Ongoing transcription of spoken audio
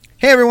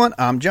Hey everyone,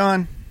 I'm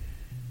John.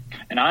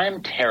 And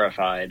I'm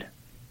terrified.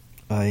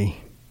 Aye.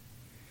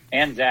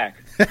 And Zach.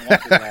 I'm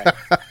also Zach.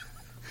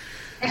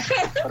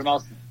 But I'm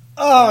also,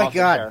 Oh I'm my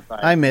god, terrified.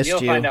 I missed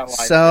You'll you find out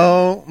why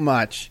so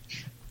much.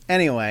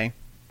 Anyway,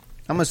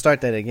 I'm going to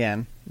start that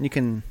again. You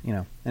can,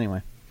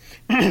 anyway.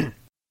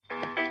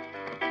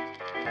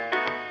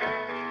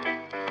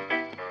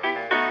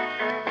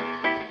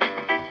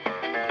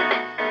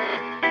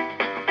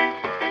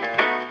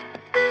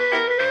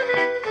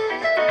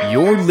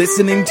 You're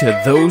listening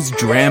to Those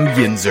Dram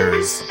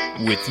Yinzers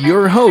with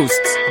your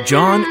hosts,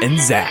 John and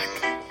Zach.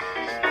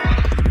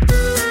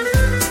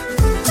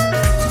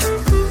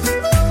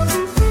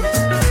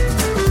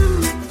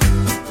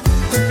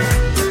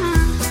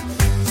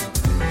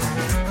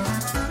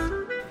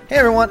 Hey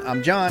everyone,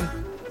 I'm John.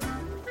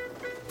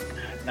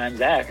 And I'm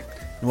Zach.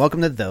 And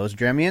welcome to Those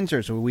Dram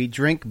Yinzers, where we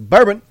drink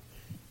bourbon.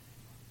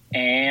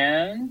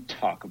 And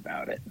talk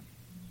about it.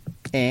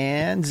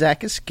 And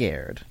Zach is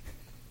scared.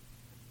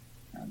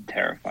 I'm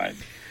terrified.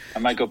 I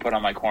might go put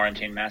on my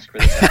quarantine mask for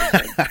this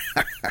episode.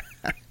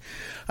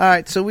 All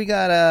right, so we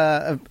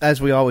got,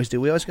 as we always do,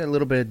 we always got a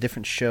little bit of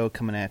different show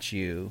coming at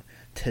you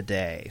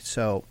today.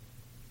 So,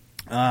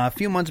 a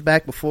few months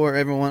back, before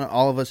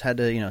all of us had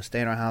to,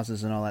 stay in our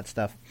houses and all that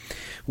stuff,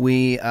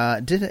 we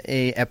did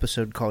a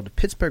episode called the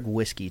Pittsburgh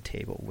Whiskey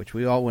Table, which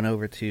we all went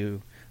over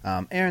to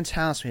Aaron's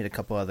house. We had a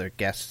couple other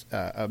guests,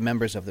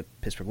 members of the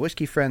Pittsburgh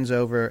Whiskey Friends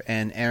over,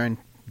 and Aaron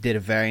did a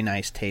very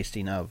nice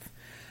tasting of.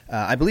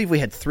 I believe we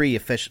had three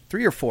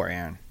or four,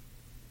 Aaron.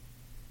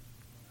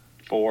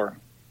 Four.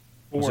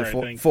 Was it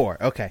four? Four,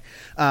 okay.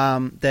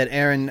 That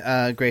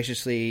Aaron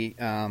graciously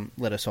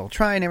let us all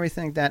try and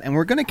everything like that. And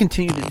we're going to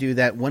continue to do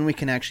that when we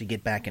can actually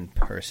get back in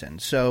person.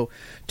 So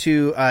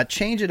to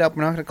change it up,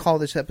 we're not going to call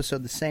this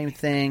episode the same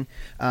thing.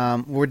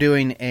 We're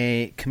doing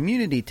a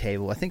community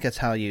table. I think that's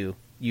how you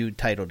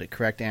titled it,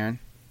 correct, Aaron?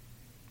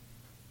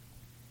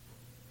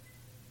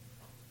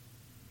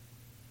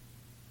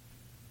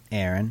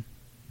 Aaron?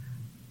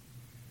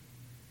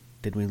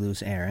 Did we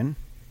lose Aaron?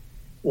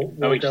 We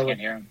just can't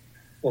hear him.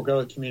 We'll go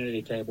with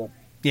community table.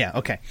 Yeah,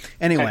 okay.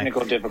 Anyway.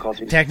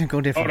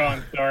 Technical difficulties. Hold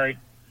on, sorry.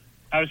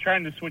 I was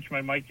trying to switch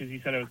my mic because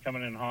you said it was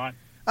coming in hot.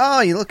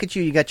 Oh, you look at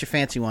you. You got your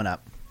fancy one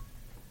up.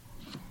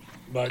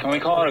 But Can we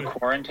call it a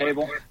quarantine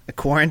table? A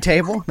quarantine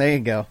table? There you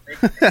go.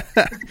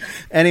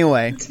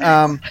 Anyway,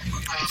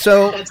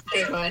 so That's a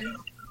big one.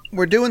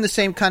 we're doing the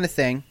same kind of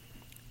thing,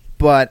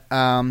 but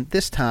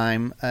this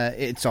time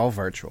it's all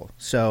virtual.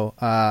 So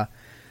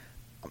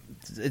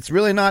it's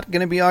really not going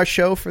to be our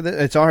show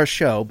it's our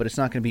show, but it's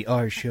not going to be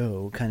our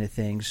show kind of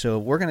thing. So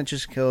we're going to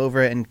just go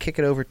over and kick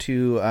it over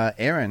to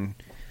Aaron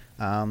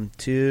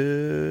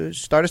to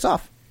start us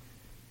off.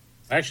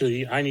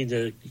 Actually, I need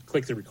to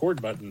click the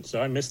record button,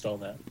 so I missed all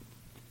that.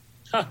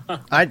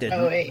 I didn't.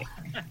 Oh, wait.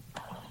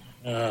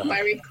 Am I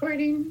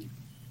recording?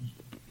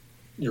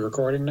 You're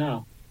recording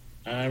now.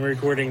 I'm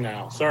recording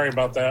now. Sorry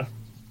about that.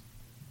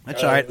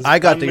 That's all right. I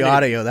got the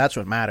audio. That's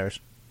what matters.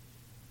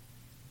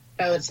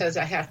 Oh, it says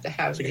I have to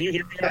have So can you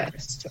hear me?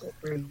 request to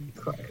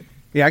record.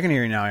 Yeah, I can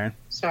hear you now, Aaron.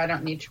 So I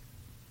don't need to.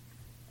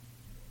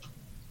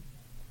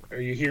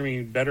 Are you hearing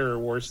me better or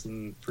worse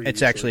than previously?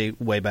 It's actually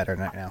way better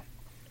right now.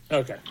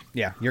 Okay.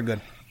 Yeah, you're good.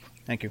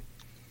 Thank you.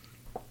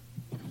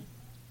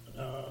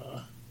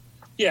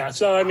 Yeah,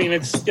 so I mean,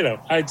 it's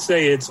I'd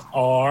say it's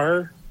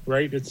our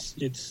right.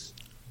 It's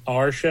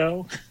our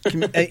show.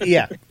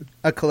 Yeah,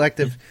 a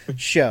collective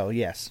show.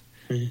 Yes.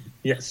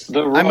 Yes.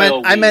 The I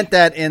royal meant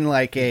that in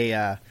like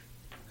a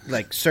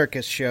like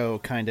circus show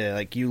kind of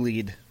like you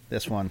lead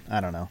this one.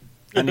 I don't know.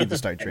 I need to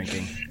start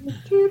drinking.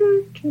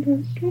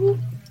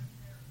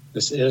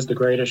 This is the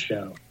greatest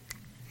show.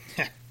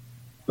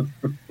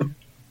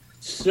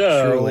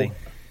 So, Truly.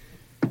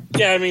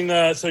 yeah, I mean,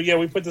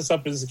 we put this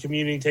up as a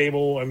community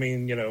table. I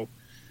mean,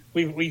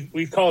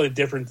 we call it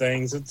different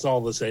things. It's all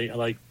the same.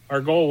 Like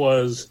our goal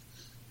was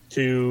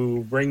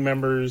to bring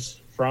members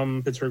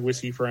from Pittsburgh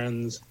Whiskey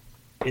Friends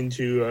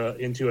into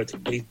a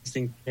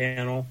tasting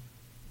panel.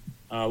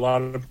 A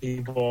lot of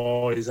people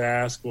always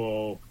ask,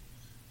 well,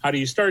 how do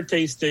you start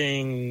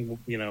tasting?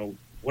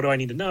 What do I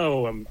need to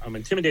know? I'm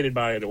intimidated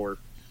by it, or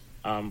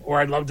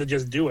I'd love to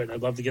just do it.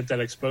 I'd love to get that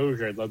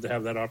exposure. I'd love to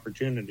have that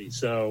opportunity.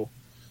 So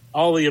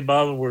all the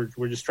above,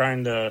 we're just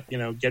trying to,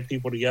 get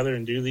people together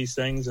and do these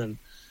things. And,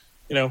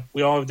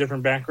 we all have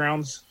different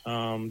backgrounds.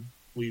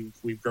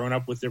 We've grown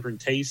up with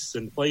different tastes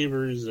and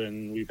flavors,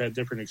 and we've had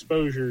different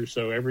exposures.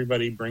 So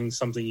everybody brings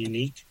something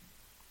unique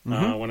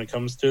when it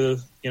comes to,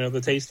 the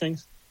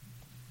tastings,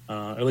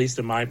 at least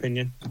in my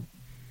opinion.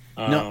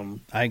 No,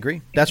 I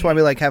agree. That's why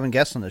we like having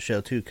guests on the show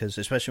too, because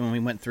especially when we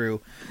went through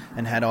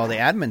and had all the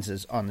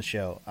admins on the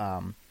show,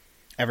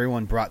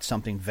 everyone brought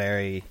something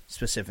very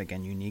specific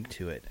and unique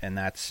to it, and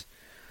that's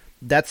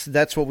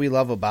what we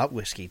love about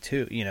whiskey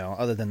too.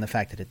 Other than the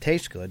fact that it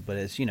tastes good, but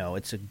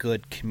it's a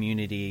good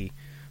community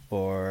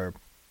or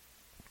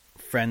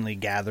friendly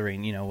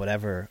gathering,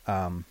 whatever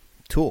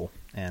tool,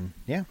 and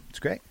yeah, it's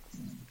great.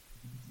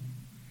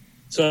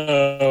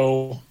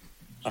 So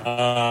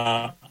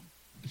I'm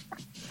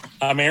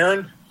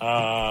Aaron.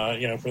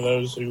 For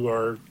those who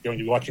are going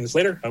to be watching this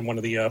later, I'm one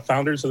of the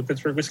founders of the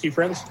Pittsburgh Whiskey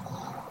Friends.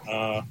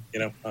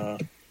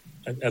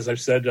 As I've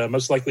said,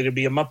 most likely to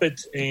be a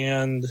Muppet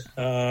and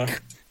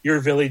your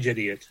village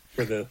idiot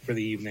for the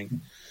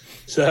evening.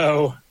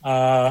 So,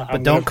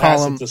 but don't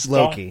call him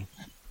Loki.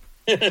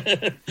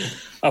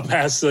 I'll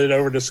pass it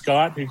over to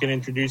Scott, who can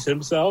introduce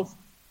himself.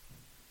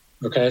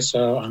 Okay,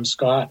 so I'm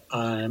Scott.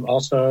 I'm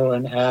also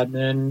an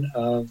admin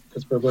of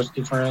Pittsburgh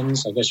Whiskey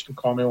Friends. I guess you could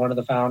call me one of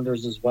the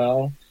founders as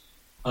well.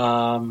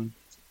 I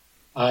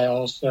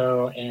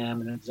also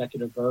am an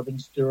executive bourbon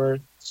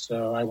steward.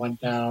 So I went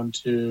down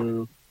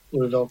to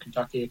Louisville,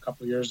 Kentucky a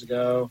couple years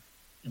ago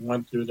and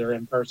went through their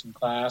in-person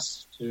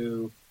class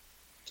to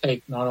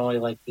take not only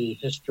like the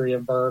history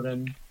of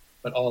bourbon,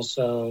 but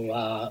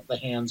also the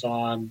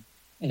hands-on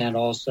and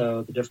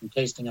also the different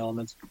tasting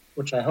elements,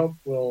 which I hope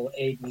will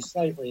aid me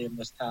slightly in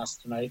this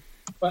task tonight.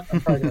 But I'm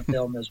probably going to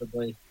fail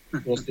miserably.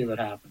 We'll see what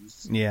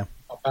happens. Yeah.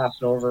 I'll pass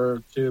it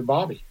over to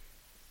Bobby.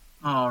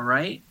 All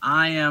right.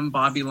 I am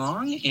Bobby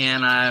Long,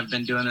 and I've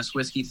been doing this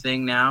whiskey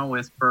thing now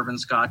with bourbon,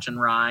 scotch,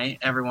 and rye.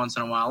 Every once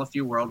in a while, a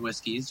few world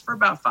whiskeys for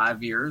about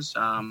 5 years.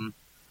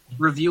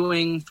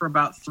 Reviewing for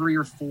about 3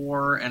 or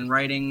 4, and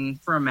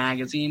writing for a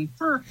magazine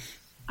for,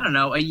 I don't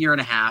know, a year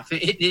and a half.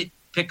 It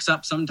picks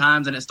up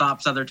sometimes and it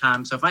stops other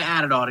times. So if I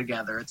add it all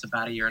together, it's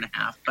about a year and a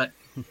half. But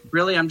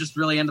really, I'm just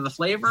really into the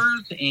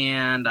flavors,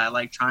 and I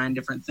like trying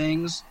different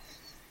things.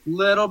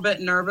 Little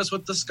bit nervous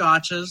with the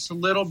scotches, a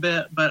little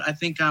bit, but I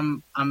think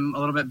I'm a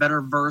little bit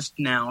better versed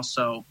now,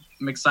 so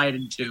I'm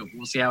excited too.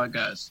 We'll see how it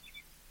goes.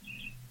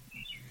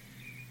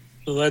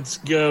 Let's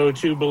go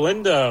to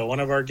Belinda, one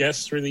of our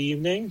guests for the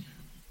evening.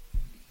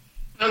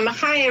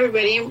 Hi,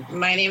 everybody.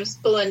 My name is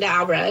Belinda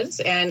Alvarez,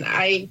 and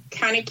I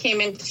kind of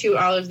came into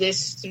all of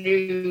this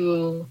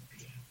through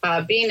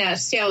being a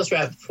sales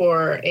rep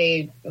for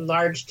a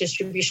large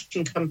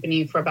distribution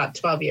company for about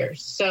 12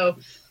 years. So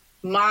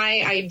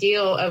my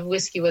ideal of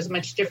whiskey was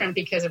much different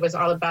because it was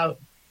all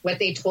about what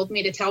they told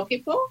me to tell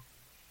people.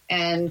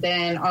 And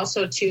then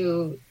also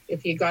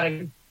if you got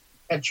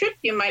a trip,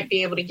 you might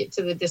be able to get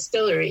to the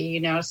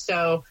distillery,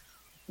 So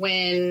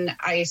when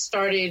I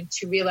started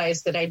to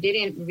realize that I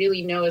didn't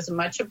really know as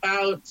much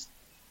about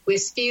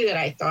whiskey that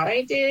I thought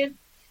I did,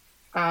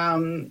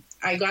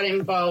 I got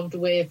involved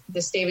with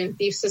the Stave and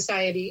Thief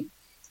Society.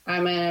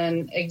 I'm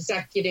an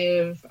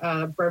executive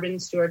bourbon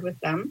steward with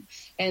them.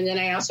 And then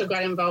I also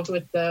got involved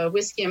with the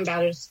Whiskey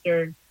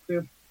Ambassador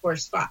group for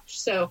Scotch.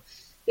 So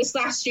this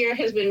last year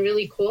has been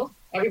really cool.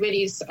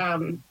 Everybody's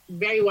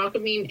very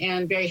welcoming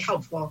and very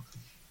helpful.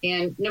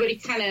 And nobody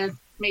kind of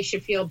makes you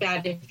feel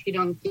bad if you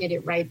don't get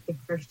it right the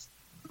first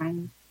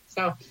time.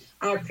 So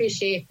I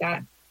appreciate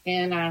that.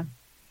 And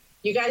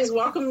you guys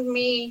welcomed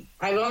me.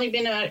 I've only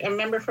been a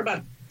member for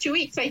about 2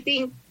 weeks, I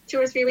think, 2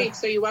 or 3 weeks.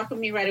 So you welcomed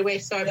me right away.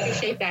 So I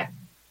appreciate that.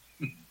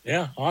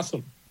 Yeah,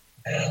 awesome.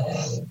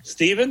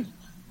 Stephen?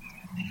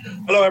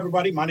 Hello,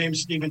 everybody. My name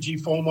is Stephen G.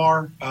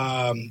 Fulmar.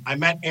 I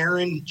met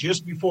Aaron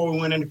just before we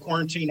went into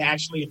quarantine,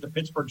 actually at the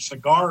Pittsburgh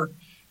Cigar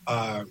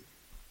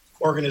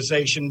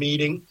Organization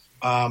meeting.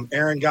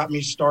 Aaron got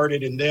me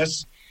started in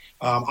this.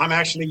 I'm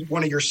actually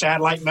one of your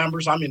satellite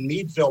members. I'm in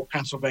Meadville,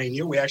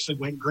 Pennsylvania. We actually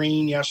went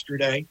green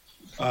yesterday.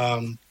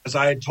 As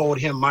I had told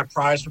him, my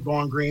prize for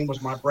going green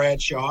was my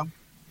Bradshaw,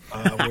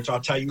 which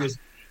I'll tell you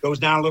goes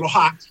down a little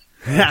hot.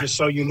 Just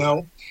so you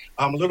know.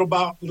 A little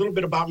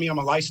bit about me. I'm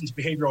a licensed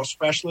behavioral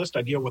specialist.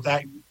 I deal with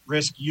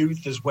at-risk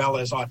youth as well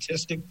as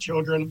autistic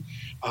children.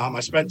 I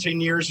spent 10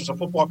 years as a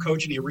football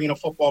coach in the Arena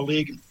Football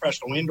League and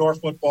professional indoor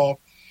football.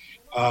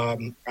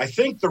 I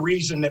think the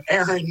reason that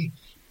Aaron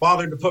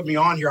bothered to put me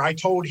on here, I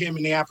told him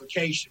in the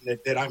application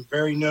that I'm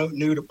very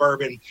new to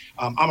bourbon.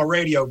 I'm a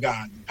radio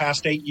guy. The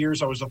past 8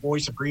 years, I was the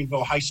voice of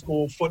Greenville High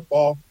School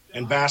football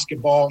and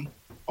basketball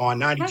on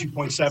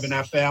 92.7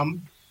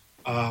 FM.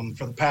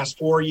 For the past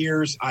 4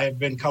 years, I have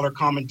been color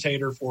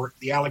commentator for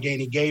the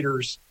Allegheny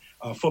Gators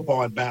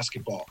football and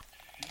basketball.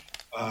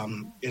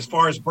 As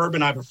far as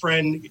bourbon, I have a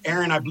friend,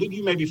 Aaron, I believe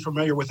you may be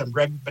familiar with him,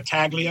 Greg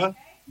Battaglia.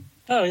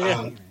 Oh,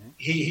 yeah.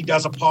 He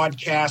does a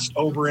podcast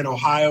over in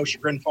Ohio,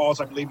 Chagrin Falls.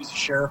 I believe he's a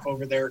sheriff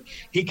over there.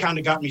 He kind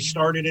of got me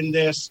started in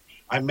this.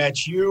 I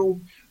met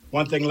you.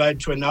 One thing led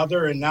to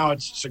another, and now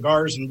it's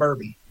cigars and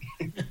bourbon.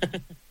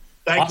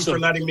 Thank you for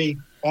letting me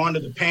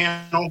onto the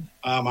panel.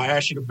 I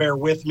ask you to bear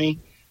with me.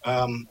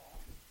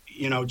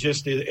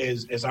 Just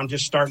as I'm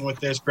just starting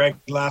with this, Greg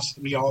laughs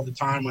at me all the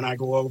time when I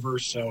go over.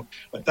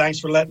 But thanks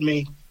for letting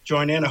me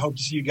join in. I hope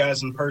to see you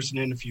guys in person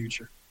in the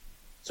future.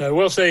 So I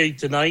will say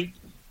tonight,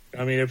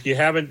 I mean, if you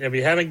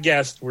haven't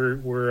guessed, we're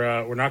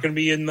not going to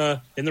be in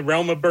the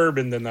realm of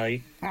bourbon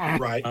tonight,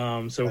 right?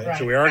 So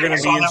we are going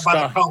to be in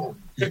Scotch.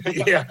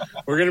 Yeah,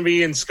 we're going to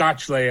be in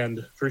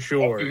Scotchland for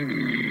sure.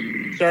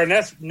 So our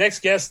next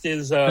guest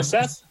is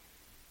Seth.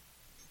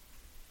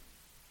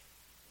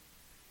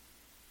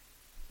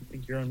 I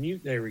think you're on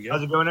mute. There we go.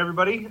 How's it going,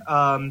 everybody?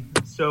 I'm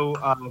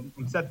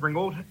Seth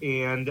Ringgold,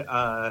 and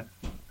I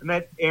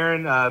met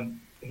Aaron a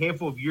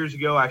handful of years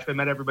ago. Actually, I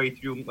met everybody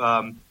through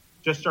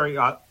just starting.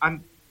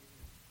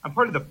 I'm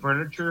part of the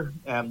furniture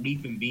at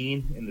Leaf and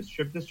Bean in the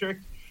Strip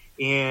District,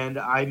 and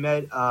I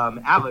met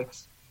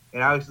Alex,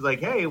 and Alex was like,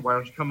 "Hey, why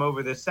don't you come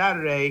over this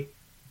Saturday?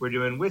 We're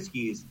doing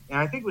whiskeys." And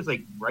I think it was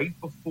like right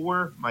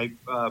before my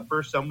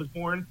first son was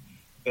born,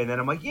 and then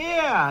I'm like,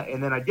 "Yeah,"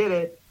 and then I did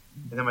it,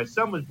 and then my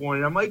son was born,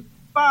 and I'm like,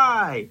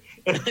 "Bye,"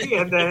 and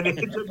then it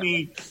took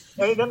me,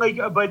 and then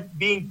but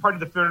being part of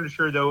the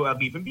furniture though at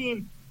Leaf and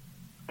Bean,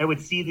 I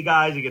would see the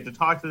guys, I get to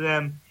talk to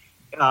them.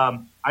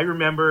 I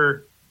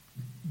remember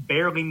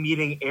barely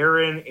meeting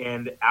Aaron,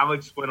 and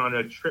Alex went on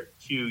a trip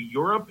to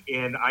Europe,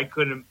 and I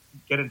couldn't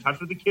get in touch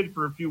with the kid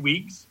for a few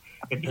weeks,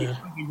 and he was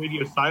on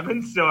radio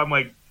silence. So I'm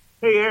like,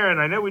 "Hey, Aaron,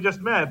 I know we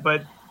just met,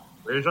 but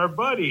where's our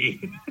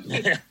buddy?"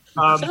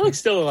 Alex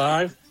still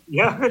alive?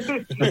 Yeah.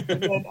 And,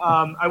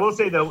 I will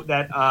say though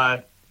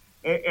that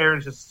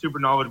Aaron's just super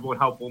knowledgeable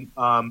and helpful.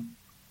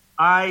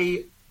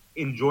 I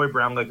enjoy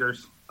brown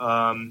liquors.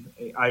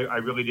 I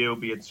really do,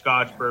 be it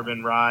Scotch,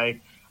 bourbon, rye.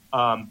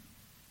 I'm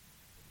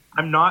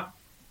not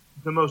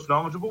the most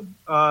knowledgeable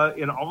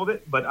in all of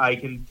it, but I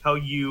can tell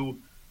you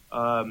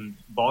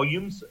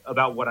volumes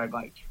about what I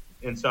like.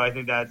 And so I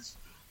think that's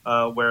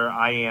where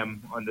I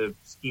am on the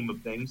scheme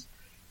of things.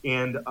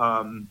 And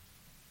I'm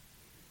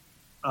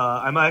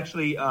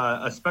actually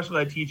a special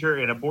ed teacher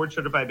and a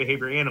board-certified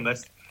behavior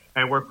analyst.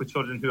 I work with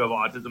children who have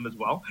autism as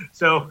well.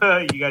 So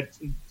you got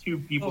two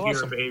people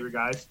here, behavior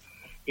guys.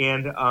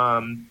 And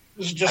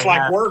this is just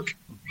like work.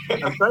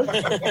 I'm sorry?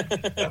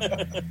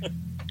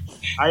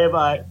 I have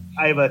a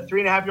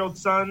 3.5-year-old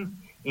son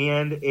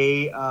and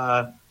a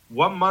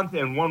 1 month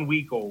and 1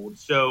 week old.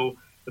 So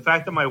the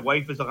fact that my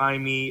wife is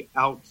allowing me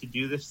out to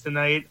do this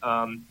tonight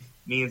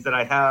means that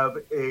I have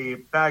a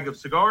bag of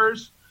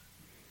cigars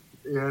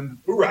and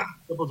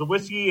bottles of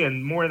whiskey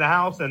and more in the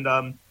house. And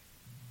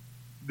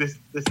this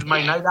is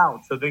my night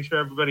out. So thanks for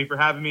everybody for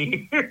having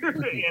me here.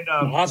 And,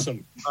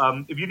 awesome.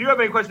 If you do have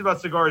any questions about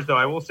cigars, though,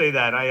 I will say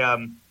that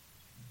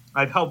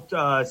I've helped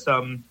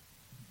some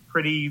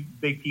pretty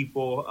big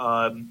people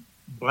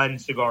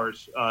blend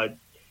cigars,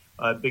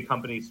 big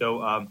companies.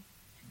 So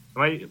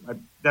I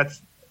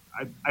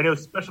know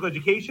special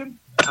education,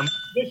 I'm a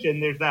physician,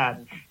 there's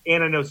that,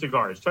 and I know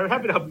cigars. So I'm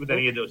happy to help you with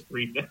any of those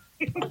three things.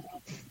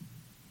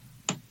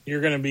 You're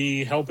going to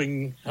be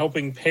helping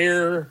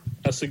pair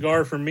a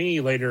cigar for me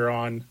later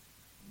on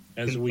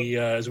as we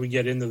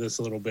get into this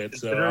a little bit.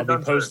 So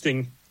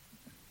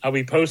I'll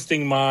be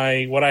posting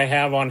what I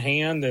have on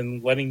hand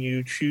and letting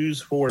you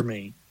choose for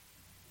me.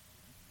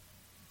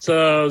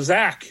 So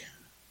Zach,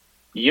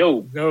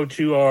 go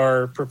to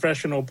our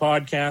professional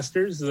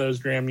podcasters, those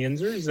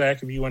Dramyinzers.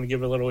 Zach, if you want to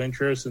give a little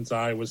intro since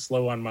I was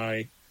slow on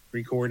my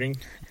recording.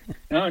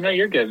 No,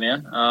 you're good,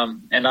 man.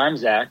 And I'm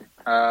Zach.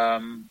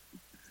 I'm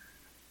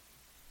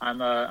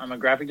a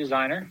graphic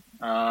designer.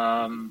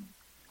 I've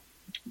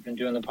been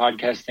doing the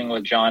podcasting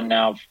with John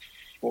now.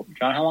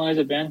 John, how long has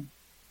it been?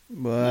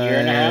 Year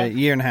and a half?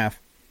 Year and a half.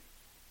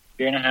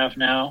 Year and a half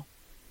now.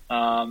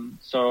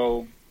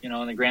 So,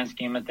 in the grand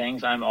scheme of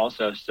things, I'm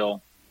also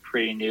still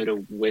pretty new to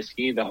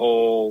whiskey. The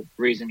whole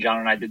reason John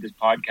and I did this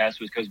podcast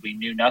was because we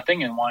knew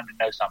nothing and wanted to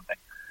know something.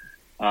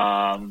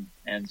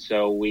 And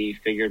so we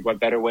figured what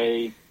better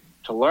way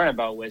to learn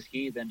about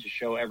whiskey than to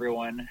show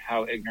everyone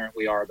how ignorant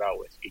we are about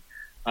whiskey.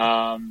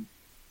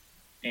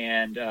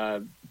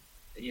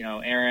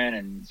 Aaron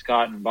and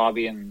Scott and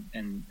Bobby and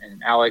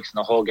Alex and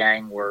the whole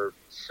gang were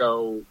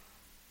so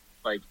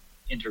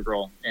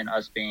integral in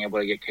us being able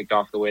to get kicked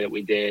off the way that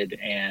we did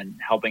and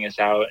helping us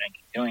out and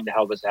continuing to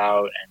help us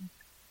out and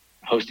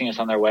hosting us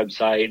on their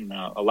website and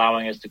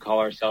allowing us to call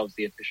ourselves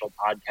the official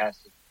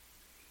podcast of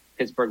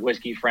Pittsburgh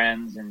Whiskey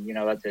Friends. And,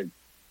 that's a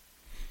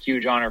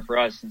huge honor for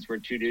us since we're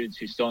two dudes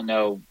who still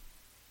know,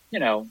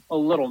 a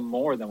little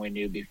more than we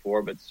knew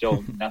before, but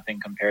still nothing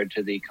compared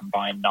to the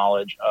combined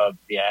knowledge of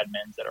the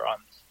admins that are on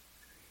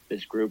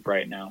this group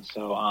right now.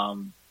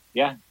 So,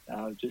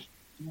 just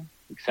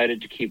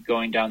excited to keep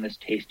going down this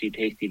tasty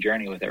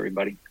journey with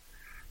everybody.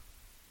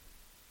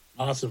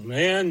 Awesome,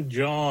 man.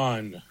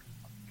 John,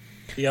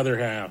 the other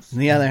half.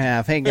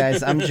 Hey,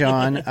 guys, I'm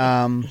John.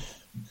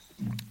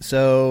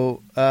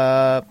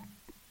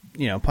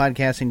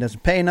 Podcasting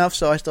doesn't pay enough,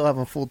 so I still have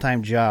a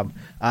full-time job.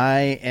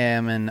 I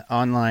am an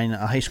online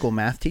high school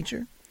math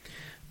teacher.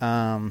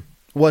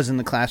 Was in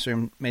the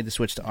classroom, made the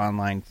switch to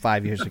online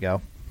 5 years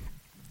ago.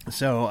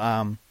 So,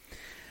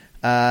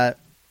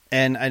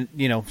 and I,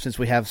 since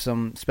we have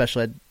some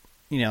special ed,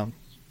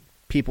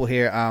 people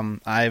here,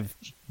 I've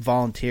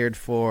volunteered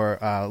for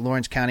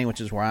Lawrence County,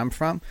 which is where I'm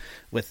from,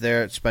 with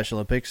their Special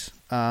Olympics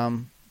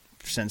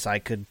since I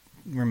could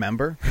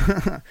remember.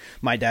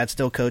 My dad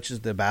still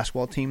coaches the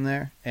basketball team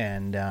there,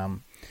 and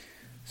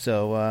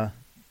so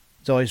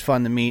it's always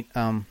fun to meet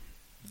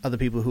other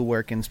people who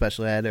work in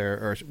special ed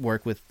or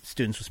work with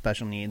students with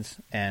special needs,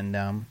 and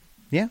I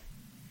don't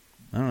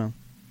know.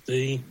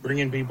 See,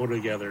 bringing people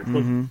together.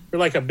 Mm-hmm. We're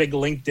like a big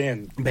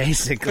LinkedIn.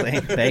 Basically.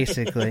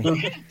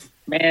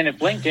 Man, if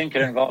LinkedIn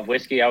could involve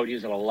whiskey, I would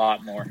use it a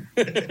lot more.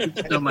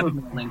 So much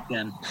more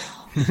LinkedIn.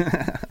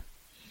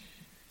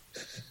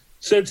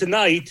 So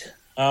tonight,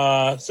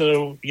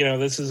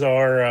 this is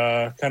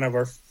our kind of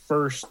our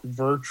first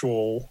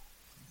virtual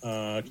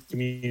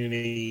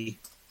community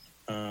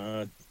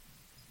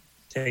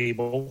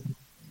table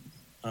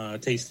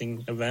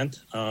tasting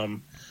event.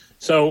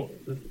 So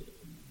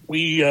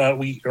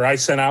I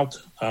sent out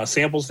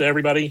samples to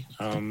everybody.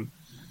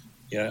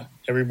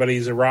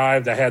 Everybody's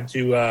arrived. I had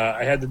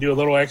to do a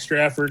little extra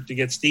effort to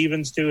get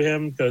Stevens to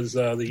him because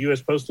the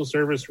U.S. Postal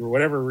Service, for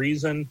whatever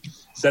reason,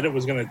 said it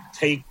was going to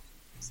take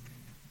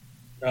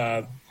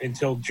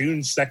until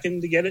June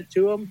 2nd to get it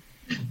to him.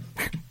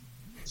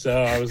 So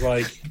I was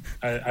like,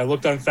 I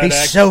looked on FedEx.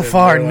 He's so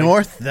far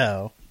north,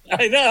 though.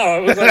 I know. I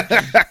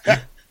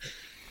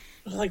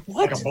was like,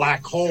 what? Like a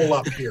black hole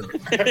up here.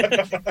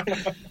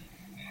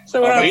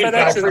 So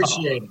FedEx,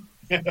 appreciate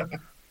it.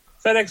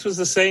 FedEx was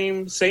the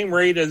same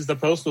rate as the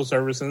Postal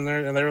Service, and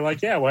they were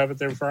like, yeah, we'll have it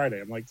there Friday.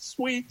 I'm like,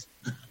 sweet.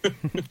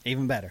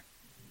 Even better.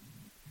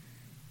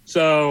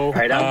 So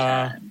Right on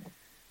time.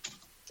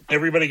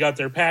 Everybody got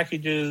their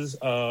packages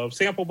of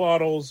sample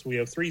bottles. We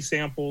have 3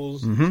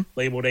 samples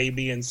labeled A,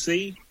 B, and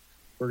C.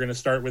 We're going to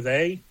start with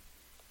A.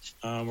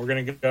 We're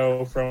going to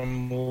go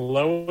from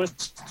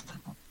lowest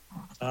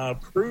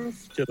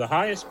proof to the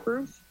highest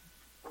proof.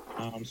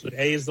 So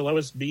A is the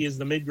lowest, B is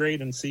the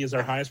mid-grade, and C is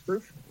our highest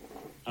proof.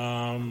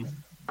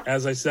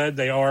 As I said,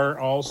 they are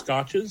all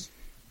scotches.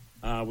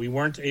 We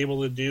weren't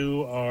able to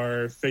do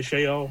our fish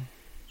ale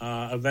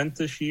event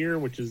this year,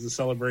 which is the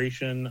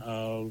celebration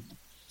of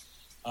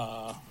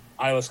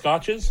Islay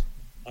Scotches,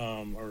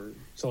 or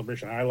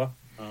Celebration Islay,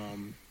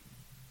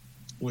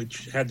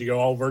 which had to go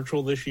all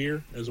virtual this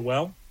year as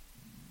well.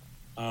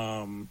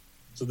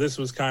 So this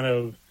was kind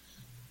of,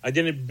 I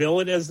didn't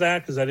bill it as that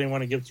because I didn't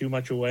want to give too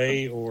much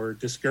away or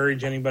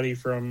discourage anybody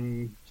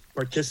from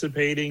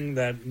participating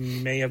that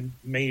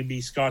may be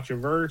Scotch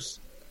averse.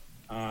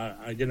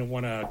 I didn't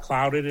want to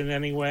cloud it in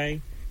any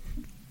way.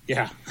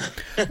 Yeah.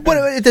 But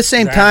at the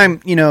same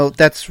time,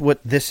 that's what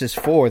this is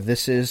for.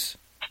 This is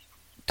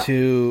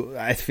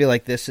I feel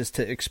like this is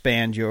to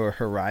expand your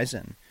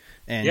horizon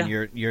and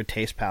your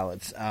taste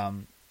palates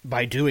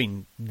by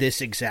doing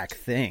this exact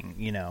thing,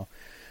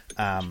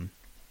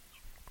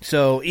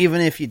 So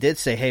even if you did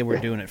say, hey, we're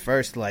doing it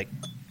first,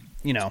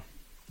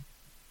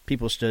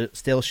 people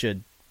still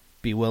should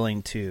be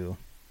willing to.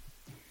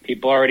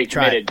 People already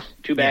try committed.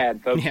 it. Too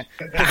bad, folks. Yeah.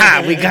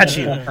 Ha, we got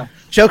you.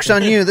 Joke's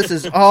on you. This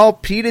is all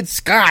peated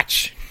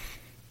Scotch.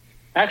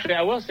 Actually,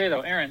 I will say,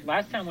 though, Aaron,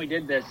 last time we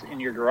did this in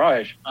your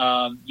garage,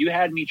 you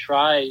had me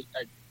try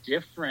a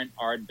different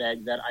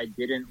Ardbeg that I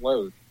didn't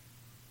load.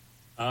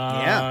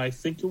 I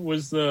think it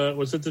was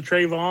was it the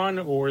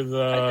Trayvon or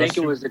the... I think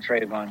it was the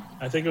Trayvon.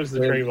 I think it was the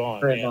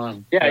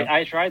Trayvon. Yeah,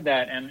 I tried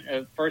that,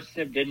 and first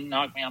sip didn't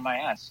knock me on my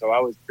ass, so I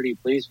was pretty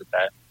pleased with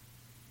that.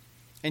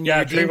 And you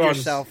redeemed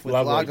yourself with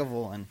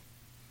Lagavulin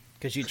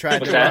because you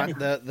tried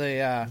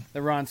the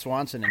Ron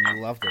Swanson and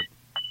you loved it.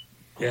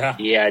 Yeah,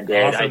 I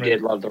did. Awesome. I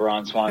did love the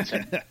Ron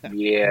Swanson.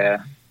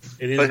 Yeah,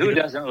 but who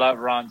doesn't love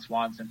Ron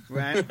Swanson?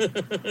 Right.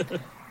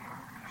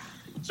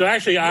 So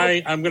actually,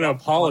 I'm going to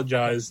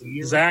apologize,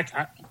 Zach.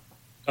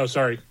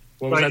 Sorry.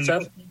 What was that,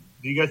 Seth?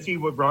 Did you guys see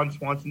what Ron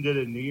Swanson did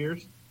at New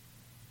Year's?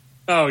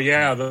 Oh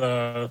yeah,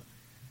 the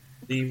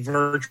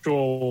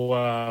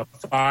virtual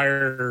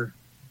fire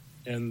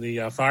and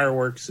the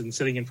fireworks and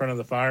sitting in front of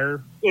the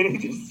fire. And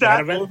he just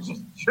sat there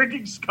just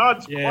drinking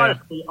scotch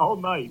quietly all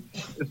night.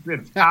 It's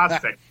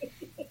fantastic.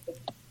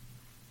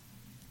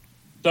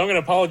 So I'm going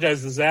to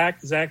apologize to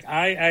Zach. Zach,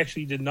 I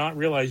actually did not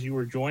realize you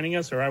were joining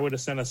us, or I would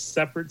have sent a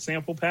separate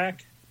sample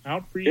pack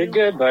out for you. You're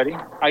good, buddy.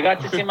 I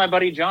got to see my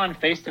buddy John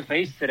face to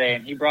face today,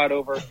 and he brought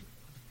over.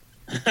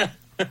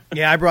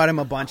 Yeah, I brought him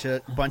a bunch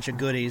of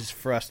goodies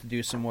for us to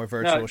do some more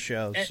virtual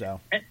shows.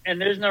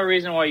 And there's no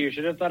reason why you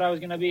should have thought I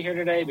was going to be here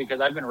today because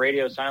I've been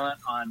radio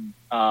silent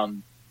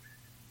on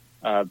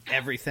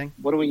everything.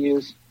 What do we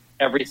use?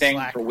 Everything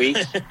Slack. For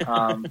weeks.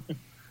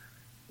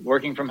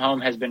 Working from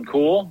home has been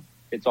cool.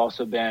 It's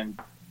also been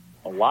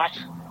a lot.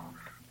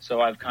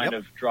 So I've kind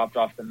of dropped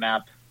off the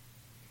map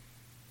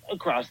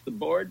across the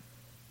board.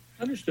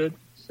 Understood.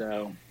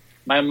 So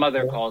my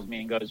mother calls me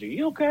and goes, "Are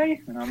you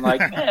okay?" And I'm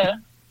like, "Yeah."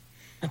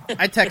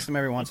 I text him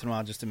every once in a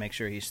while just to make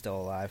sure he's still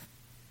alive.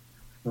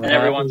 And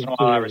every once in a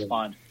while I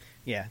respond.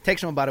 Yeah, it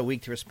takes him about a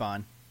week to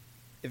respond.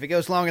 If it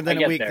goes longer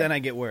than a week, then I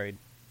get worried.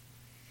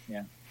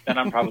 Yeah, then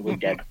I'm probably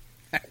dead.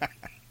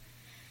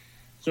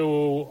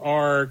 So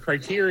our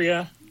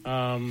criteria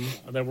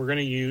that we're going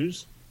to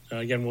use,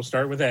 again, we'll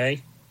start with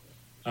A.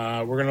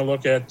 We're going to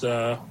look at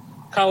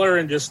color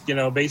and just,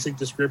 basic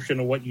description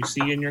of what you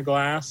see in your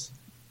glass.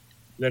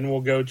 Then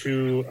we'll go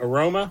to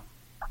aroma,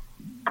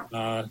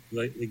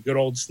 the good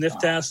old sniff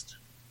test.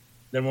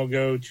 Then we'll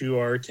go to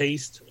our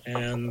taste,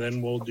 and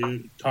then we'll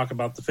talk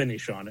about the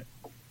finish on it.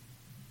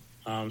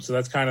 So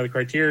that's kind of the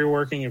criteria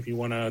working. If you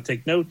want to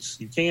take notes,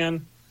 you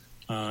can.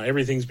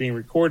 Everything's being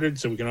recorded,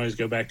 so we can always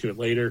go back to it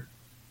later.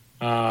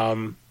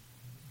 So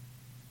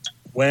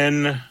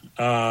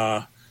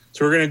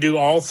we're going to do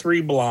all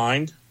 3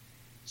 blind.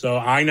 So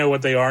I know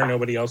what they are.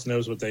 Nobody else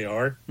knows what they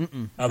are.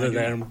 Other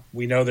than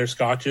we know they're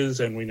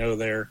scotches and we know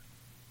they're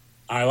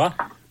Islay.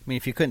 mean,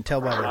 if you couldn't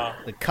tell by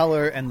the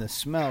color and the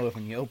smell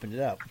when you opened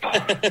it up.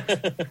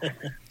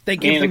 They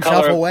give the themselves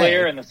color of away.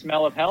 clear and the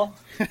smell of hell?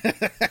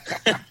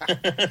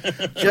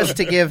 Just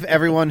to give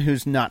everyone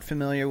who's not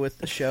familiar with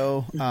the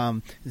show,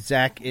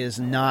 Zach is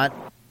not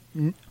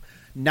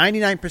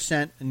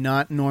 99%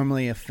 not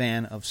normally a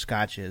fan of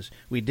scotches.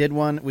 We did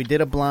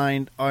a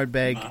blind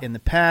Ardbeg in the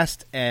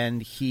past,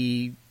 and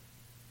he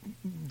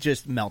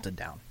just melted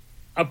down.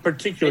 A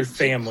particular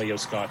family of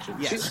scotches.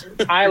 Yes.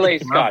 Islay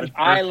Scotch.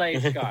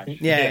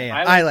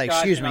 Yeah. Islay,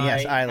 excuse me.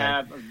 Yes, I Islay.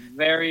 have a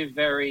very,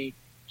 very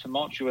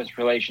tumultuous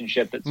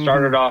relationship that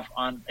started off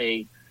on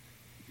a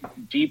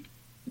deep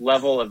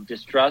level of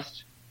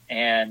distrust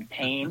and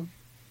pain,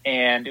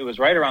 and it was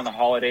right around the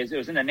holidays. It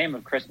was in the name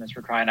of Christmas,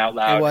 for crying out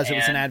loud. It was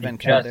an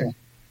advent calendar.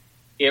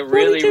 It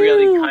really,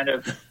 really kind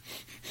of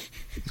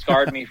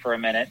scarred me for a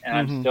minute, and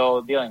I'm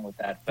still dealing with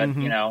that. But,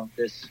 you know,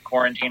 this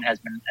quarantine has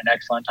been an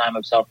excellent time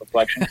of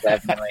self-reflection because I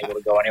haven't been able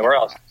to go anywhere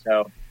else.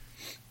 So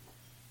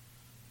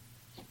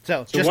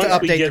just to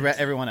update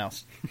everyone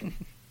else.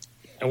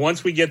 And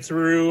once we get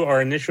through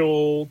our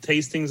initial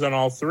tastings on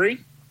all three,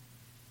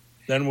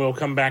 then we'll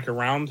come back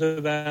around to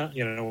that.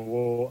 You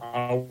know,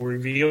 I'll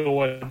reveal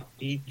what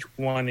each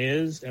one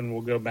is, and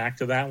we'll go back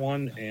to that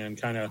one and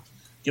kind of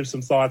give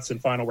some thoughts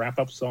and final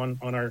wrap-ups on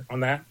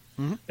that.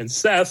 And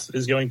Seth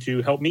is going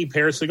to help me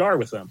pair a cigar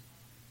with them.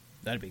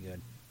 That'd be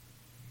good.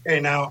 Hey,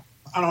 now,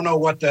 I don't know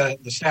what the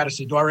status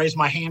is. Do I raise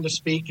my hand to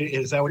speak?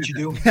 Is that what you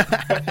do?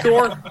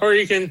 Sure. Or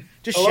you can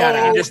just shout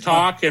out. And just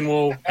talk, and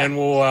we'll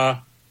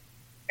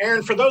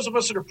Aaron, for those of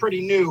us that are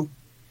pretty new,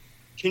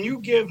 can you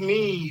give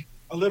me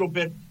a little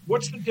bit,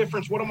 what's the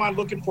difference? What am I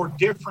looking for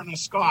different in a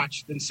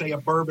scotch than, say, a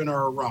bourbon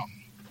or a rum?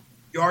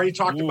 You already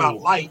talked about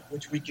light,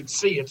 which we can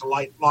see it's a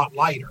lot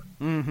lighter.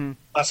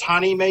 Less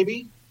honey,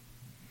 maybe?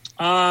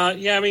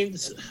 Yeah, I mean,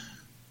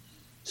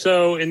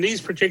 so in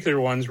these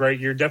particular ones, right,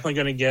 you're definitely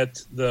going to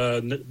get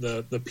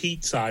the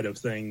peat side of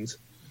things.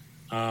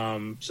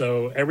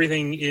 So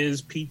everything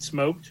is peat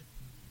smoked.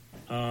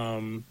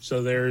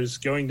 So there's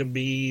going to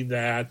be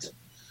that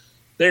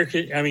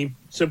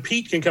so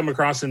peat can come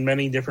across in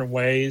many different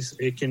ways.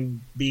 It can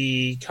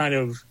be kind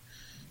of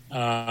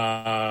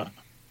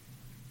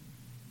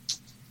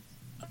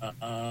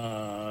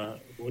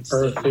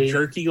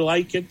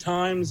jerky-like at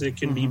times. It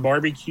can be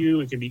barbecue.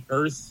 It can be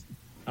earth.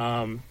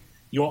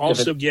 You'll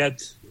also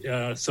get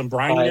some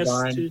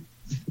brininess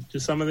to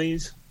some of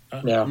these.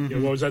 What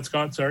was that,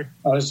 Scott? Sorry.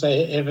 I would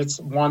say if it's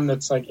one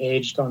that's like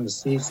aged on the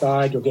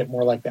seaside, you'll get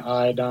more like the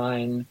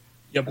iodine,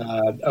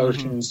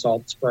 ocean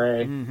salt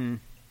spray.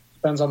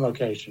 Depends on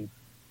location.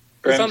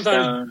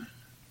 Sometimes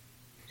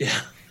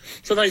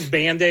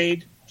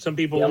Band-Aid. Some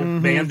people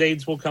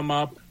Band-Aids will come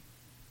up.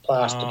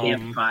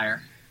 Plastic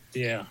fire.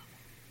 Yeah.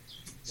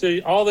 So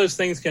all those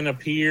things can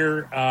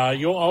appear.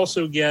 You'll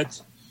also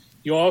get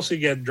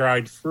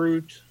dried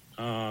fruit.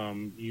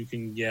 You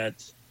can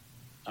get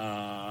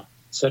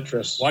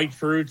citrus, white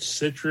fruits,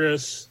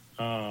 citrus.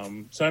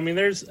 So I mean,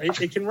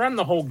 it can run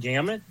the whole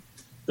gamut.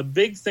 The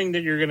big thing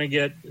that you're going to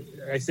get,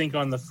 I think,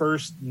 on the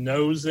first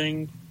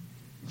nosing,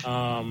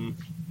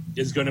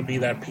 is going to be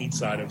that peat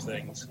side of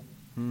things.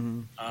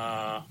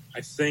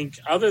 I think,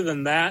 other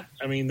than that,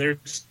 I mean,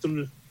 there's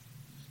some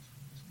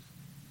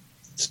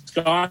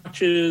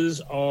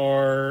scotches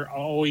are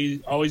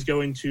always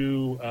going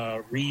to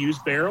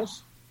reuse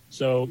barrels.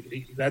 So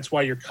that's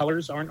why your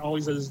colors aren't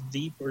always as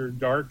deep or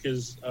dark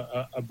as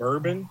a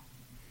bourbon.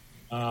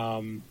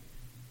 So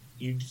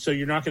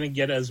you're not going to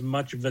get as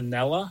much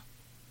vanilla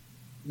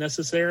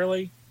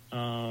necessarily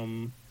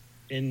in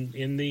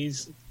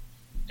these.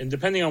 And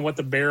depending on what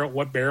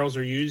barrels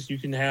are used, you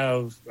can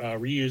have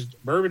reused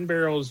bourbon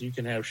barrels. You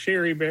can have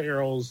sherry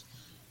barrels.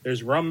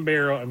 There's rum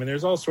barrel. I mean,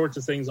 there's all sorts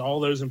of things. All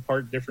those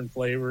impart different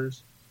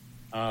flavors.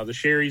 The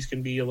sherries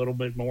can be a little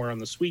bit more on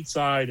the sweet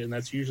side, and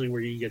that's usually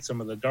where you get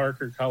some of the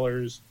darker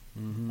colors.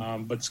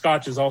 But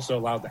Scotch is also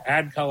allowed to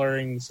add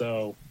coloring,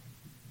 so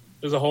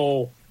there's a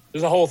whole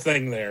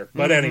thing there.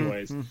 But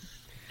anyways,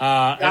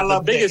 I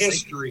love the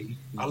history.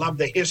 I love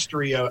the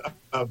history of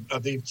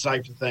these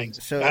types of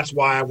things. So that's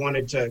why I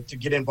wanted to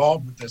get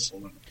involved with this a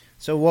little.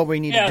 So what we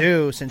need to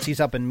do, since he's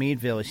up in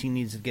Meadville, is he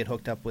needs to get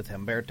hooked up with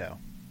Humberto.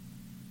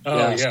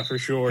 Oh yeah, for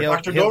sure.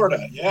 Dr.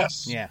 Dorda,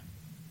 yes. Yeah.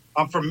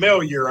 I'm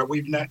familiar.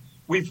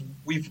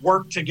 We've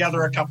worked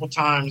together a couple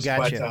times,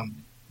 gotcha.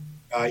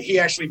 But he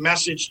actually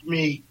messaged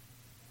me.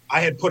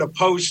 I had put a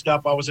post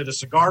up. I was at a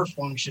cigar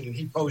function, and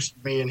he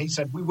posted me, and he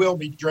said, "We will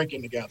be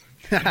drinking together."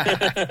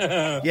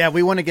 Yeah,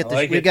 we want to get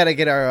this. We got to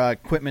get our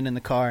equipment in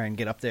the car and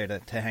get up there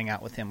to hang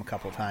out with him a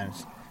couple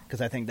times,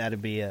 because I think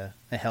that'd be a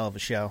hell of a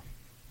show.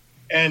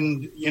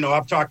 And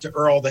I've talked to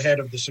Earl, the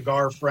head of the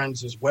Cigar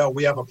Friends, as well.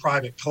 We have a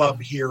private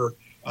club here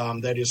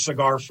that is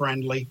cigar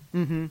friendly,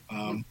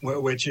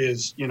 which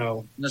is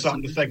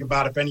something to think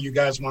about. If any of you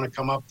guys want to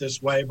come up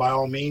this way, by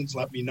all means,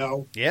 let me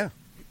know. Yeah.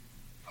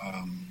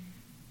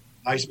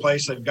 Nice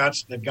place. They've got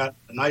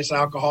a nice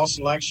alcohol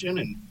selection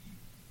and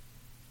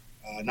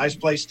a nice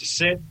place to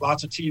sit.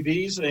 Lots of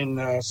TVs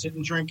and sit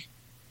and drink.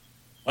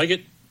 Like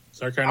it.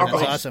 That's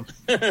awesome.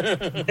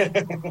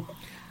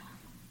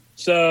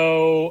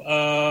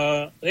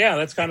 So, yeah,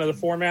 that's kind of the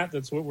format.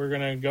 That's what we're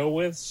going to go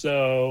with.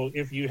 So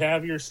if you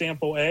have your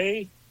sample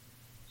A,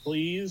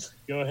 please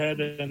go ahead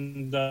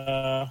and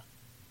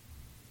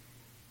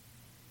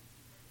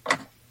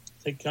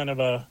take kind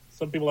of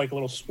some people like a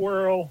little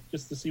swirl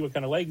just to see what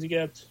kind of legs you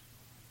get.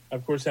 I,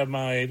 of course, have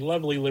my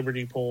lovely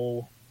Liberty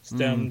pole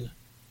stemmed.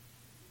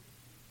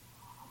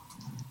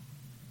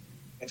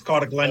 It's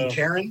called a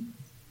Glencairn.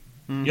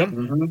 Yep.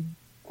 Mm-hmm.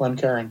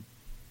 Glencairn.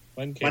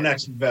 My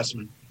next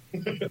investment.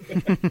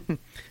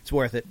 It's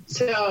worth it.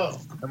 So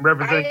I'm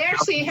representing I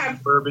actually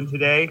have bourbon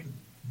today.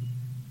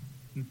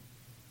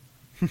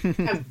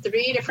 have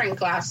 3 different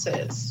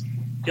glasses.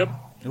 Yep.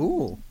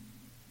 Ooh.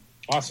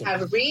 Awesome. I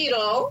have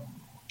Riedel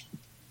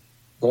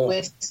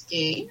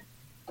whiskey,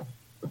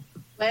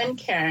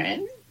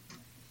 Glencairn,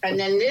 and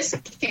then this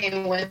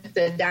came with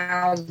the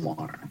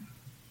Dalmore.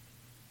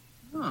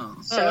 Oh.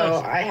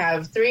 So I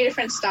have 3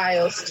 different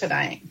styles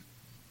tonight.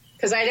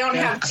 Because I don't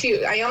have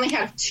 2. I only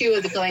have 2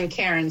 of the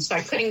Glencairn, so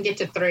I couldn't get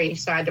to 3.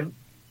 So I had to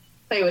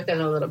play with it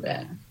a little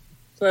bit.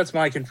 So that's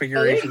my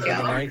configuration for go.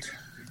 the night.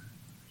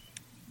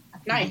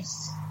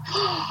 Nice.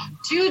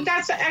 Dude,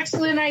 that's an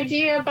excellent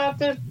idea about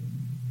the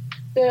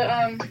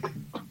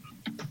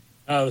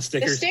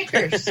stickers. The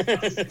stickers.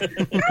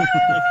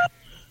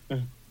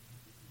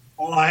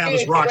 All I have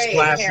is Dude, rocks wait,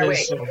 glasses. here,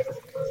 wait. So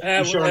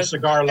I'm showing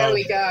cigar There love.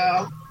 we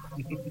go.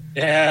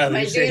 Yeah. Am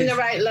I these doing days. the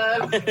right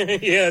love?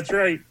 Yeah, that's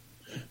right.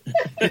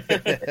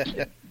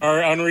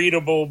 Our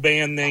unreadable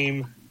band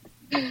name.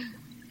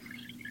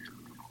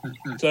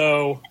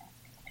 So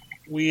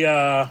we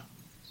on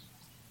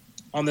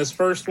this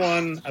first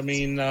one, I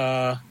mean,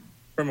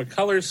 from a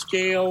color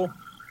scale,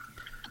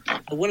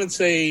 I would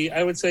say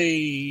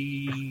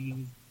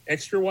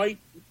extra white.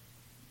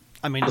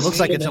 I mean, it looks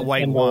like it's a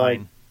white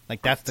wine.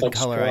 Like that's the Like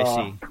color I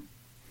straw. see.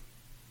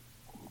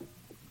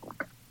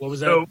 What was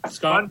So, that,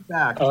 Scott? fun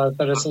fact.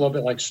 But it's a little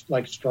bit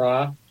like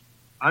straw.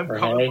 I'm or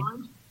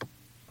colorblind.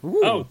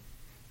 Ooh. Oh,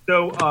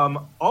 So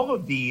all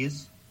of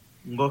these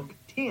look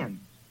tan.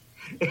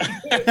 you're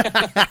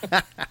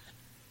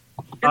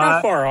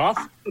not far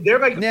off. They're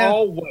like Yeah.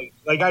 all white.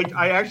 Like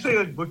I actually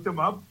like looked them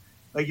up.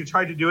 Like you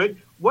tried to do it.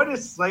 One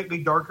is slightly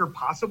darker,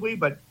 possibly,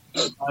 but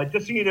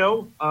just so you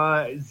know,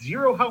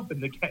 0 help in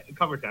the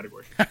cover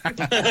category. Well,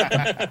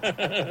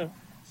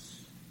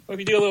 if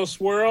you do a little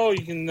swirl,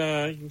 you can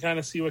kind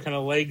of see what kind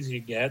of legs you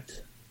get.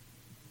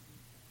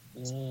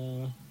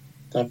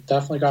 That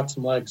definitely got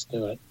some legs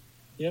to it.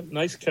 Yep,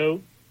 nice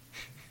coat.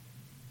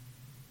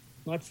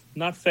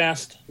 Not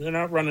fast. They're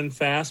not running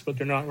fast, but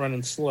they're not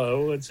running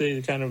slow. I'd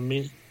say kind of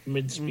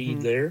mid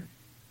speed there.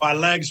 By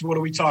legs, what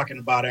are we talking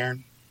about,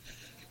 Aaron?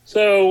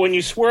 So when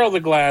you swirl the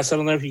glass, I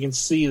don't know if you can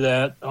see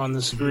that on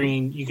the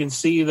screen. You can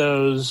see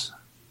those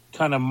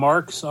kind of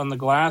marks on the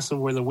glass of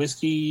where the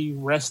whiskey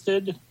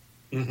rested,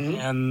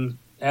 and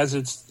as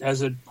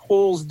it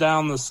pulls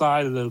down the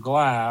side of the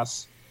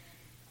glass,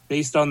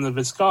 based on the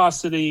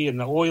viscosity and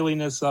the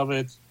oiliness of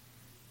it,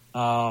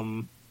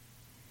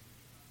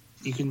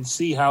 you can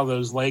see how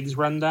those legs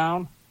run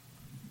down.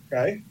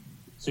 Okay.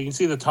 So you can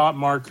see the top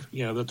mark,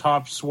 the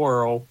top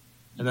swirl,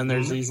 and then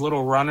there's these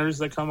little runners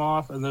that come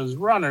off, and those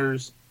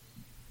runners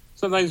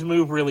sometimes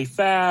move really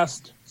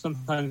fast,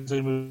 sometimes they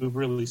move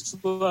really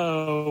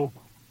slow,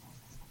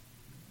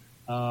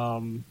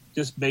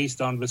 just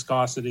based on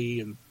viscosity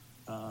and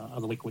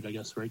of the liquid, I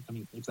guess, right? I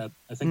mean,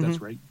 I think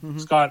that's right.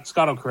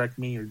 Scott will correct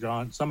me, or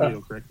John. Somebody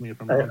will correct me if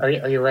I'm wrong.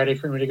 Are you ready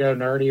for me to go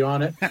nerdy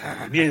on it?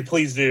 Yeah,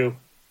 please do.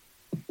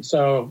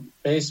 So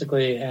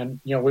basically, and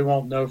we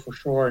won't know for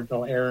sure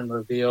until Aaron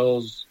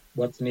reveals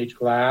what's in each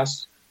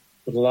glass.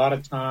 But a lot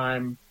of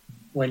time,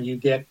 when you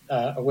get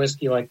a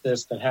whiskey like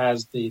this that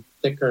has the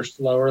thicker,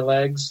 slower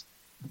legs,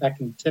 that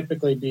can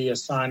typically be a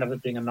sign of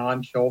it being a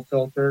non-chill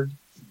filtered.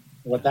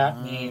 What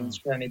that means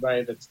for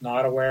anybody that's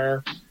not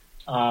aware,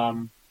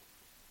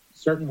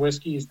 certain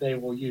whiskeys, they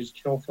will use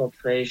chill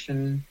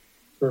filtration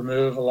to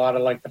remove a lot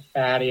of like the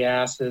fatty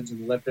acids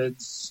and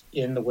lipids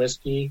in the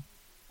whiskey.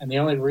 And the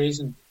only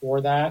reason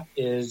for that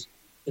is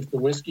if the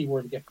whiskey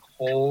were to get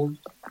cold,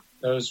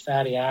 those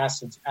fatty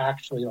acids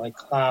actually like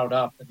cloud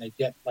up and they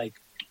get like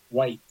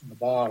white in the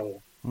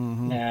bottle.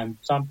 And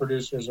some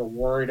producers are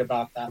worried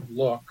about that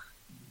look.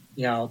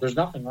 There's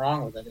nothing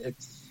wrong with it.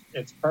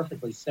 It's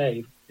perfectly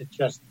safe.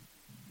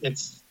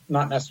 It's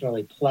not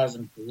necessarily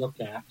pleasant to look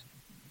at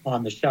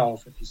on the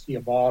shelf if you see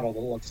a bottle that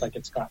looks like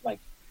it's got like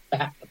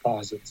fat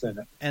deposits in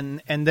it.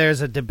 And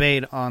there's a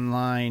debate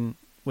online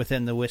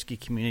within the whiskey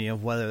community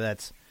of whether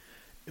that's,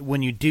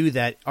 when you do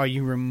that, are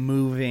you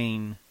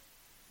removing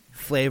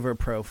flavor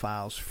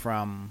profiles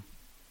from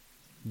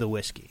the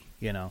whiskey?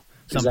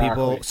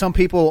 Some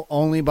people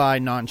only buy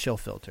non-chill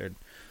filtered.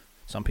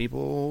 Some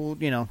people,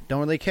 don't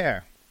really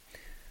care.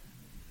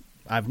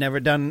 I've never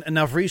done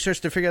enough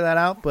research to figure that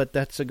out, but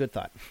that's a good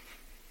thought.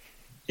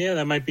 Yeah,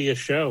 that might be a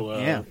show.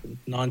 Yeah.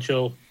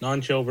 Non-chill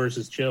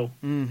versus chill.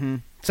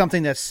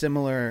 Something that's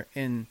similar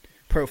in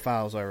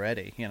profiles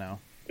already,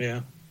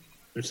 Yeah.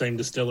 Or same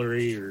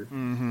distillery or...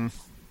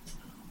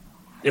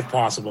 if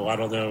possible. I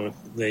don't know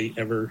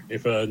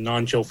if a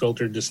non-chill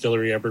filtered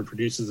distillery ever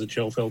produces a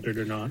chill filtered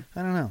or not.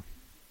 I don't know.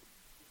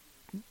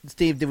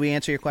 Steve, did we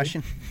answer your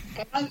question?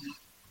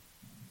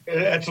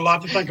 It's a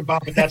lot to think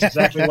about, but that's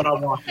exactly what I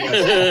want.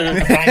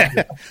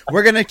 Yes.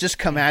 We're going to just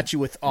come at you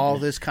with all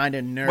this kind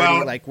of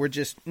nerdy, like we're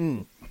just...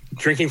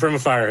 Drinking from a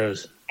fire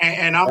hose.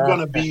 And I'm going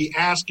to be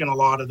asking a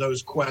lot of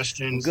those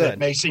questions that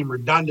may seem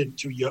redundant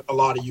to you, a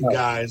lot of you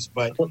guys,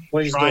 but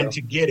trying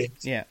to get it.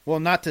 Yeah. Well,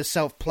 not to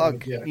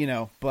self-plug,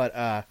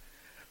 but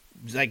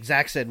like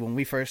Zach said, when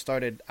we first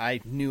started,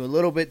 I knew a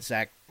little bit.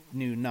 Zach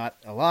knew not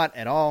a lot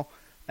at all.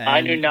 And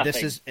I knew nothing.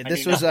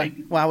 This was I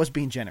was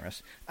being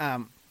generous.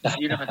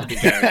 You don't have to be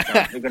generous.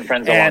 No. We've been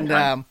friends a long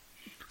time.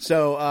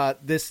 So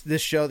this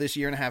show, this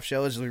year and a half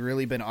show, has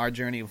really been our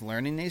journey of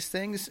learning these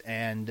things,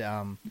 and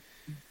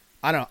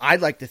I don't know. I'd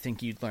like to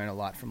think you'd learn a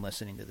lot from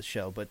listening to the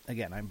show, but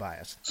again, I'm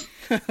biased.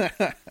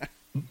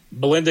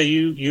 Belinda,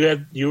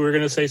 you were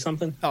going to say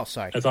something? Oh,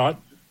 sorry. I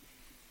thought.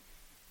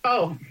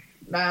 Oh,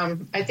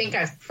 I think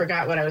I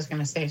forgot what I was going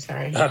to say.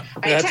 Sorry.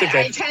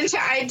 I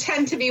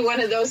tend to be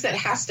one of those that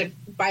has to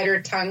bite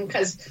her tongue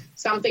because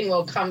something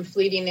will come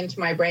fleeting into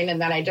my brain,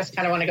 and then I just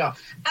kind of want to go,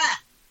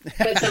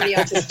 but somebody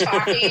else is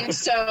talking.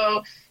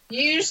 So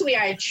usually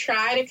I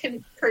try to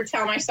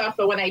curtail myself,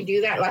 but when I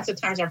do that, lots of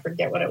times I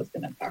forget what I was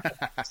going to talk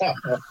about. So,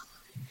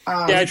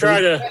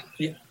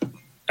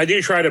 I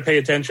do try to pay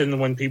attention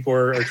when people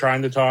are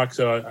trying to talk,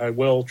 so I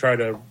will try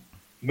to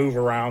move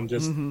around.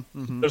 Just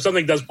if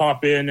something does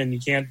pop in and you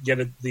can't get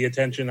the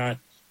attention, I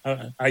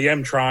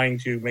am trying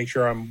to make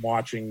sure I'm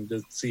watching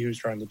to see who's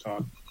trying to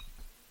talk.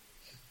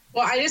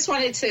 Well, I just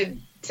wanted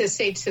to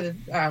say to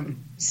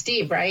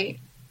Steve, right?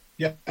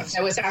 Yes.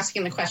 I was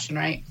asking the question,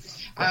 right?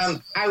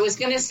 I was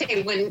going to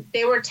say when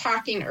they were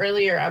talking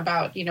earlier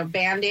about,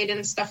 Band-Aid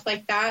and stuff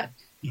like that,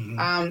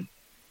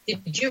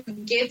 did you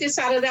get this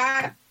out of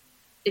that?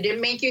 Did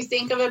it make you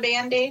think of a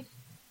Band-Aid?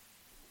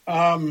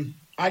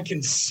 I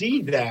can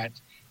see that.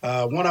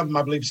 One of them,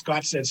 I believe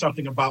Scott said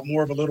something about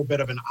more of a little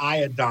bit of an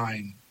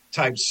iodine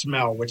type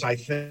smell, which I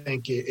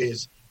think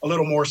is a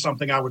little more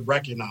something I would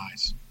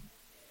recognize.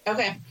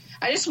 Okay.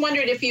 I just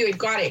wondered if you had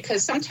got it,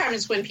 because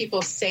sometimes when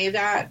people say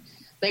that,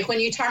 like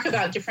when you talk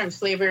about different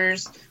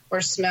flavors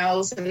or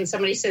smells and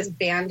somebody says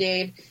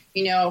Band-Aid,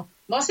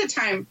 most of the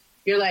time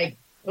you're like,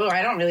 oh,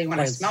 I don't really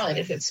want to smell it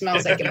if it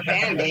smells like a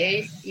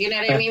Band-Aid. You know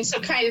what I mean?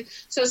 So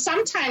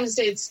sometimes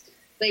it's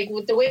like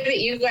with the way that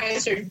you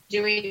guys are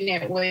doing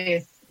it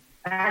with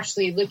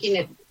actually looking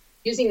at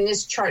using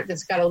this chart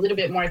that's got a little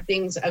bit more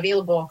things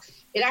available,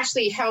 it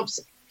actually helps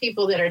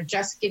people that are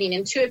just getting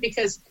into it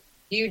because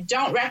you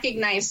don't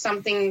recognize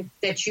something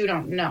that you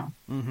don't know.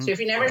 So if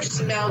you never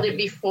smelled it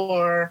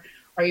before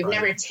or you've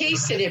never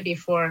tasted it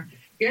before,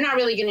 you're not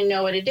really going to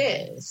know what it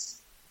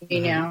is,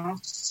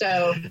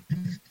 So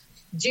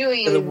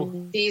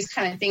doing these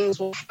kind of things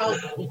will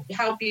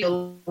help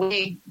you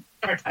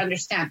start to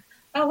understand,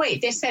 oh,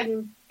 wait, they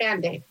said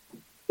Band-Aid.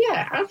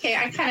 Yeah, okay,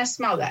 I kind of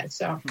smell that.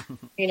 So,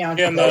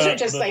 those are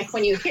just like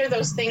when you hear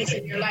those things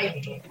and you're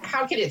like,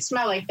 how could it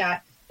smell like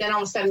that? Then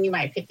all of a sudden you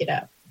might pick it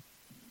up.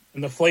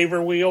 And the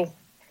flavor wheel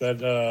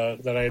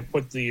that I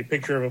put the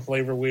picture of a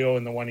flavor wheel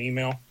in the one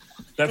email.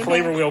 That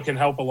flavor wheel can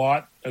help a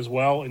lot as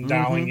well in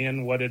dialing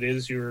in what it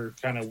is you're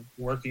kind of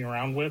working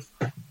around with.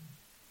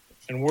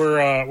 And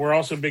we're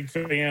also big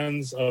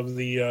fans of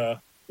the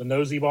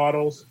nosy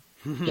bottles.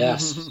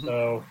 Yes.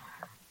 So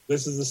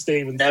this is the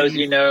Stave and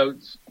Nosy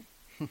notes.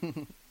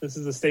 This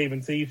is the Stave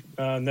and Thief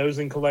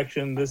nosing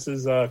collection. This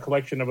is a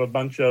collection of a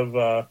bunch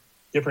of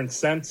different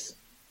scents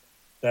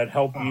that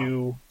help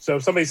you. So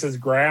if somebody says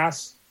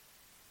grass,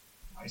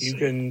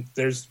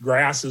 there's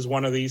grass is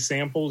one of these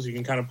samples. You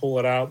can kind of pull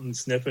it out and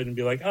sniff it and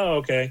be like, oh,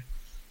 okay.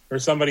 Or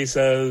somebody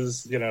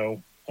says,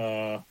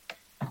 I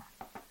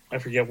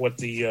forget what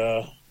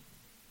the,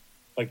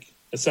 like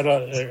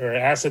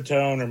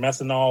acetone or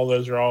methanol,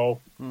 those are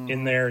all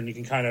in there. And you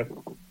can kind of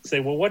say,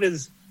 well,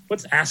 what's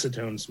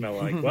acetone smell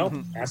like? Well,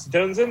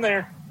 acetone's in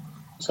there.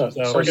 So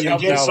you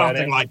get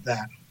something like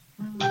that.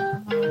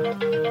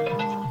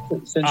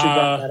 Since you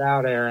brought that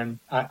out, Aaron,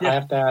 I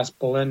have to ask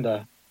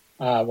Belinda,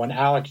 when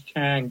Alex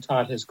Chang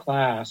taught his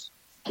class,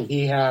 did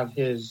he have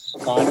his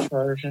Scotch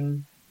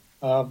version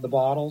of the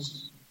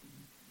bottles?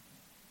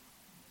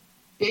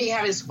 Did he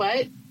have his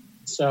what?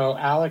 So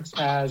Alex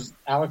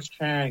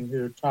Chang,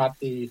 who taught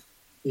the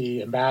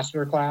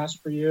ambassador class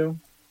for you,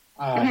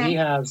 he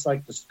has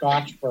like the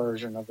Scotch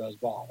version of those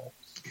bottles.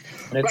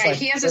 Right, like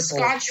he has a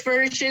Scotch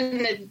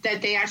version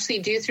that they actually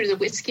do through the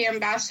Whiskey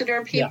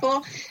Ambassador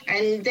people. Yeah.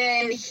 And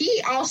then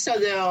he also,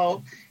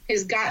 though,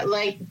 has got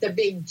like the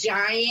big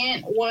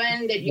giant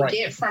one that you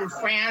get from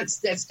France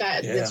that's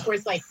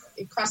worth like,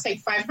 it costs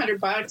like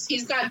 $500.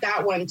 He's got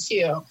that one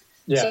too.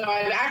 Yeah. So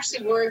I've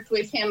actually worked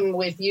with him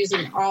with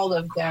using all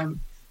of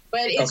them.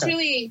 But it's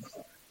really,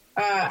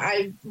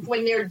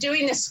 when they're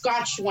doing the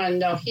Scotch one,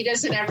 though, he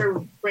doesn't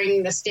ever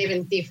bring the Stave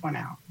and Thief one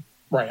out.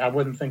 Right, I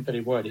wouldn't think that he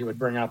would. He would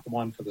bring out the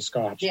one for the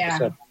Scotch.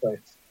 Yeah.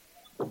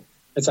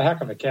 It's a heck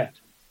of a kit.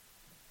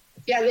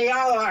 Yeah, they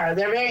all are.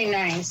 They're very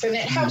nice, and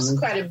it helps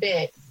quite a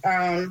bit.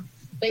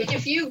 Like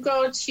if you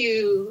go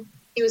to,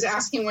 he was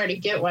asking where to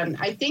get one.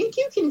 I think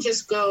you can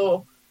just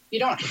go. You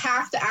don't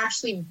have to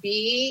actually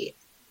be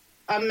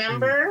a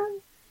member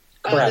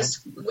of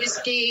this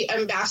whiskey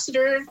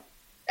ambassador.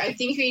 I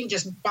think you can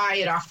just buy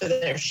it off of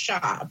their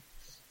shop.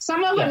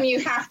 Some of them you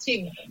have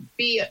to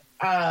be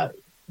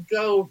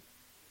go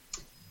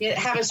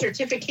have a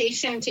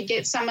certification to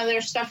get some of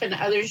their stuff, and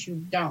others you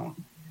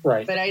don't.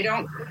 Right. But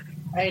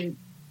I'm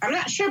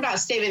not sure about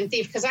Stave and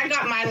Thief because I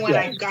got mine when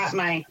I got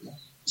my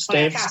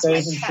Stave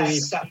and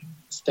Thief. stuff.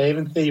 Stave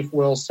and Thief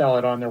will sell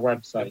it on their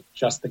website.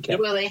 Just the kit.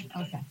 Will they?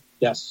 Okay.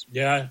 Yes.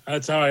 Yeah,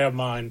 that's how I have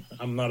mine.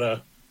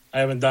 I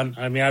haven't done.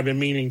 I mean, I've been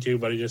meaning to,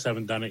 but I just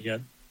haven't done it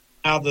yet.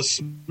 Now the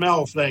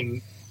smell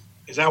thing,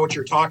 is that what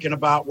you're talking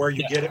about? Where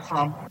you get it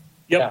from?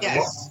 Yep.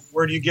 Yes.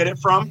 Where do you get it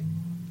from?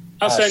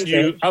 I'll send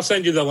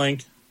you the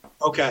link.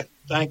 Okay,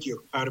 thank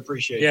you. I'd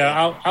appreciate it.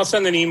 Yeah, I'll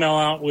send an email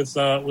out with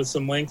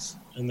some links,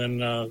 and then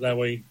that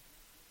way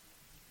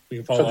we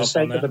can follow up on that. For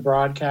the sake of the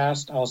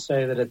broadcast, I'll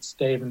say that it's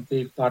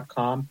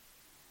staveandthief.com.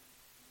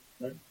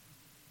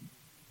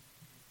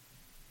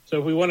 So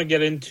if we want to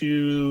get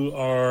into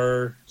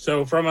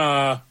from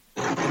a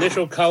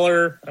initial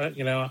color,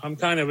 I'm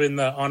kind of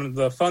on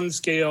the fun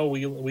scale.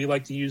 We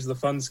like to use the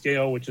fun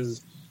scale, which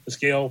is the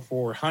scale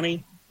for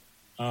honey.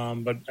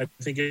 But I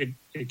think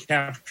it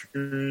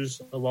captures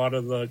a lot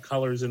of the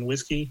colors in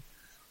whiskey.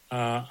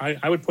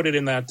 I would put it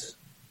in that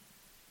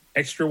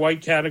extra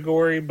white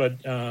category, but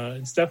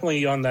it's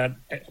definitely on that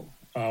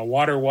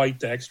water white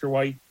to extra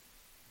white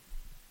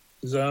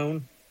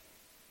zone.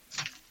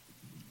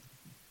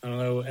 I don't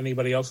know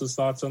anybody else's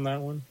thoughts on that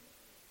one.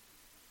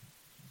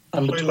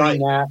 I'm between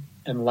that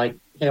and like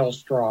pale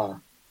straw.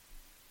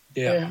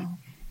 Yeah.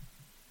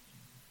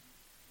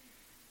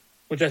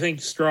 Which I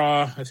think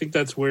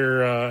that's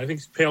where I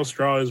think pale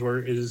straw is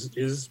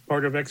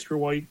part of extra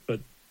white, but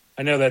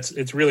I know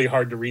it's really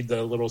hard to read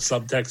the little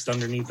subtext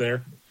underneath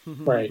there.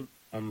 Right.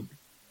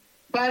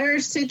 Butter,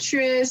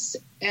 citrus,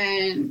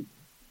 and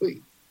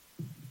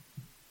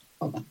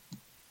hold on.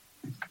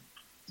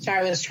 Sorry,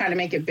 I was trying to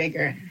make it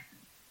bigger.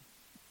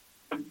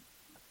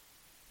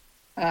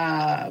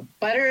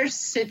 Butter,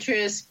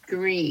 citrus,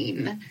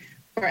 green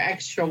for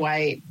extra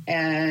white,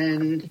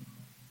 and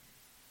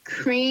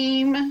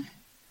cream,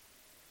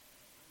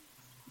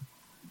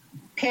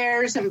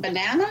 pears, and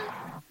banana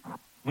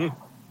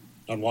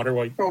on water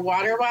white. For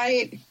water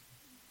white.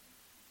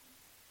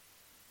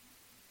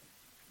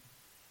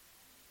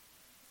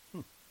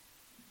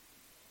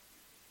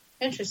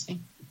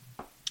 Interesting.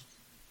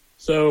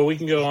 So we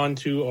can go on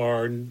to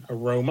our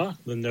aroma,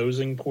 the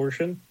nosing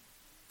portion.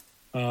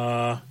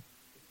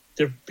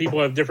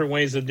 People have different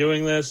ways of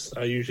doing this.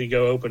 I usually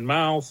go open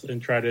mouth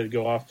and try to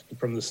go off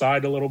from the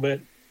side a little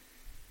bit.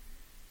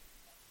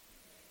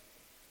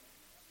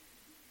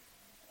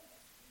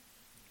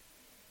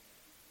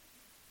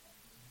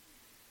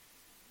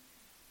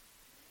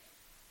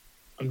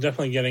 I'm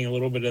definitely getting a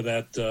little bit of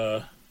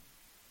that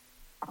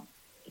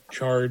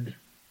charred.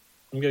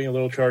 I'm getting a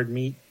little charred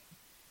meat.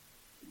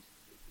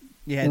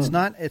 Yeah,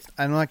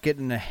 I'm not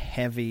getting a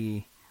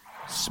heavy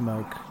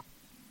smoke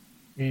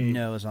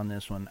nose on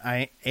this one.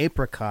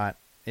 Apricot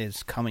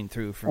is coming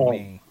through for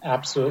me.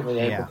 Absolutely,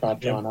 apricot,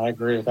 John. I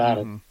agree with that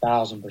 1,000%.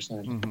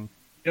 Mm-hmm.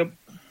 Yep.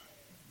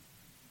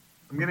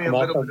 I'm getting a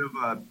little bit of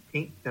a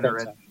paint thinner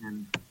at the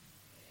end.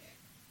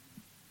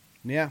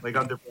 Yeah. Like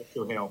under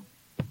Bristol Hill.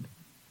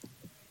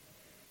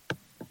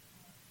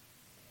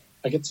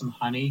 I get some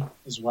honey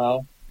as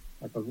well,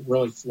 like a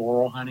really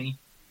floral honey.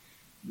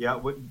 Yeah,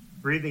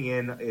 breathing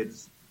in, I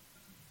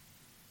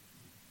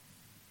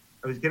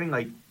was getting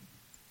like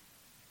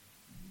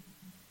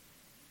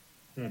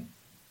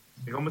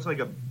almost like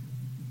a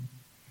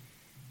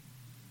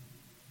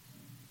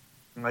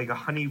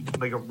honey,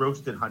 like a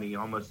roasted honey,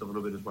 almost a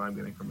little bit is what I'm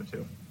getting from it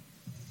too.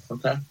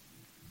 Okay.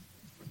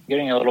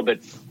 Getting a little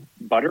bit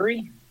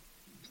buttery,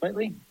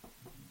 slightly.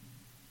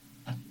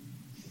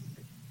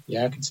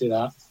 Yeah, I can see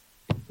that.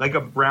 Like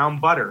a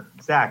brown butter,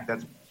 Zach.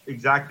 That's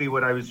exactly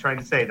what I was trying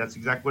to say. That's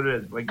exactly what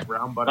it is, like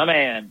brown butter. My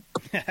man.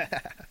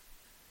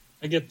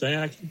 I get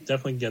that. I can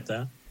definitely get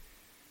that.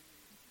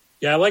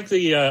 Yeah, I like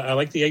the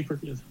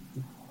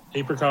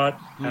apricot,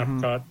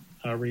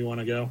 however you want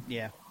to go.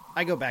 Yeah,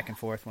 I go back and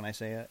forth when I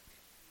say it.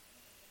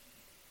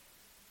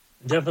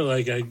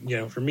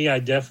 Definitely, for me, I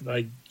get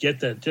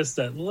that, just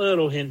that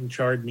little hint of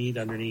charred meat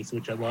underneath,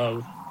 which I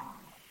love,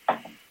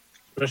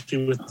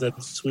 especially with the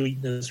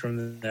sweetness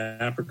from the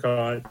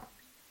apricot.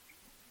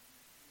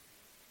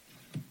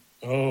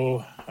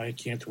 Oh, I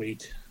can't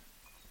wait.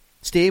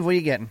 Steve, what are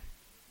you getting?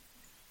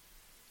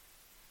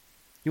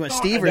 You want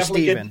Steve or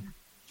Steven?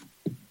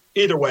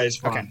 Either way is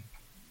fine.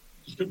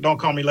 Okay. Don't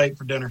call me late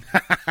for dinner.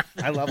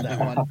 I love that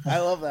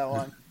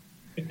one.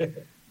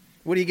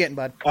 What are you getting,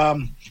 bud?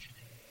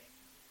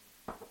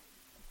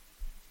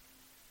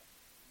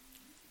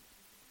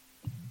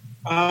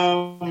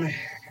 A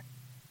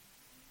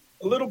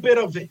little bit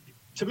of it,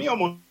 to me,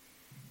 almost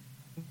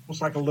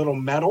like a little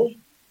metal.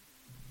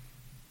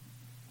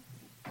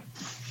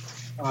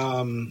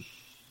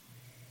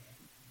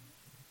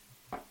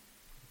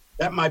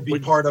 That might be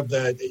part of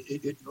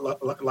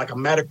like a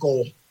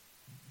medical,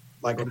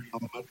 like a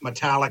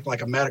metallic,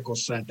 like a medical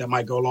scent that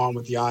might go along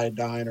with the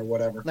iodine or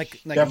whatever. Like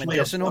a Definitely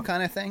medicinal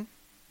kind of thing?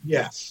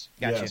 Yes.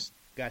 Gotcha. Yes.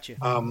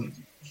 Gotcha.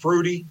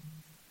 Fruity.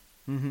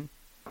 Mm-hmm.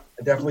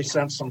 I definitely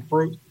sense some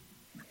fruit.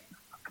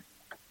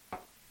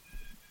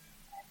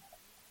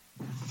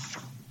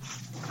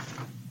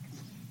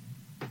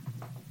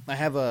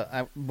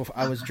 I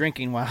was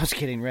drinking while I was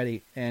getting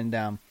ready, and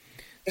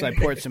so I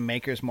poured some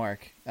Maker's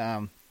Mark.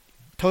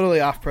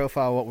 Totally off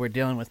profile what we're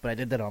dealing with, but I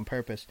did that on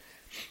purpose.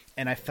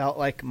 And I felt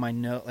like my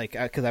nose,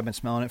 because I've been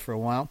smelling it for a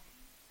while,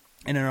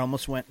 and it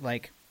almost went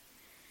my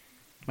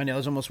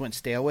nose almost went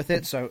stale with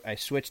it. So I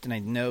switched and I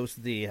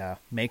nosed the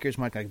Maker's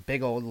Mark, like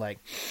big old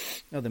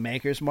the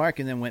Maker's Mark,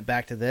 and then went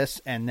back to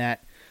this, and a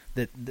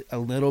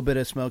little bit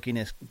of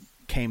smokiness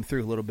came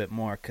through a little bit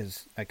more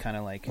because I kind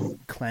of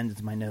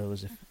cleansed my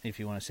nose, if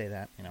you want to say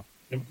that,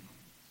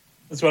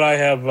 That's what I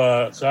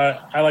have. So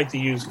I like to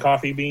use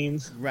coffee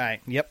beans.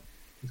 Right. Yep.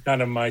 It's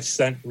kind of my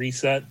scent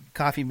reset.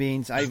 Coffee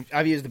beans.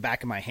 I've used the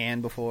back of my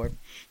hand before.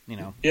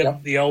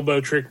 Yep. The elbow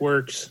trick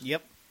works.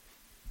 Yep.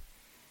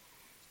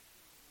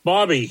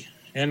 Bobby,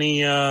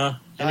 any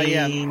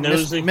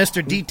nosing?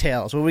 Mr.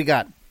 Details. What we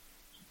got?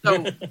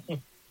 So,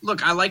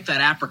 look, I like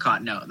that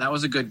apricot note. That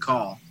was a good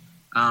call.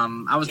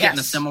 I was getting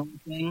a similar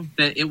thing.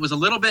 That it was a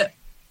little bit.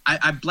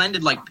 I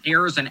blended like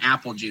pears and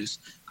apple juice.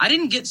 I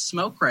didn't get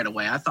smoke right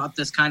away. I thought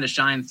this kind of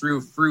shined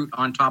through fruit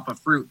on top of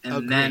fruit,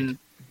 and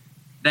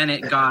then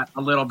it got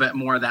a little bit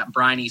more of that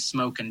briny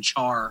smoke and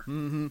char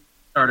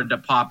started to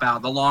pop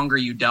out the longer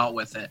you dealt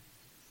with it.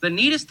 The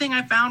neatest thing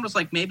I found was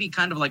maybe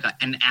kind of like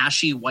an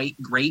ashy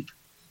white grape.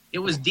 It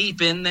was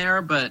deep in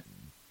there, but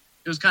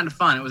it was kind of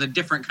fun. It was a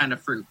different kind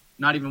of fruit,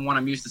 not even one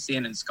I'm used to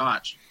seeing in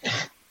Scotch.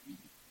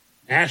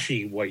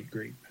 Ashy white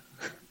grape.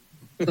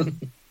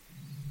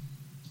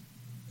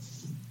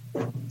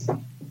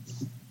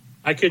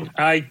 I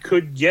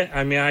could get.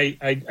 I mean,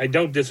 I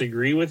don't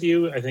disagree with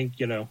you. I think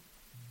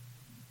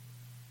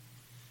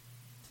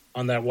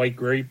on that white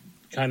grape,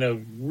 kind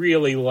of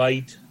really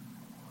light.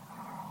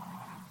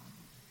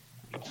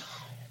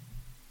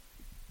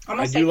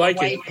 Almost I do like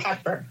white it.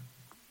 pepper.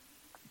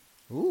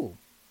 Ooh.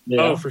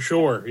 Yeah. Oh, for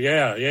sure.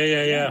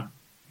 Yeah.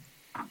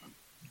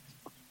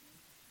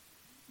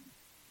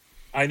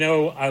 I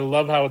know. I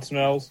love how it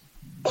smells.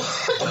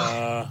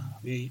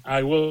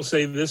 I will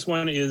say this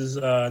one is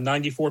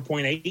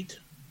 94.8.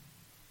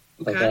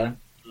 Okay.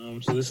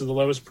 So this is the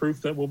lowest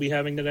proof that we'll be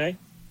having today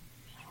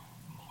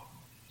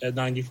at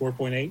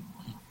 94.8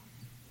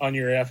 on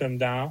your FM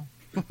dial.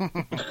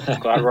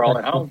 Glad we're all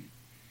at home.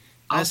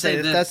 I'll say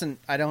this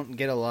I don't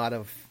get a lot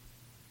of,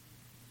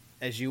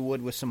 as you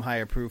would with some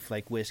higher proof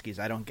like whiskeys.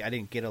 I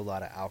didn't get a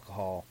lot of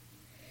alcohol,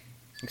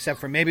 except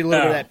for maybe a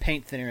little bit of that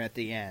paint thinner at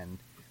the end.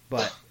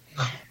 But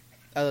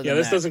other than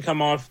this that,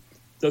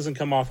 doesn't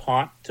come off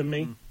hot to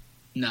me.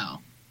 No.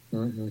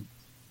 Mm-hmm.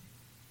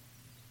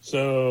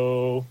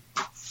 So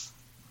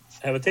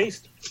have a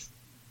taste.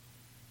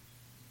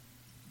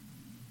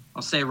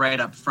 I'll say right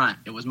up front,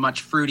 it was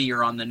much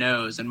fruitier on the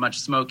nose and much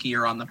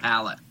smokier on the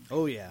palate.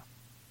 Oh yeah.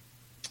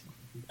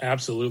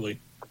 Absolutely.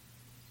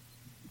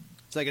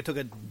 It's like I took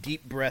a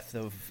deep breath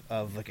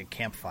of like a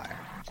campfire.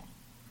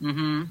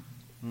 Mm-hmm.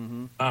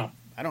 Mm-hmm. Wow.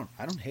 I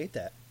don't hate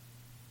that.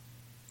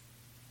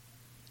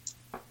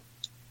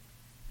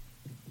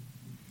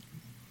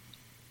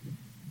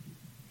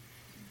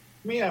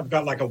 Me, I've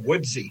got like a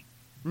woodsy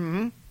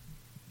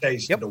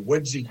taste, Yep. the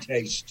woodsy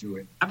taste to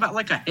it. How about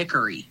like a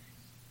hickory?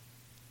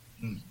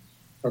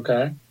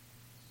 Okay.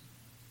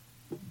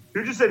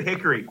 Who just said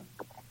hickory?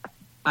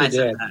 I did.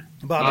 said that.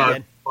 Bobby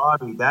did.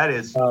 Bobby, that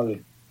is.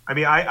 Bobby. I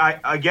mean,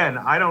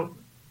 I don't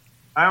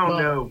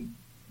know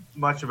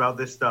much about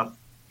this stuff,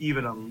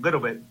 even a little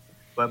bit.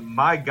 But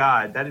my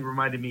God, that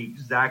reminded me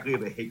exactly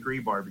of a hickory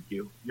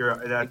barbecue.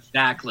 That's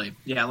Exactly.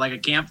 Yeah, like a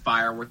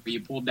campfire where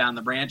you pulled down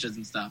the branches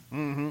and stuff.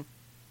 Mm-hmm.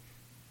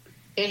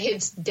 It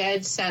hits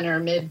dead center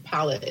mid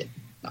palate.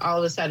 All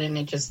of a sudden,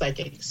 it just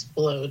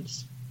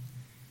explodes.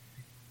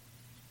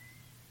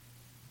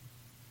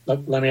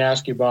 Let me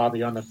ask you,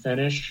 Bobby, on the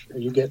finish, are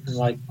you getting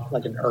like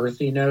an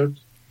earthy note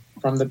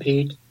from the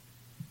peat?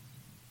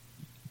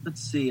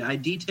 Let's see. I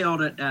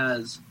detailed it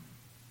as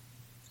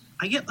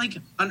I get like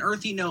an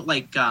earthy note,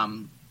 like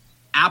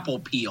apple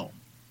peel,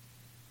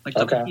 like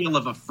the peel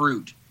of a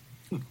fruit.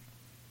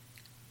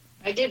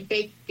 I get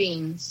baked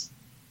beans.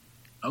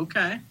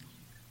 Okay.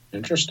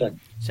 Interesting.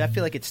 So I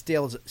feel like it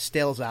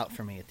stales out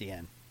for me at the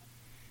end.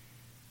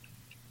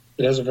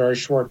 It has a very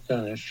short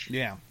finish.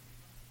 Yeah.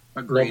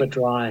 A little bit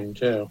drying,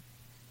 too.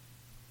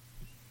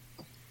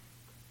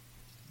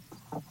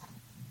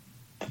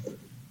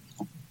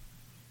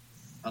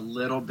 A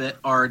little bit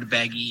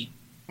Ardbeggy.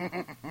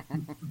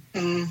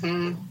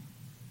 Mm-hmm.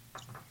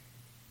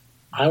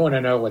 I want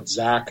to know what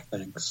Zach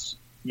thinks.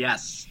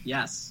 Yes.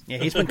 Yeah,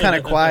 he's been kind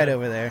of quiet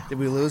over there. Did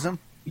we lose him?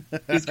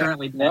 He's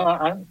currently dead.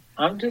 No,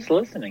 I'm just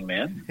listening,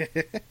 man.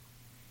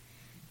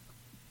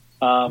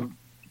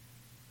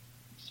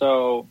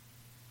 So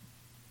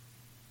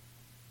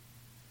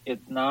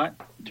it's not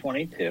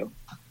 22.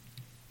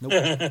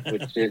 Nope.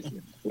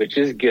 which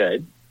is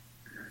good.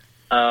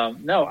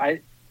 No,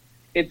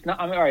 it's not.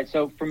 I mean, all right.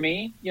 So for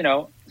me,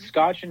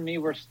 Scotch and me,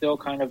 we're still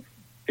kind of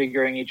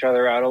figuring each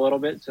other out a little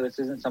bit. So this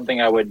isn't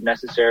something I would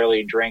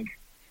necessarily drink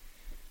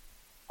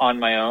on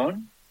my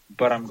own,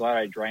 but I'm glad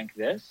I drank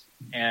this,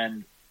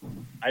 and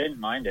I didn't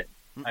mind it.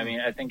 Mm-mm. I mean,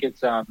 I think it's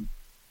for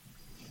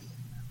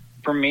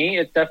me,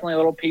 it's definitely a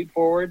little peat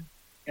forward.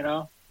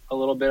 A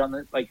little bit on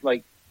the like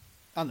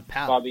on the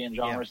palate. Bobby and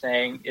John were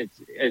saying,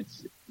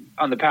 it's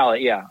on the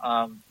palate.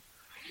 Yeah.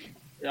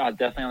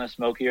 Definitely on the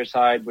smokier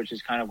side, which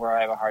is kind of where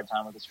I have a hard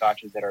time with the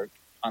scotches that are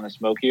on the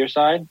smokier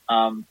side.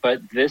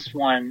 But this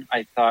one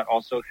I thought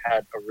also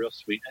had a real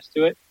sweetness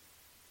to it.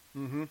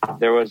 Mm-hmm.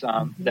 There was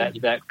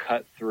that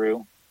cut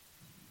through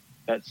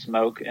that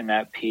smoke and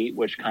that peat,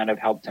 which kind of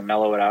helped to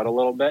mellow it out a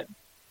little bit.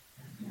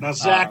 Now,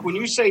 Zach, when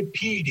you say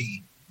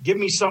peaty, give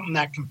me something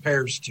that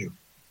compares to.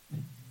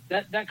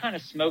 That kind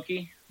of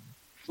smoky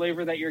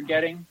flavor that you're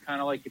getting,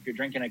 kind of like if you're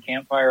drinking a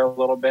campfire a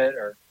little bit,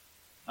 or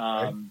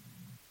a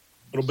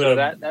little bit of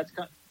that. That's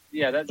kind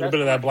of, that's a little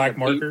bit of that black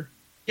marker.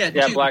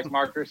 Black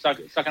marker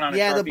sucking on a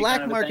Sharpie. The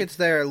black kind of market's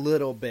there a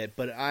little bit,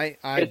 but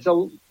it's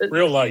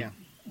real light.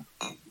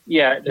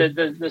 Yeah,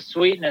 the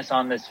sweetness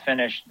on this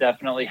finish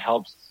definitely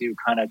helps to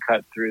kind of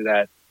cut through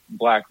that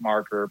black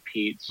marker,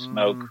 peat,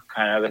 smoke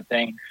kind of a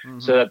thing,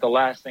 so that the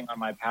last thing on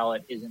my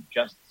palate isn't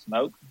just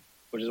smoke,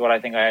 which is what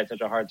I think I had such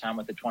a hard time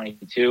with the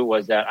 22,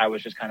 was that I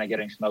was just kind of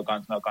getting smoke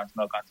on smoke on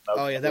smoke on smoke.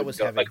 Oh yeah, that was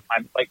heavy.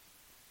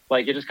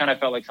 Like it just kind of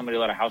felt like somebody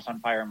lit a house on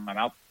fire in my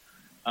mouth.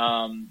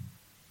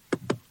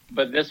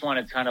 But this one,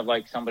 it's kind of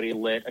like somebody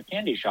lit a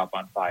candy shop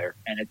on fire,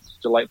 and it's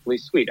delightfully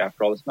sweet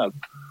after all the smoke.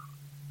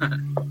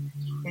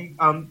 Hey,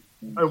 are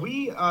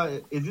we?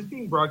 Is this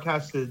being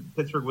broadcast to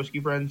Pittsburgh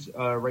Whiskey Friends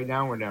right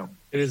now, or no?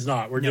 It is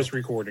not. We're just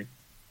recording.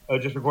 Oh,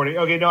 just recording.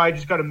 Okay, no, I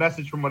just got a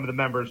message from one of the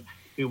members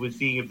who was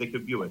seeing if they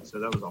could view it, so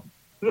that was all.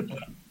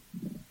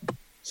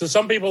 So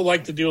some people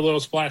like to do a little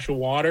splash of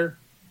water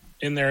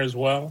in there as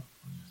well.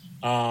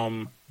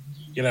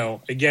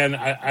 Again,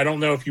 I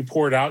don't know if you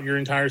poured out your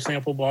entire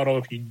sample bottle.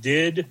 If you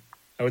did,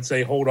 I would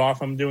say hold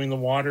off on doing the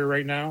water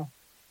right now.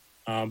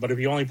 But if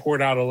you only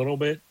poured out a little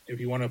bit,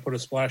 if you want to put a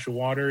splash of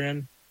water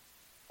in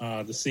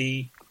to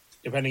see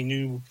if any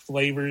new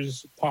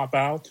flavors pop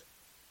out.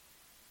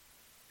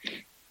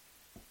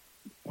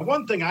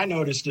 One thing I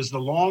noticed is the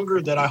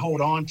longer that I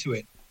hold on to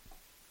it,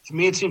 to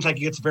me it seems like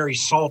it gets very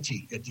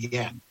salty at the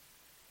end.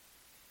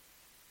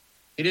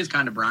 It is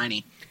kind of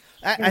briny.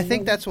 I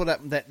think that's what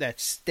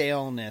that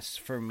staleness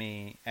for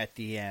me at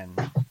the end.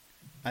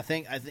 I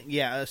think a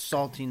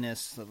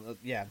saltiness.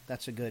 Yeah,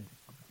 that's a good.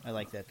 I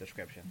like that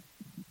description.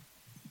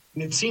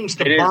 And it seems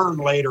to burn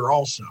later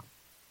also.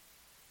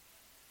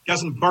 It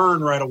doesn't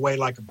burn right away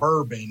like a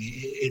bourbon.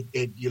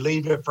 You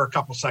leave it for a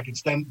couple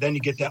seconds, then you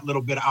get that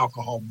little bit of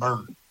alcohol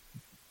burn.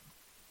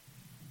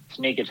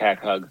 Sneak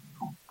attack hug.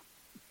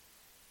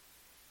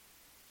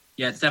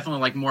 Yeah, it's definitely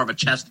like more of a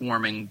chest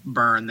warming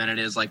burn than it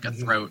is like a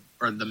throat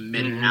or the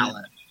mid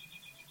palate.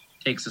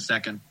 Takes a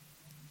second.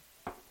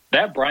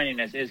 That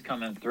brininess is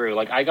coming through.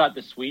 Like I got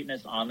the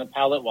sweetness on the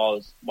palate while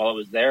it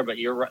was there, but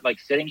you're right. Like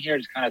sitting here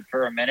just kind of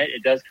for a minute,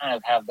 it does kind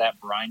of have that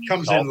briny.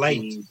 Comes salty. In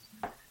late.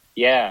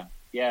 Yeah.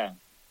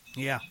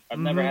 I've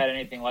never had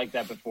anything like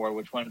that before,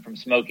 which went from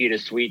smoky to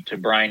sweet to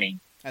briny.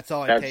 That's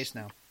all I taste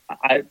now.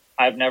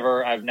 I've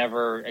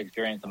never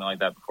experienced something like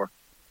that before.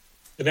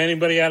 Did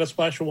anybody add a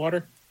splash of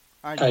water?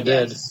 I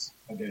did.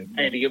 I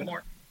need to get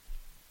more.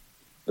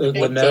 The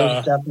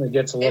nose definitely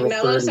gets a little. It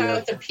mellows fruitier.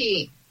 out the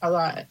peat a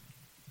lot.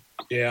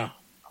 Yeah.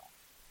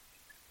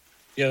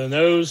 Yeah, the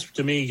nose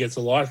to me gets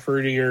a lot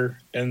fruitier,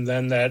 and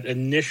then that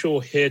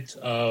initial hit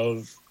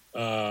of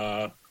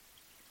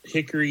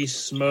hickory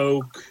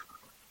smoke,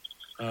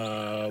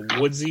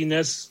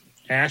 woodsiness,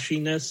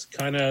 ashiness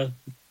kind of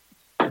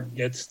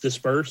gets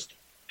dispersed.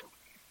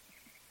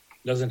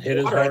 Doesn't hit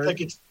as hard. I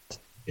think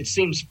it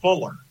seems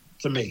fuller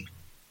to me.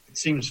 It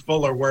seems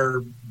fuller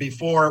where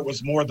before it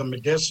was more the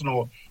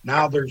medicinal.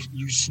 Now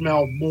you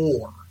smell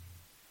more.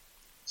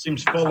 It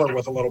seems fuller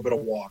with a little bit of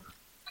water.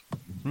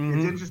 Mm-hmm.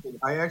 It's interesting.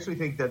 I actually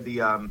think that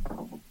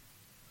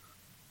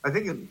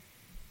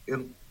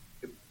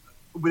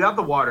without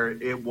the water,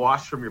 it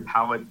washed from your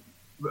palate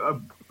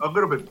a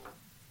little bit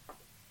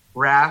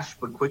brash,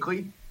 but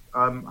quickly.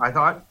 I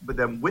thought, but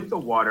then with the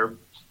water,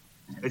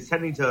 it's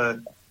tending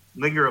to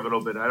linger a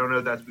little bit. I don't know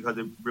if that's because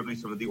it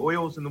released some of the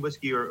oils in the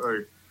whiskey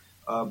or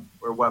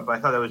what, but I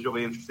thought that was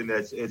really interesting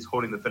that it's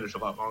holding the finish a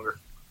lot longer.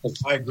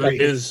 I agree.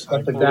 That's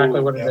exactly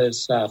what it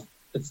is, Seth.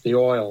 It's the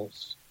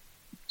oils.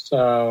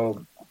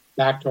 So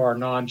back to our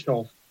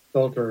non-chill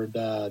filtered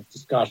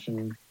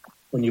discussion,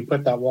 when you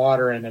put that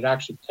water in, it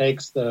actually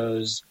takes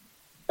those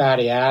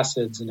fatty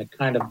acids and it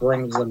kind of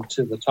brings them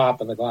to the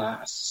top of the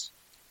glass.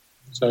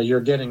 So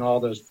you're getting all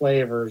those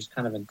flavors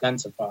kind of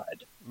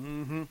intensified.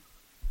 Mm-hmm.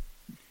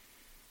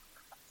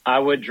 I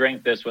would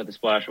drink this with a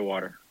splash of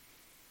water.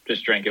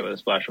 Just drink it with a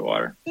splash of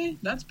water. Hey,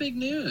 that's big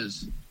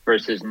news.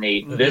 Versus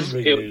neat.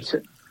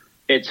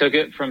 It took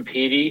it from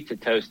peaty to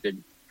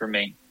toasted for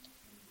me.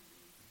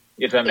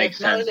 If that makes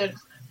sense.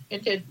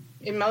 It did.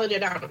 It mellowed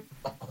it out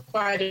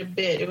quite a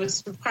bit. It was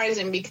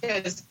surprising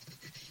because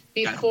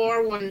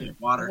before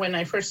when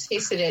I first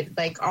tasted it,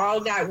 like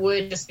all that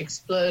wood just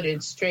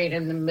exploded straight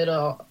in the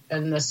middle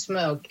in the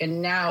smoke,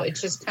 and now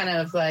it's just kind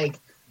of like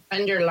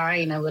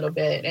underlying a little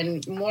bit,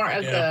 and more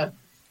of the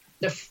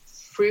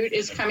fruit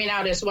is coming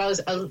out as well as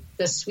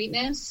the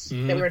sweetness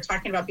that we were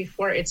talking about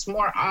before. It's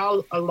more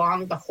all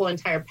along the whole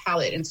entire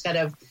palate instead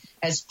of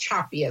as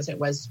choppy as it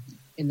was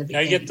in the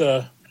beginning. I get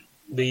the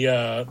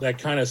that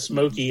kind of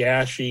smoky,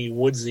 ashy,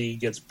 woodsy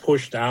gets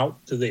pushed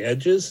out to the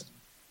edges.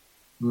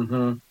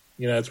 Mm-hmm.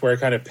 You know, that's where I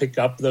kind of pick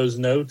up those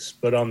notes.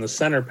 But on the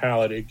center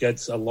palate, it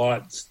gets a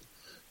lot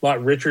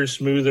richer,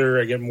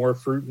 smoother. I get more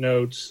fruit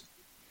notes.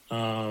 You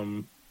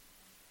know,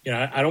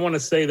 I don't want to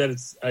say that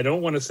it's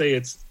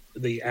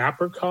the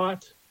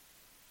apricot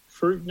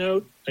fruit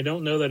note. I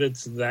don't know that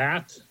it's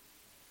that.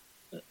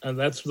 And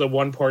that's the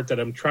one part that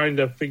I'm trying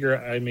to figure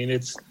out. I mean,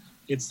 it's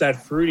that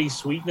fruity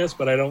sweetness,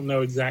 but I don't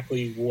know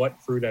exactly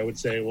what fruit I would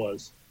say it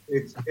was.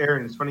 It's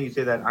Aaron. It's funny you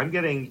say that.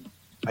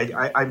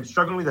 I'm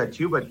struggling with that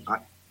too, but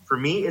for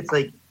me, it's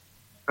like,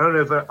 I don't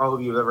know if all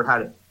of you have ever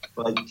had it,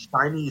 but like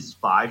Chinese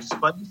 5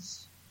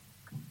 spice,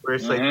 where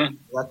it's like a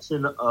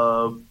collection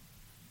of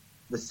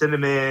the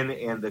cinnamon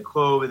and the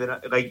clove, and then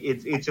like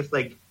it's just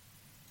like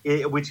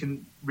which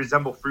can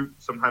resemble fruit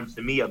sometimes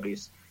to me at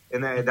least,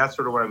 and that's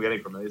sort of what I'm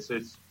getting from it.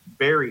 It's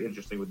very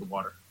interesting with the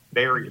water.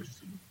 Very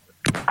interesting.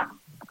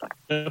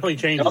 Definitely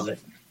changes it.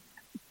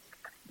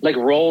 Like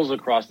rolls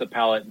across the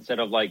palate instead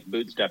of like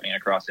bootstepping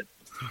across it.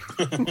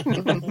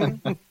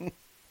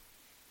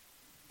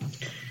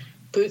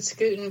 Boot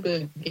scooting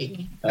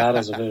boogie. That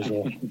is a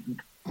visual.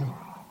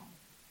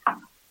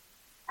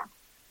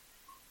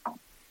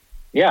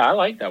 Yeah, I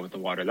like that with the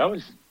water. That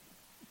was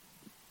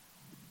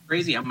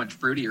crazy how much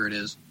fruitier it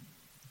is.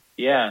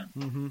 Yeah.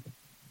 Mm-hmm.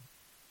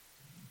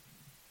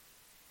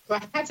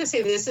 Well, I have to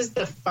say, this is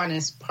the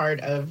funnest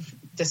part of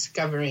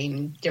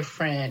discovering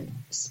different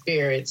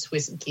spirits,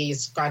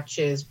 whiskeys,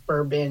 scotches,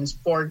 bourbons,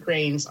 4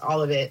 grains,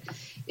 all of it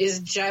is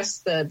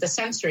just the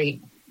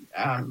sensory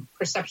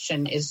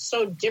perception is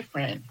so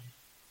different.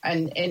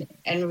 And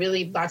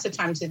really lots of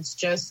times it's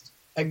just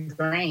a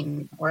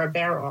grain or a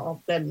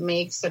barrel that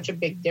makes such a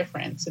big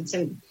difference.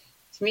 To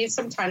me,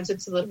 sometimes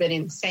it's a little bit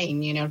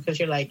insane, you know, because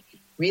you're like,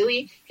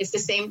 really? It's the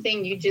same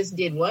thing. You just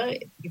did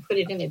what? You put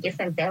it in a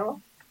different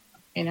barrel?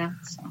 You know,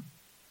 so.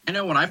 I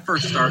know when I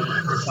first started,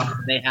 I thought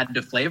they had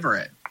to flavor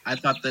it. I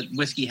thought that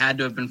whiskey had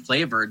to have been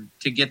flavored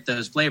to get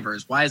those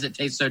flavors. Why does it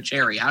taste so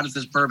cherry? How does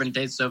this bourbon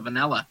taste so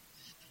vanilla?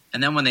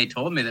 And then when they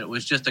told me that it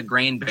was just a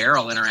grain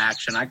barrel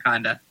interaction, I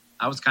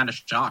was kind of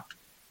shocked.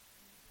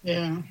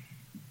 Yeah.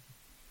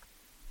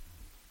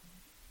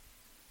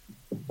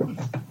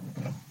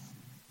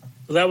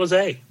 So that was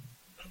A.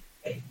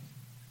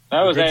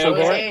 That was A. So,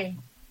 Okay.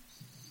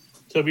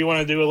 so if you want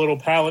to do a little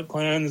palate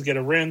cleanse, get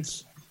a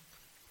rinse.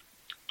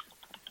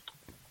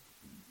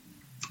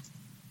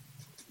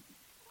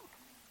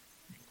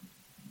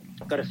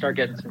 Got to start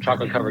getting some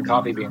chocolate-covered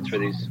coffee beans for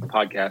these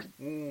podcasts.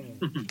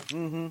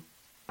 Mm-hmm.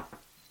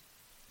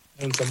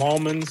 And some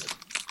almonds.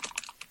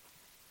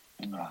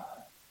 Do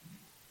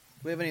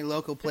we have any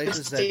local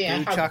places that Yeah,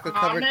 do have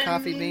chocolate-covered almonds.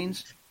 coffee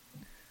beans?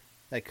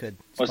 That could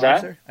What's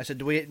sponsor? that? I said,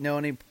 do we know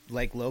any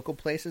like local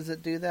places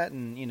that do that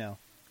and, you know,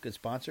 could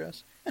sponsor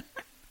us?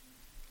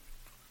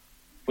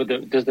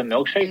 Does the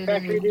Milkshake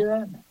Factory do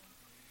that?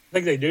 I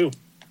think they do.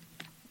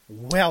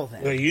 Well,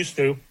 then. They used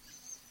to.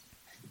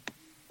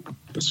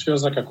 This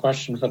feels like a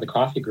question for the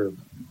coffee group.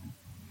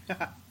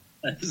 I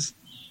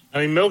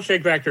mean,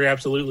 Milkshake Factory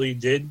absolutely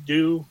did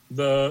do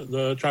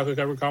the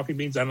chocolate-covered coffee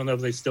beans. I don't know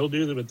if they still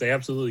do them, but they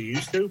absolutely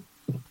used to.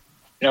 You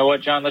know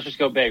what, John? Let's just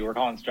go big. We're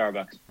calling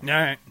Starbucks. All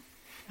right.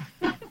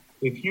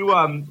 If you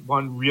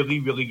want really,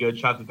 really good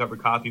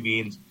chocolate-covered coffee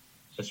beans,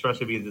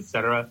 espresso beans,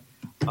 etc.,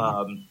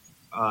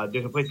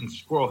 there's a place in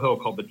Squirrel Hill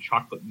called the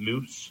Chocolate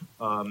Moose.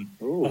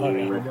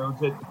 Everyone knows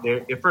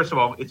it. First of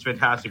all, it's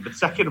fantastic. But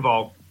second of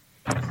all,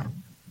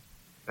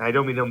 and I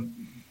don't mean to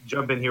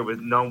jump in here with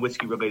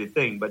non-whiskey related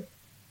thing, but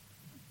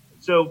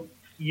so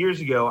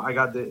years ago I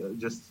got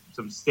just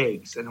some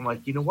steaks, and I'm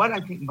like, you know what? I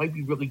think might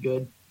be really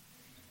good.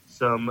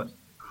 Some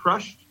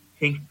crushed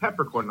pink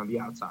peppercorn on the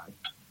outside.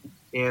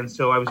 And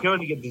so I was going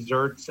to get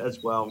desserts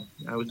as well.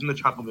 I was in the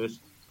Chocolate Moose,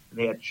 and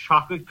they had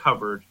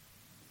chocolate-covered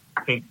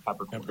pink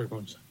peppercorn.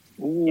 Peppercorns.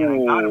 And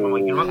I got them. I'm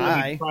like, you know what? Let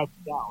Hi. me try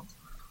this out.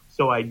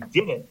 So I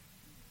did it.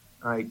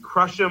 I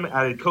crushed them,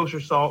 added kosher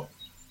salt,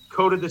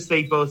 coated the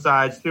steak both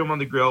sides, threw them on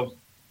the grill.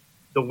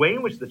 The way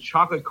in which the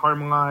chocolate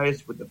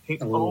caramelized with the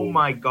pink, oh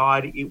my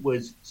God, it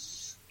was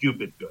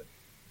stupid good.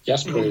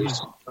 Yes, please.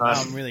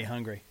 I'm really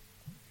hungry.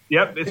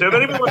 Yep. So if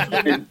anyone wants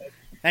to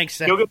Thanks,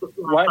 Seth. you'll get the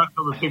What?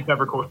 over pink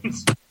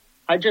peppercorns.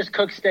 I just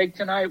cooked steak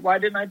tonight. Why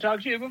didn't I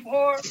talk to you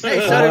before?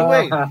 Hey, so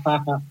did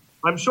we.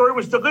 I'm sure it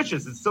was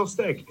delicious. It's still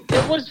steak.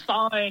 It was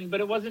fine,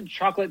 but it wasn't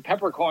chocolate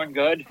peppercorn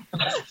good.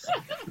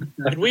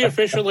 Did we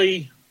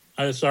officially?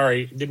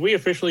 Did we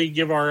officially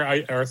give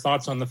our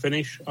thoughts on the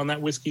finish on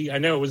that whiskey? I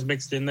know it was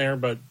mixed in there,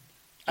 but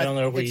I don't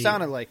know if we. It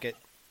sounded like it.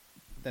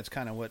 That's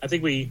kind of what. I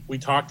think we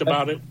talked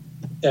about it.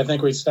 I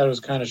think we said it was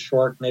kind of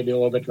short, maybe a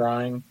little bit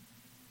drying.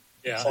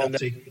 Yeah, and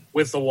then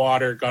with the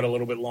water, it got a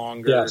little bit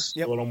longer, Yes. a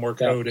little more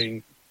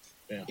coating.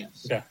 Yeah.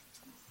 Yes. Okay.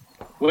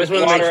 With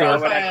Just wanna make water, sure. I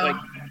would actually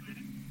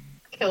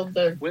Killed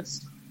the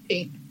with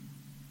paint.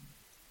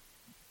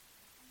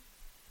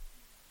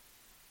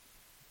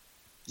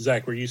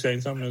 Zach, were you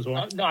saying something as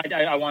well? no,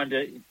 I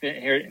wanted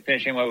to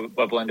finishing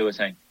what Belinda was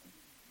saying.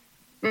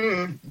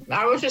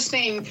 I was just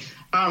saying,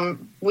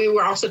 we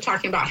were also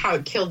talking about how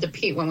it killed the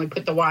peat when we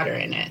put the water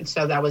in it.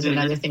 So that was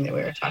another thing that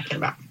we were talking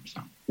about.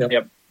 So.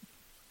 Yep.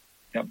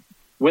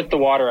 With the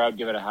water, I would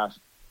give it a half.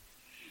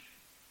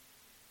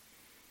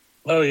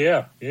 Oh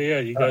yeah.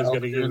 You guys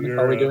got to give your.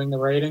 Are we doing the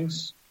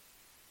ratings?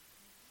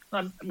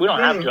 We don't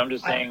have to. I'm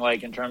just saying,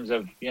 like, in terms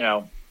of,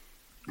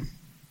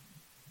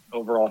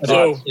 overall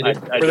So, thoughts.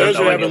 for those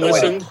who haven't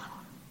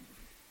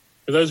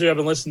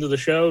listened, to the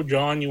show,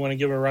 John, you want to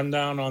give a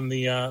rundown on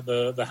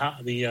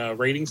the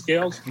rating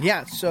scales?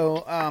 Yeah,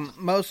 so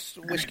most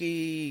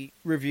whiskey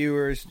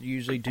reviewers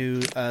usually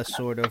do a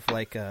sort of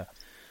like a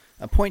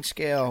point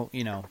scale.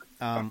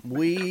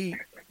 We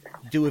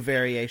do a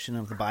variation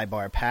of the buy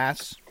bar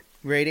pass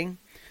rating.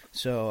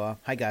 So,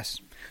 hi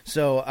Gus.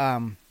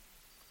 So,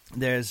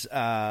 there's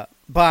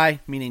buy,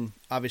 meaning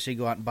obviously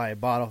go out and buy a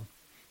bottle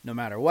no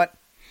matter what.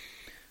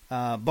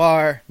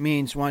 Bar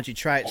means why don't you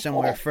try it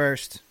somewhere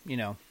first,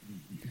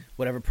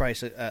 whatever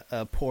price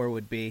a pour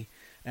would be.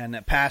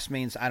 And pass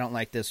means I don't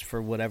like this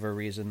for whatever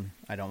reason.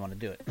 I don't want to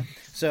do it.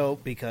 So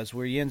because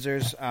we're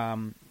Yinzers,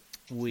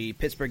 we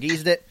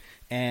Pittsburghised it.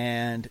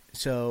 And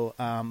so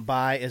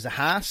buy is a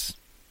Haas.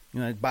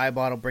 Buy a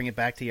bottle, bring it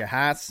back to your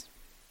Haas.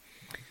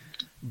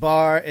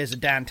 Bar is a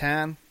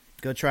downtown.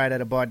 Go try it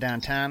at a bar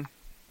downtown.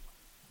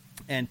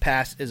 And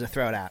pass is a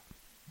throw it out.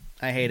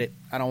 I hate it.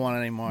 I don't want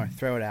it anymore.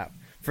 Throw it out.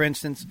 For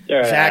instance,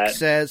 Zach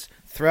says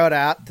throw it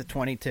out to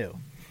 22.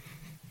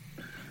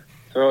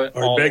 Throw it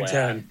Our all Big the way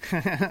Ten.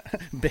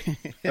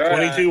 out.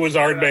 22 was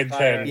our Big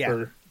Ten. Yeah.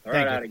 For, Throw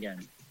it out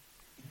again.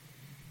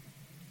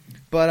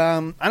 But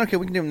I don't care.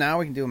 We can do them now.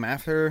 We can do them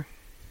after.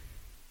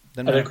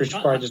 I think we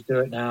should probably just do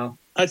it now.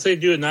 I'd say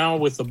do it now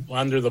with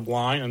under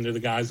the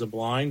guise of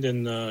blind,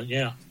 and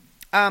yeah.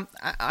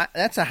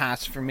 That's a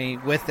Haas for me,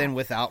 with and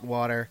without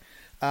water.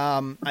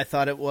 I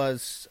thought it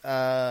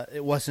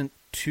wasn't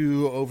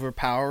too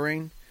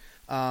overpowering,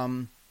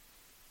 of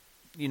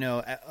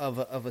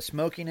a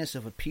smokiness,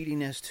 of a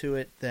peatiness to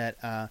it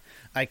that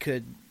I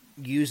could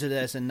use it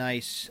as a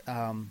nice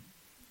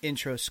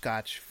intro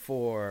scotch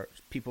for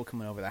people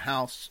coming over the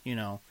house.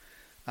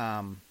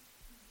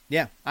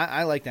 Yeah,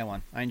 I like that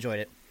one. I enjoyed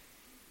it.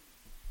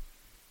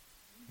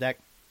 Zach?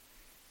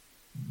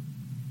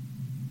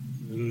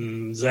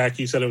 Zach,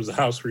 you said it was a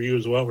house for you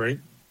as well, right?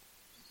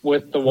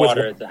 With the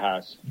water, it's a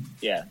house.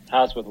 Yeah,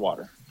 house with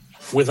water.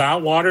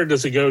 Without water,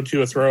 does it go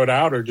to a throw it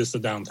out or just a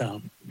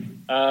downtown?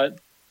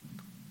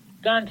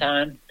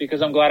 Downtown,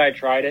 because I'm glad I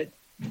tried it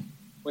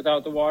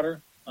without the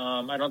water.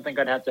 I don't think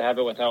I'd have to have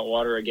it without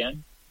water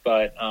again,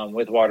 but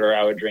with water,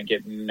 I would drink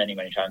it many,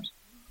 many times.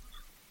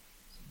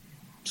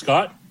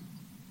 Scott?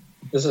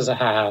 This is a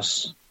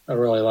Haas. I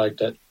really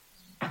liked it.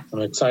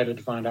 I'm excited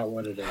to find out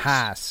what it is.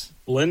 Haas.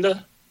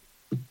 Linda?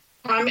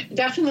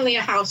 Definitely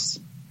a house,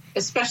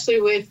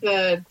 especially with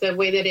the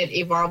way that it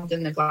evolved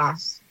in the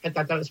glass. I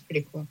thought that was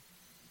pretty cool.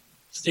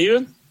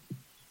 Steven?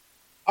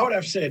 I would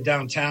have to say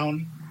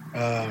downtown.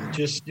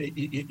 Just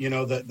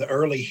the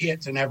early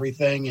hits and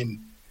everything, and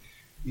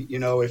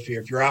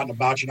if you're out and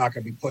about, you're not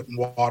going to be putting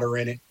water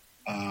in it.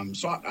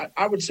 So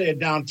I would say a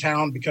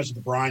downtown because of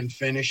the brine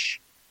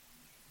finish.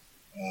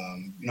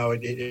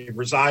 It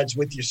resides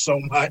with you so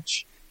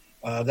much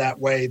that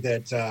way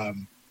that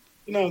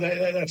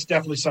that's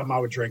definitely something I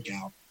would drink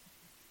out.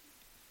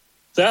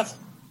 Seth?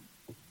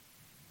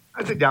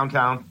 I'd say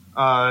downtown.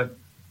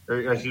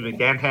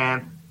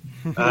 Downtown.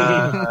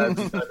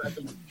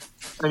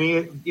 I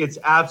mean, it's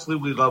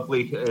absolutely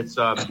lovely. It's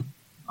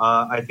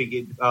I think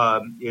it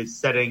is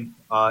setting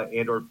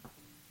and or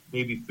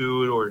maybe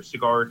food or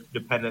cigar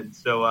dependent.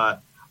 So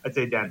I'd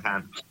say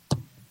downtown.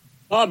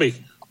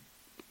 Bobby?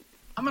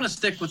 I'm going to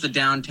stick with the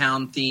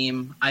downtown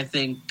theme. I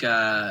think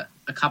a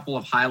couple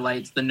of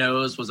highlights. The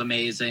nose was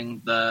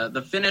amazing.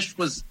 The finish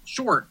was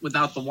short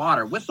without the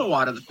water. With the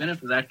water, the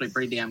finish was actually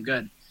pretty damn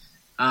good.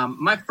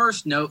 My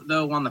first note,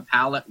 though, on the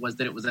palate was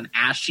that it was an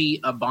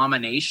ashy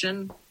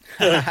abomination.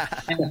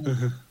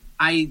 And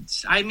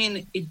I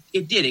mean,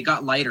 it did. It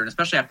got lighter, and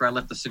especially after I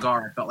lit the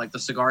cigar. I felt like the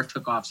cigar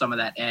took off some of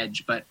that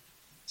edge, but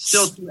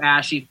still too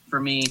ashy for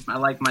me. I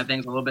like my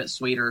things a little bit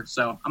sweeter,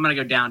 so I'm going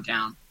to go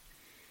downtown.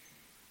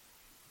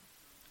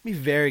 I'd be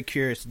very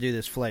curious to do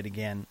this flight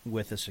again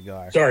with a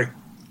cigar. Sorry.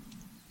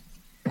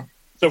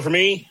 So for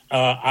me,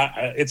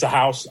 it's a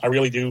house. I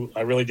really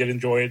did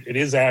enjoy it. It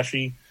is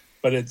ashy,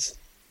 but it's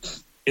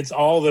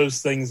all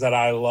those things that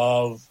I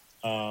love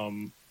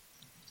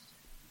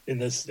in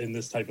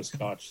this type of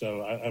scotch.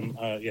 So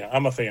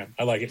I'm a fan.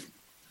 I like it.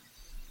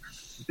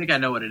 I think I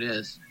know what it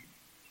is.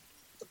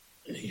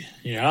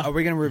 Yeah. Are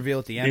we going to reveal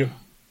at the end?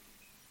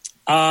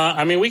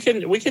 I mean, we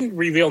can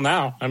reveal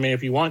now. I mean,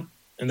 if you want,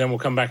 and then we'll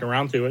come back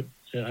around to it.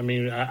 I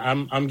mean,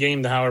 I'm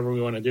game to however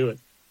we want to do it.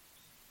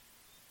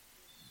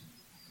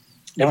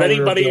 Why If don't we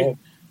anybody, reveal-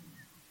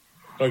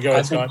 go I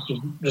ahead, think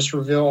Scott. just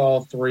reveal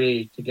all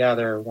three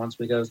together once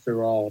we go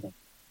through all of them.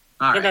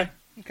 All right.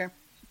 Okay.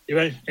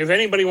 If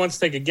anybody wants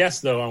to take a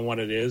guess though on what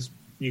it is,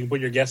 you can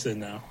put your guess in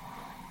now.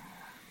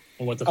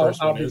 On what the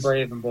first I'll one be is.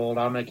 brave and bold.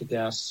 I'll make a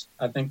guess.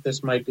 I think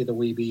this might be the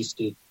Wee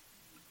Beastie.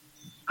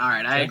 All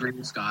right. I agree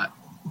with Scott.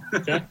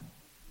 Okay.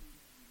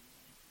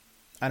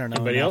 I don't know.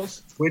 Anybody enough.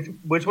 else?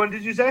 Which one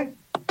did you say?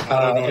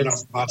 I don't know It's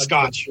enough about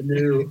Scotch. the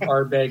new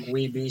Ardbeg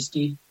Wee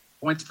Beastie.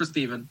 Points for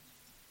Steven.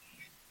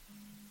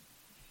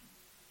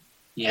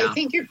 Yeah. I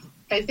think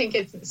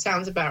it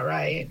sounds about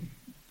right.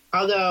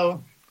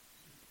 Although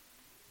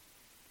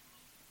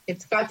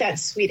it's got that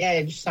sweet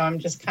edge, so I'm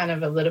just kind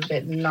of a little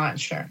bit not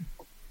sure.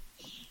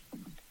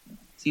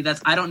 See,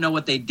 I don't know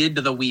what they did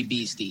to the Wee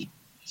Beastie,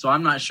 so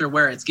I'm not sure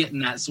where it's getting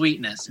that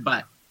sweetness,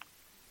 but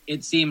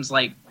it seems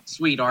like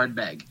sweet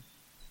Ardbeg.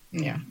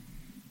 Yeah.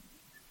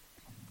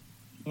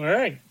 All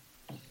right.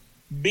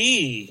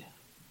 B.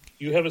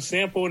 You have a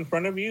sample in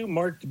front of you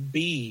marked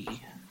B.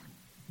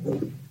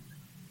 Looks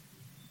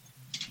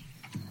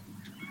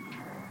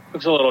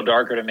a little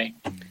darker to me.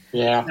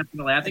 Yeah.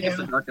 Definitely. I think it's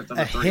the darkest of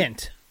the A three.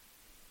 hint.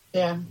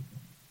 Yeah.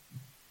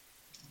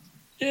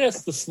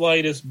 Just the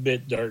slightest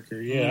bit darker.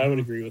 Yeah, I would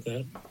agree with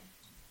that.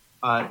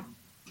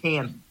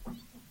 Tan.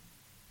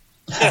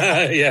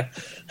 Yeah.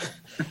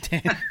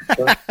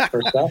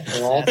 First up,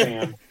 they're all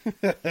tan.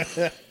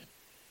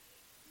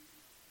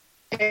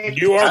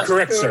 You are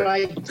correct, sir.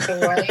 Right.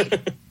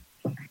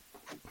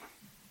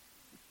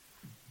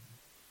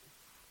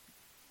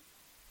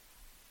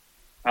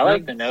 I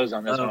like the nose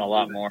on this one a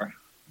lot more.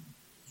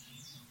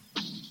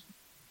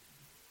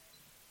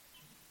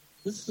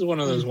 This is one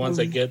of those ones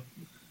I get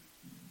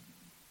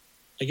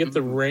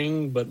the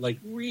ring, but like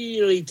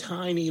really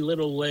tiny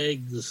little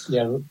legs.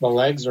 Yeah, the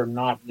legs are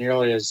not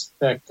nearly as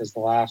thick as the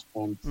last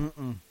one.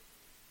 Mm-mm.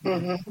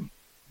 Mm-hmm.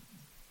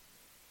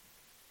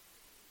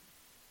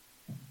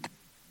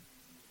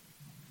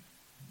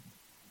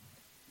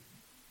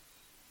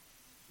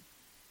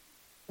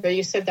 But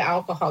you said the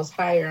alcohol's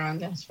higher on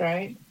this,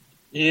 right?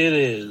 It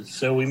is.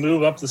 So we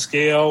move up the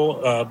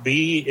scale.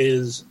 B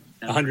is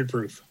 100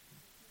 proof.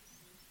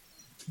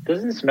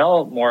 Doesn't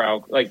smell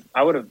more like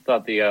I would have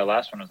thought the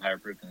last one was higher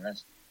proof than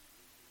this.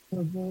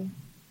 Mm-hmm.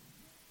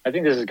 I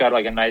think this has got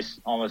like a nice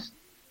almost.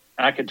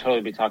 And I could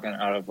totally be talking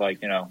out of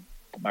like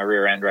my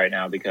rear end right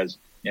now because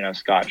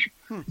Scotch.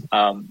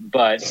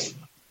 But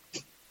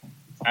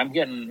I'm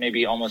getting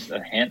maybe almost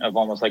a hint of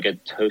almost like a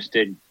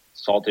toasted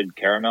salted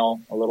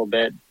caramel a little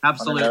bit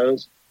Absolutely. on the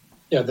nose.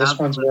 Yeah, this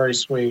one's very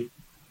sweet.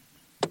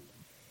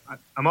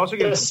 I'm also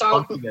getting The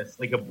some salt- funkiness,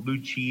 like a blue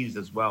cheese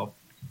as well,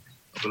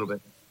 a little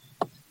bit.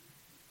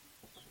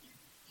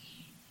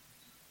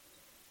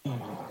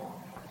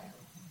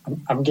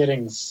 I'm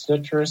getting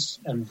citrus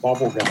and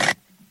bubblegum.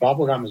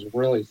 Bubblegum is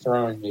really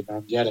throwing me, but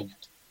I'm getting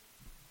it.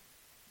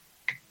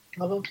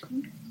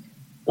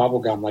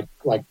 Bubblegum,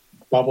 like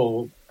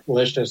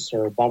Bubblicious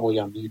or Bubble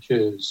Yum, you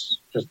choose.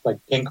 Just like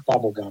pink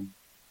bubblegum.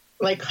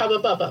 Like Hubba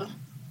Bubba.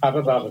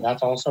 Hubba Bubba,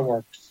 that also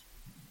works.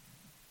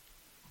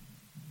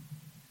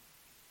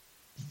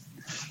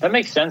 That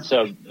makes sense.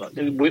 So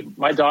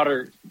my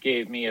daughter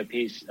gave me a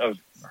piece of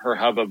her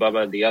Hubba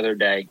Bubba the other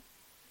day,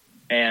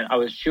 and I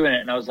was chewing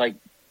it, and I was like,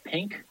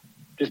 pink,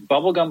 just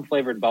bubblegum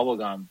flavored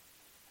bubblegum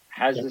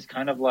has this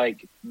kind of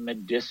like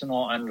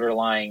medicinal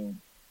underlying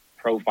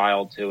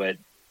profile to it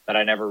that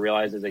I never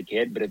realized as a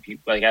kid. But if you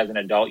like as an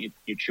adult, you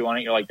chew on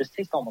it, you're like, this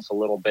tastes almost a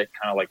little bit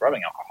kind of like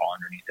rubbing alcohol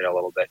underneath it a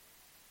little bit.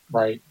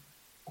 Right.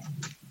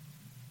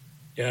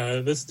 Yeah,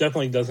 this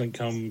definitely doesn't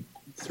come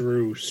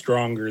through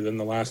stronger than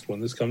the last one.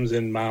 This comes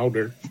in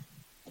milder.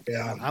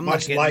 Yeah, I'm not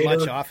much getting lighter,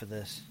 much off of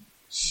this.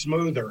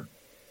 smoother.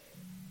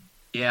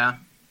 Yeah.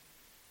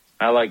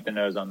 I like the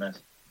nose on this.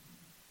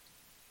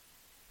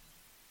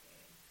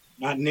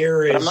 Not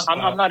near But as.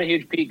 I'm not a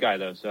huge peat guy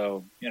though,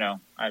 so I Yeah,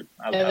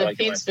 I the like it when it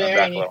peat's smells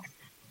very that well.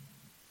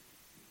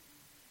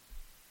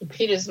 The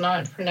peat is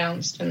not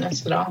pronounced in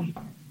this at all.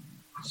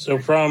 So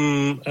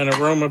from an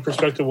aroma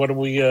perspective, what have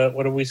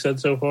we said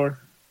so far?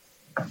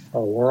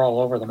 Oh, we're all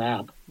over the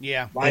map.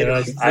 Yeah. lighter.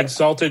 I think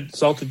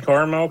salted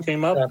caramel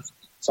came up. That's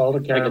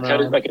salted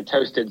caramel. Like a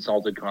toasted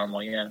salted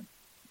caramel, yeah.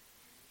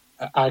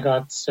 I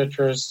got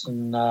citrus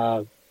and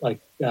Hubba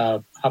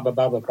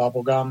Bubba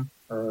bubblegum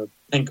or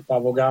pink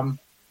bubblegum.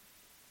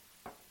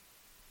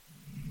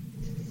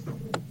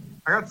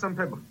 I got some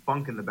type of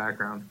funk in the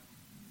background.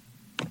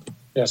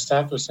 Yeah,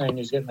 Steph was saying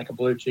he's getting like a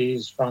blue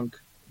cheese funk.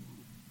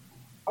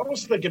 I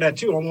was thinking that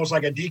too, almost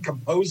like a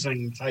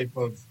decomposing type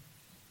of.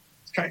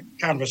 It's kind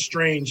of a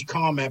strange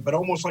comment, but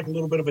almost like a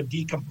little bit of a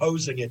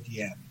decomposing at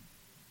the end.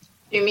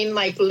 You mean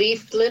like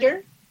leaf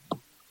litter?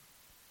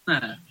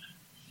 Huh.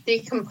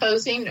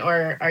 Decomposing,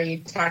 or are you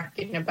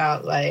talking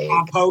about like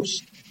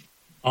Compost.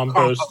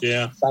 Compost,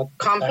 yeah.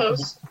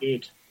 compost?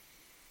 That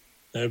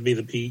would be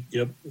the peat.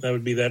 Yep. That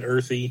would be that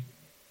earthy.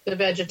 The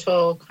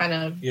vegetal kind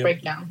of Yep.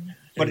 breakdown.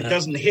 But And it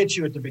doesn't hit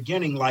you at the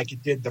beginning like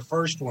it did the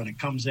first one. It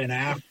comes in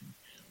after.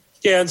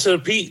 Yeah, and so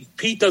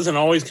peat doesn't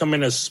always come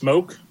in as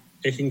smoke.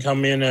 It can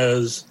come in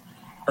as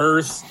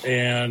earth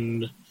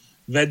and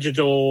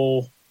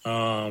vegetal.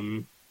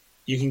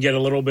 You can get a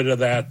little bit of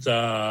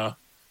that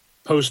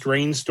post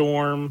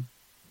rainstorm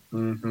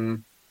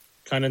kind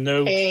of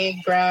note.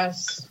 Hay,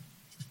 grass.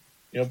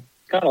 Yep.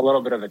 It's got a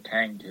little bit of a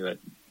tang to it.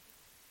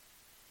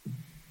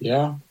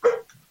 Yeah.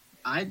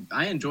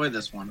 I enjoy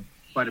this one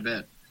quite a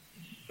bit.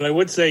 But I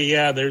would say,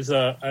 yeah, there's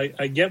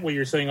I get what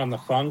you're saying on the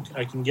funk.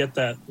 I can get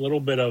that little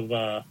bit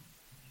of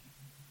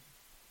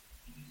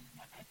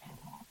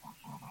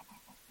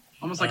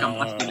Almost like a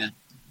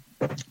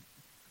muskiness.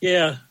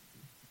 yeah.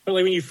 But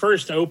like when you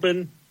first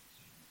open,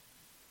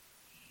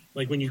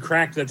 like when you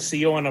crack that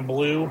seal on a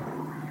blue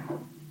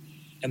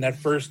and that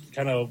first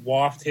kind of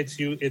waft hits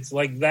you, it's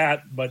like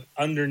that, but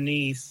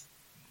underneath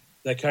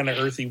that kind of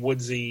earthy,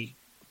 woodsy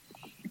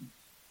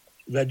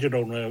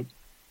vegetal note.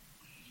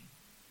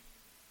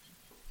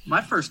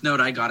 My first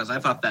note I got is I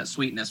thought that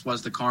sweetness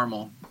was the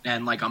caramel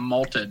and like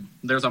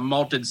there's a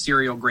malted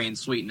cereal grain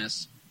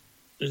sweetness.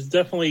 There's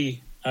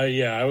definitely,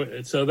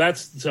 so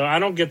I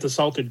don't get the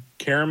salted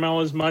caramel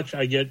as much.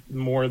 I get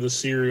more of the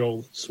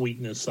cereal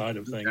sweetness side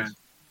of things. Okay.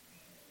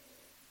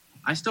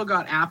 I still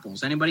got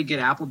apples. Anybody get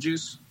apple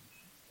juice?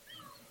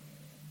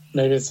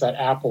 Maybe it's that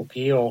apple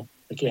peel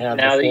like you had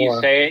Now before. that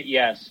you say it,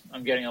 yes,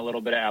 I'm getting a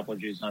little bit of apple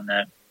juice on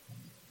that.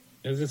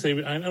 As I say,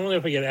 I don't know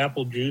if I get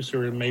apple juice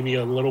or maybe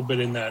a little bit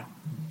in that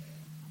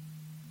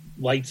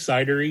light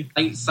cidery.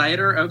 Light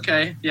cider?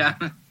 Okay, yeah.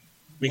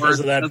 Because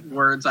of that.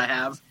 Words I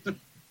have.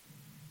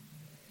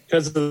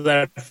 Because of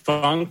that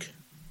funk.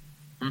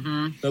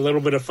 Mm-hmm. A little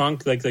bit of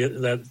funk, like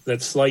that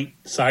slight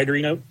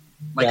cidery note.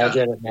 Like I a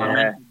get it now.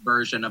 fermented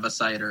version of a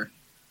cider.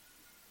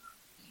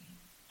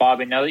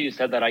 Bobby, now that you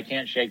said that, I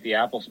can't shake the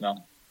apple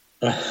smell.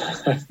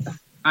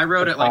 I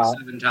wrote it like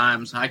 7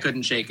 times. I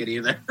couldn't shake it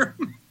either.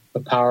 The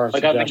power of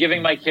Like I've been suggestion.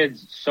 giving my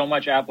kids so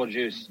much apple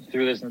juice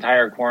through this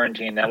entire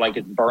quarantine that like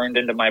it's burned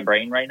into my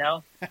brain right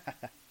now.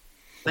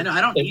 I know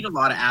I don't eat a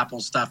lot of apple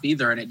stuff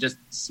either, and it just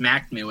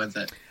smacked me with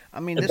it.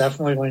 I mean, It this,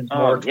 definitely leans Oh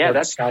more yeah, towards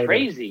that's cider.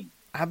 crazy.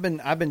 I've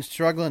been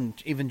struggling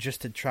even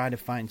just to try to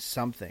find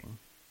something,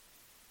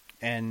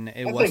 and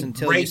it I wasn't think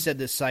until you grape- said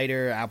the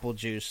cider apple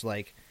juice.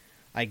 Like,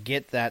 I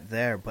get that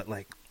there, but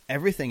like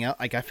everything else,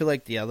 like I feel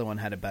like the other one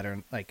had a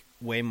better, like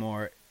way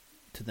more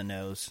to the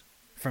nose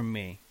from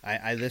me.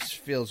 I this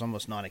feels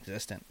almost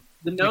non-existent.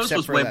 The nose Except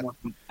was for way that- more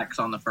complex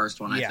on the first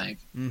one, Yeah. I think.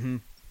 Mm-hmm.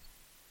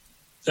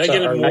 So I So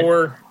get are it you-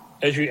 more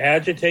as you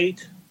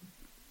agitate.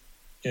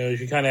 As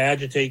you kind of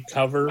agitate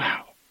cover.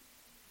 Wow.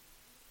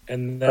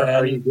 And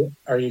Are then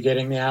you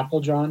getting the apple,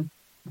 John?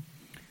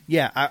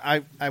 Yeah,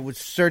 I was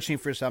searching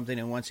for something,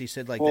 and once he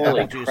said like the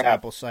Holy apple juice, crap.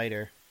 apple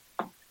cider.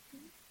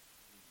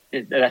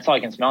 That's all I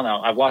can smell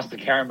now. I've lost the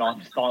caramel. I'm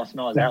just all I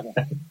smell is apple.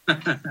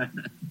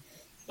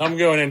 I'm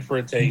going in for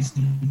a taste.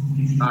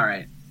 All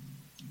right.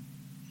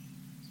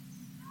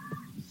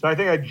 So I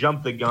think I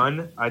jumped the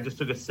gun. I just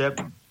took a sip.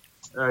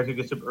 I took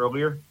a sip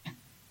earlier.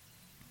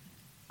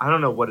 I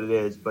don't know what it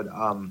is, but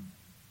I'm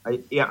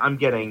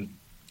getting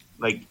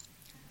like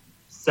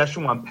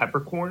Szechuan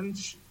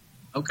peppercorns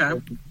Okay.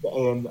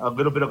 and a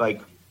little bit of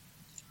like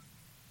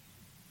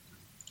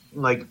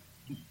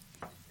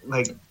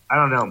I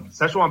don't know,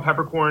 Szechuan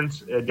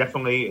peppercorns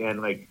definitely,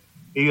 and like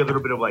maybe a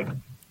little bit of like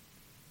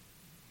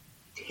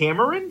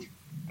tamarind.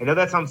 I know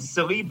that sounds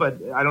silly, but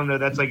I don't know.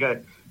 That's like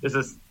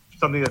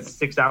something that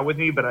sticks out with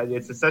me. But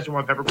it's the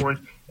Szechuan peppercorns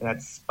and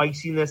that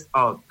spiciness.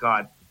 Oh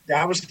God,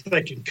 I was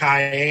thinking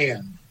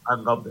cayenne. I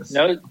love this.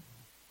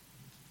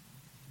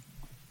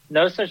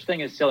 No such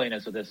thing as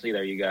silliness with this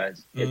either, you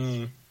guys. It's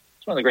Mm.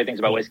 one of the great things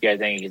about whiskey, I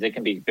think, is it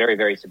can be very,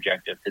 very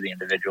subjective to the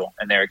individual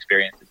and their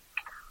experiences.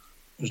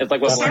 It's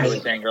like what Lauren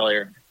was saying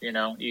earlier.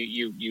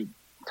 You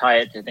tie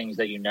it to things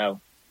that you know.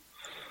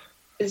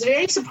 It's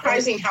very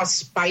surprising how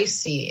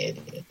spicy it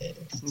is. Yeah,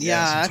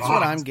 Yes, it's that's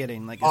what hot. I'm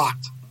getting. Like Hot.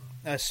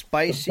 a The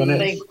spicy.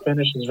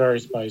 finish is very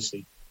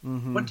spicy.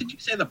 Mm-hmm. What did you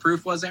say the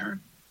proof was, Aaron?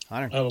 I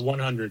don't know.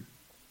 100.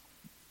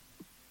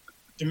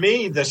 To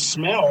me, the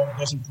smell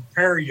doesn't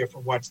prepare you for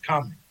what's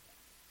coming.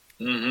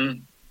 Mm-hmm.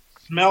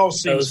 Smell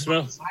seems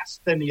smell- less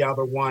than the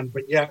other one,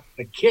 but yet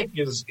the kick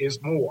is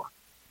more.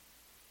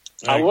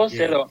 I will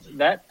say though,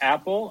 that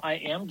apple, I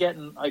am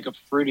getting like a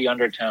fruity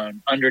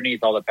undertone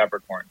underneath all the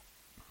peppercorn.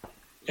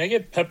 I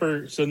get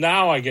pepper. So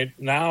now I get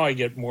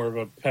more of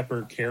a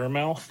pepper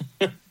caramel.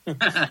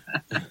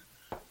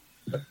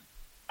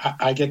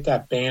 I get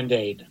that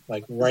Band-Aid,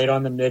 like right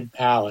on the mid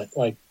palate,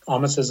 like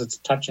almost as it's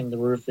touching the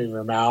roof of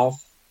your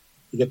mouth.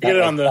 You get that get it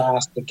like, on the-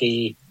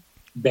 plasticky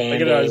I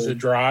get it as it Band-Aid,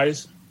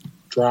 dries.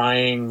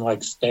 drying,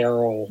 like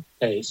sterile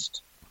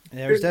taste.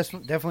 There's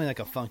definitely like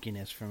a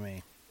funkiness for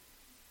me.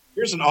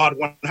 Here's an odd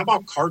one. How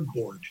about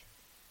cardboard?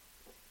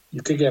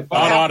 You could get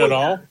Not odd at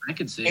all. I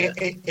could see it.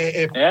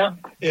 If Yeah,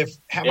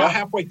 about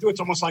halfway through, it's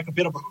almost like a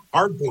bit of a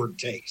cardboard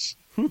taste.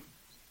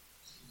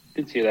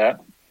 could see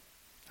that.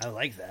 I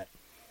like that.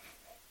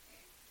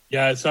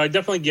 Yeah, so I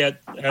definitely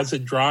get, as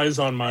it dries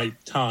on my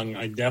tongue,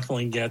 I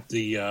definitely get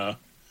the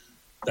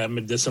that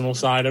medicinal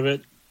side of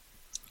it.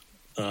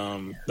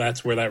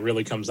 That's where that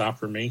really comes out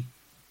for me.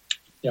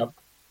 Yep.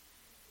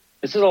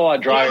 This is a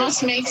lot drier almost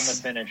from makes-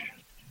 the finish.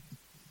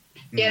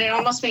 Yeah, and it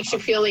almost makes you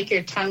feel like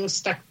your tongue's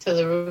stuck to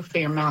the roof of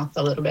your mouth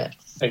a little bit.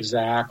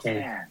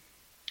 Exactly.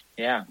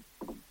 Yeah.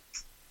 A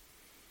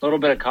little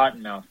bit of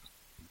cotton mouth.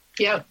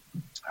 Yep.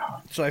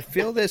 So I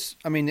feel this.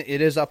 I mean,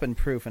 it is up in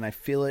proof, and I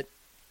feel it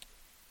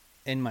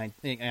in my.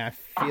 I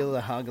feel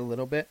the hug a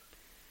little bit.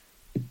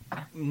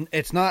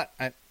 It's not.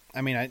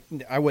 I mean,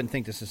 I wouldn't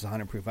think this is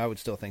 100 proof. I would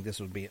still think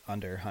this would be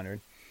under 100.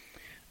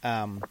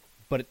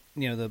 But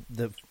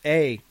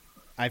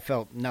I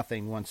felt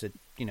nothing once it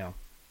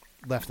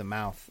left the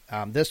mouth.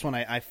 This one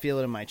I feel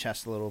it in my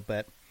chest a little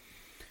bit,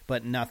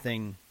 but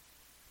nothing.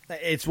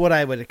 It's what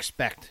I would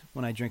expect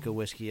when I drink a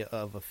whiskey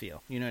of a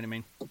feel. You know what I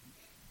mean?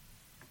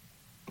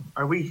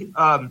 Are we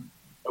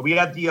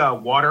at the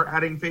water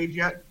adding phase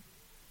yet?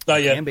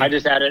 Not yet. Can be. I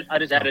just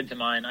added to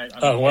mine.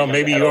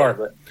 Maybe you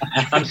are.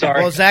 I'm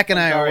sorry. Well, Zach and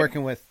I I'm are sorry.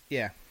 working with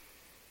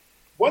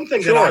One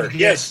thing that Sure. I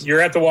Yes, you're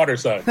at the water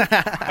side.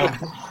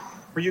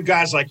 for you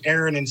guys like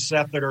Aaron and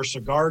Seth that are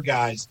cigar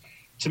guys,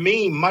 to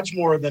me, much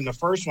more than the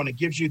first one, it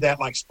gives you that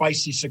like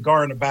spicy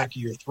cigar in the back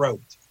of your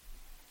throat.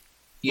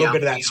 A little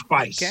bit of that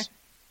spice. Okay.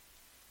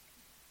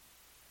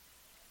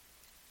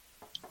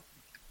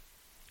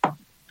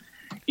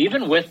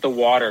 Even with the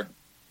water,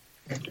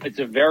 it's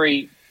a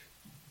very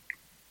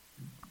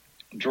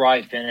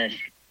dry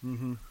finish.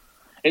 Mm-hmm.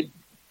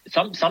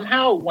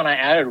 Somehow when I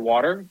added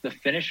water, the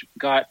finish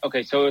got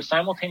okay. So it was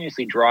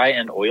simultaneously dry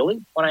and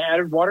oily when I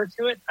added water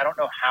to it. I don't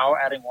know how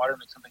adding water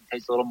makes something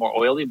taste a little more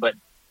oily, but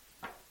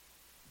I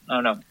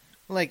don't know.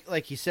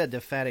 Like you said, the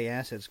fatty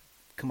acids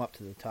come up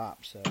to the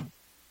top. So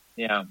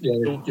Yeah.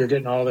 Yeah, you're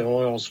getting all the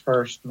oils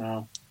first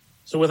now.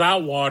 So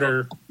without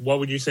water, what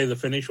would you say the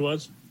finish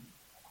was?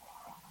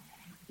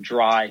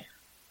 Dry,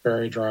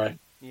 Very dry.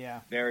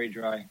 yeah, very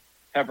dry.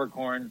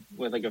 Peppercorn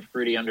with like a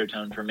fruity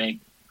undertone for me.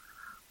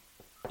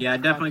 Yeah, I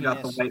definitely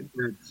got the white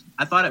fruits.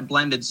 I thought it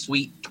blended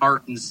sweet,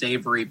 tart, and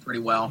savory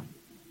pretty well.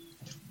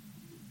 I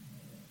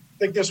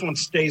think this one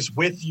stays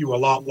with you a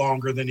lot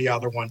longer than the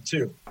other one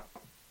too.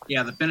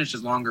 Yeah, the finish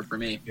is longer for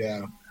me.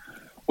 Yeah.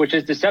 Which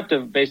is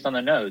deceptive based on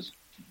the nose.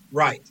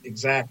 Right.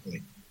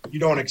 Exactly. You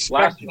don't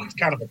expect it. It's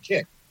kind of a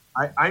kick.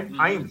 I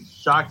am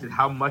shocked at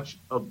how much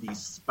of the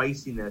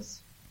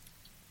spiciness,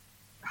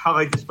 how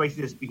like the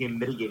spiciness became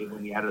mitigated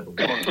when we added the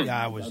water.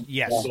 yeah, I was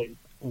yes,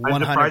 I'm 100%.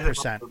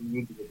 surprised at how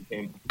muted it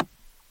became.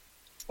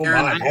 Oh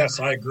Aaron, my, yes,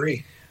 I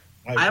agree.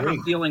 I have a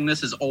feeling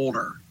this is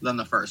older than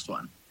the first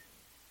one.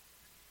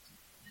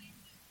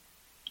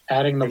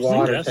 Adding the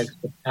water Yes. takes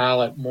the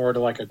palate more to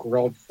like a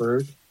grilled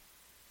fruit.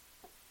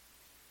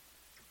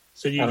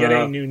 So you I get don't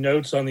any know. new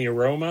notes on the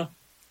aroma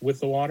with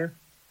the water?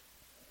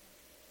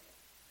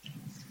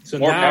 So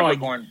More now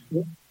peppercorn.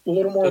 A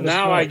little more. So of the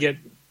now smoke.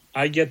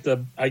 I get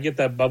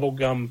that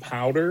bubblegum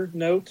powder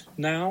note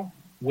now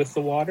with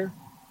the water.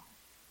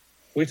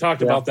 We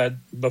talked Yeah. about that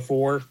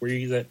before. Where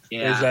you that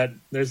Yeah.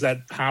 there's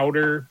that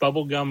powder,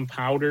 bubblegum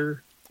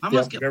powder. I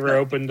almost Have get you ever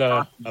opened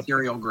a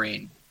cereal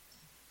grain.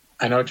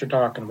 I know what you're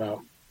talking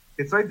about.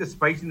 It's like the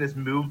spiciness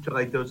moved to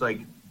like those like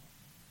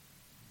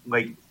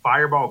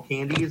fireball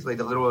candies, like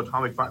the little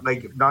atomic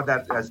like not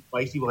that as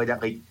spicy, but like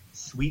that like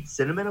sweet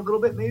cinnamon a little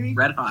bit maybe.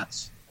 Red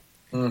Hots.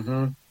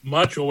 Mm-hmm.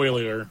 much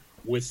oilier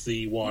with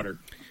the water?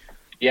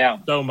 Yeah.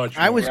 So much.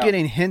 I was Yeah.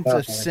 getting hints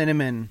of Definitely.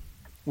 cinnamon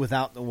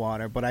without the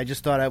water, but I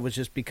just thought it was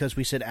just because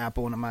we said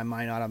apple, and my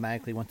mind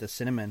automatically went to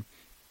cinnamon.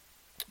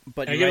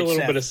 But I you're get right, a little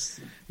Seth.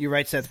 bit of. You're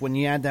right, Seth. When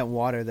you add that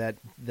water, that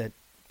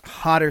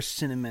hotter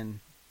cinnamon,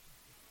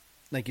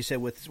 like you said,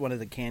 with one of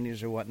the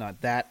candies or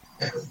whatnot, that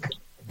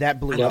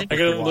blew Yeah. up. I with got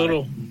the a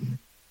water.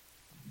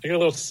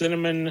 little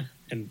cinnamon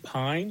and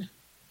pine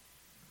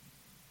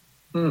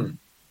Hmm.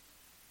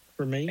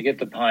 for I me. get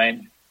the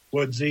pine.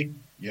 Woodsy.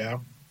 Yeah.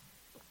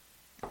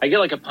 I get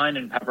like a pine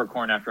and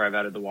peppercorn after I've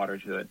added the water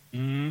to it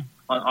Mm-hmm.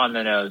 on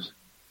the nose.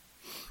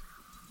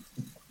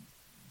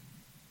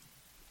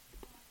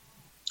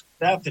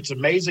 Seth, it's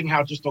amazing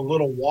how just a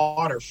little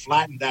water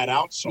flattened that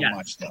out so Yeah.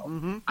 much, though.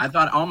 Mm-hmm. I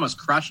thought I almost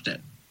crushed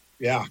it.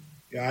 Yeah.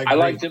 Yeah. I agree.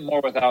 liked it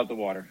more without the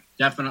water.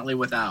 Definitely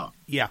without.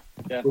 Yeah.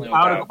 Definitely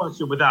Without a without.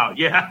 question, without.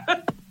 Yeah.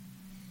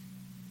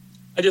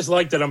 I just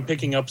like that I'm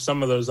picking up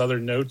some of those other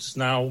notes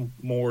now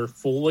more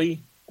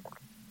fully.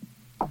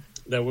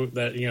 That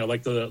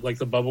like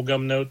the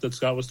bubblegum note that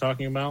Scott was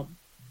talking about.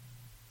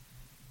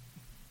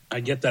 I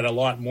get that a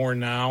lot more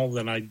now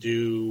than I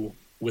do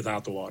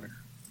without the water.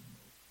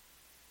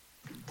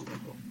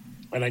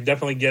 And I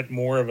definitely get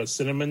more of a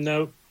cinnamon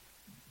note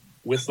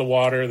with the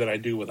water than I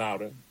do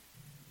without it.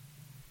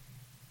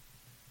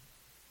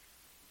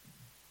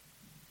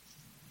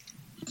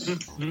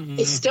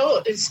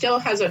 It still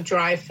has a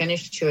dry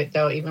finish to it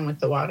though, even with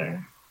the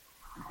water.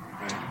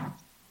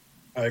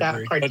 I That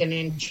agree. part But-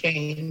 didn't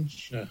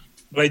change.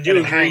 But I And do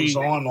it hangs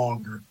agree. on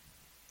longer.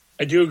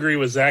 I do agree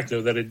with Zach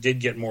though that it did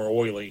get more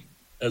oily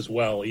as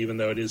well, even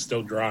though it is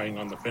still drying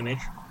on the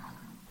finish.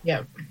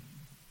 Yep.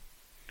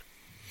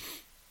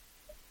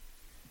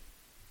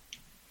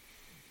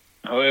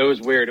 Oh, it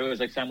was weird. It was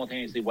like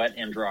simultaneously wet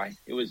and dry.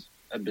 It was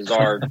a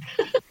bizarre.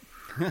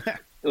 It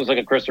was like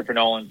a Christopher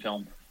Nolan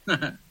film.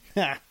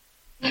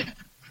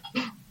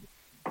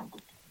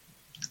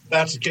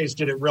 That's the case.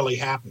 Did it really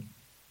happen?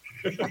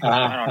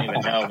 I don't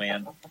even know,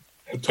 man.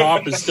 The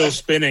top is still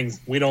spinning.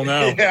 We don't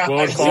know. Yeah. Will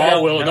it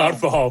fall? Will it not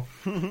fall?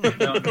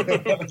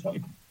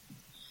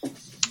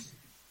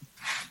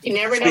 You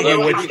never know what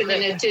will happen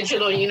in a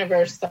digital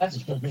universe,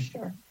 that's for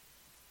sure.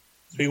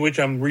 Speaking of which,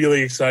 I'm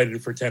really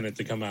excited for Tenet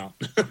to come out.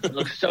 It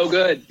looks so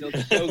good. It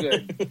looks so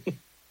good.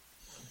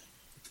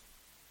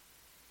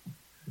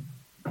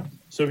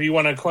 So if you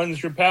want to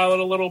cleanse your palate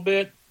a little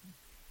bit,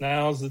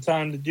 now's the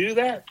time to do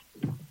that.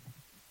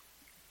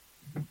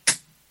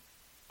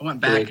 I went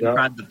back and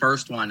tried the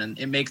first one, and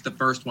it makes the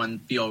first one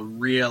feel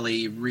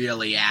really,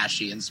 really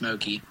ashy and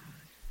smoky.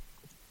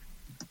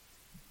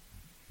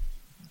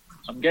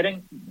 I'm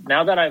getting,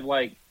 now that I've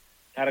like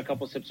had a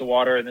couple sips of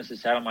water and this is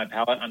sat on my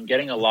palate, I'm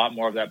getting a lot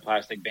more of that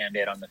plastic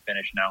Band-Aid on the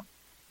finish now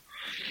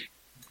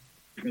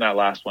from that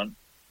last one.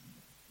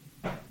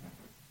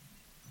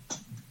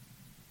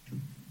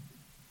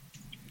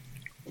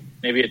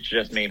 Maybe it's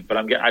just me, but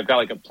I've got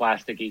like a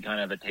plasticky kind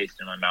of a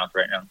taste in my mouth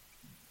right now.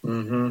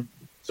 Mm-hmm.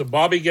 So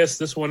Bobby guessed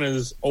this one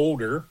is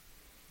older.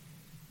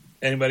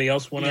 Anybody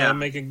else want to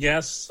make a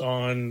guess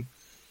on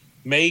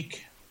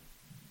make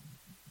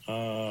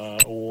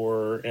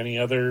or any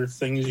other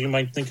things you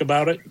might think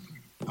about it?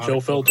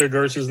 Chill filtered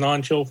versus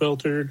non-chill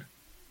filtered?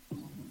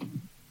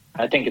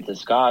 I think it's a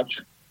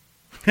Scotch.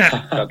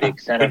 About the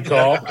extent of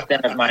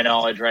my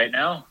knowledge right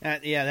now.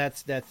 Yeah,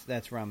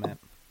 that's where I'm at.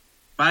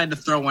 If I had to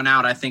throw one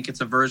out, I think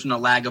it's a version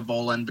of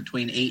Lagavulin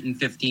between 8 and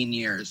 15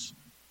 years.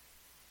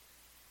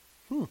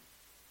 So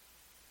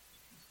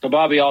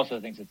Bobby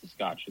also thinks it's a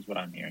Scotch, is what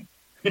I'm hearing.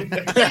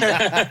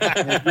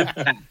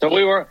 So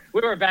we were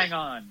bang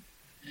on.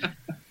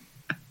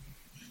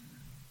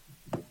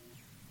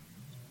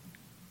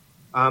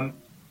 I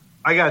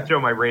gotta throw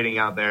my rating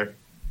out there.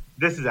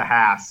 This is a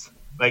Haas.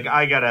 Like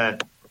I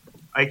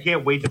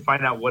can't wait to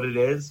find out what it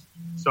is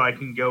so I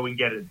can go and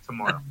get it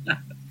tomorrow. And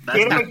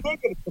if I can't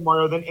get it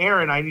tomorrow, then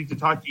Aaron, I need to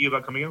talk to you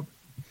about coming over.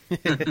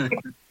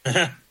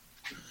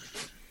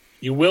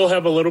 You will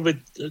have a little bit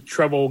of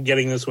trouble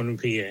getting this one in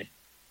PA.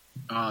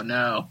 Oh,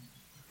 no.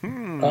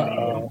 You're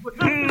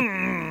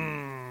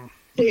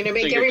going to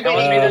make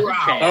everybody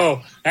wow.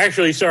 Oh,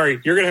 actually,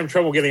 sorry. You're going to have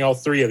trouble getting all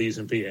three of these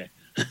in PA.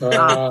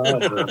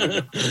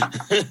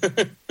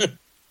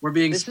 We're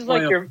being This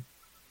spoiled. is like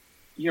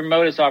your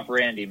modus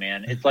operandi,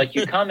 man. It's like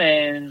you come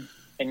in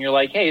and you're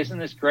like, hey, isn't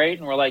this great?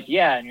 And we're like,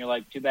 yeah. And you're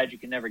like, too bad you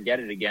can never get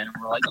it again. And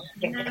we're like,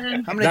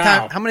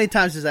 yeah. How many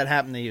times does that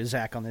happen to you,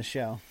 Zach, on this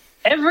show?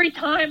 Every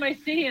time I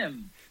see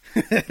him.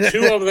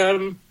 Two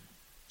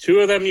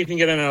of them you can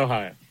get in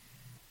Ohio.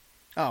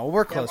 Oh, well,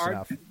 we're close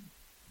enough.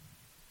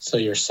 So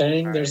you're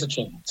saying there's a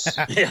chance.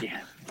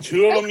 Yeah.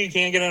 Two of them you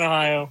can't get in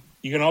Ohio.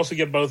 You can also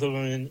get both of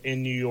them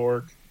in New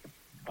York.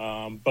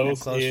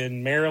 Both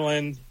in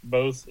Maryland.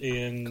 Both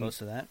in... Close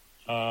to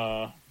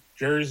that.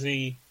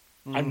 Jersey.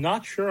 I'm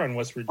not sure on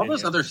West Virginia. All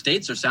those other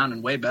states are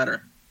sounding way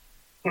better.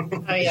 Oh,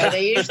 yeah,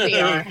 they usually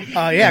are.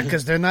 Oh, yeah,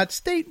 because they're not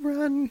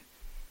state-run.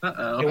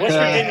 Uh-oh. Yeah, West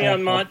Virginia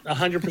I'm not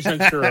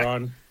 100% sure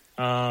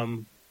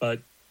on. But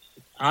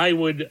I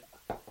would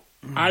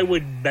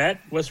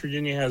bet West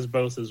Virginia has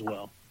both as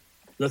well.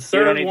 The third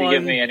You don't need one, to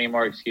give me any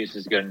more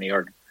excuses to go to New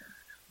York.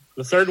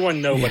 The third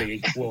one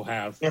nobody will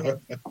have.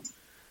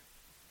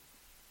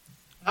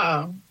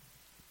 Oh.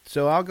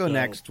 So I'll go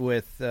next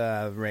with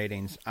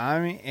ratings.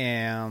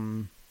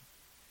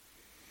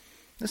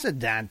 This is a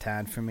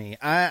downtown for me.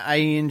 I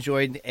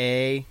enjoyed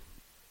A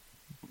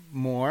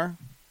more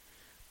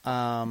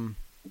than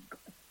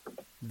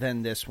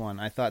this one.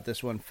 I thought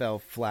this one fell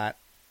flat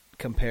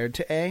compared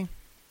to A.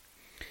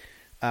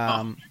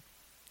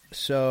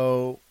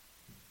 So,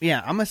 yeah,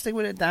 I'm going to stick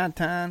with it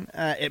downtown.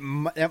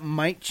 It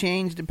might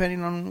change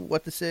depending on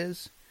what this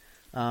is.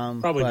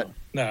 Probably not.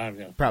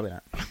 No. Probably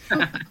not.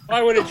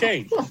 Why would it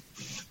change?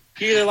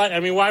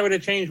 Why would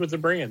it change with the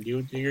brand?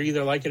 You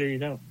either like it or you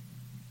don't.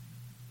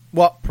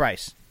 What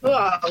price?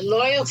 Well,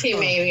 loyalty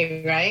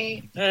maybe,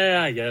 right?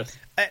 I guess.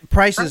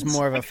 Price is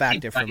more of a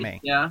factor for me.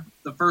 Yeah,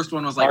 the first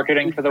one was like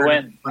marketing for the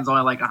win. One's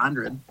only like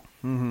 100.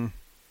 Mm-hmm.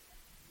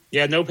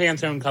 Yeah, no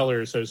Pantone color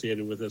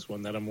associated with this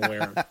one that I'm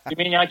aware of. You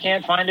mean I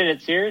can't find it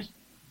at Sears?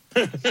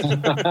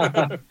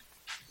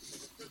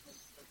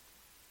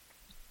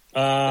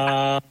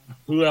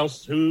 Who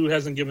else? Who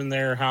hasn't given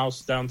their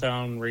house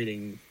downtown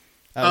rating?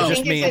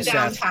 Just me and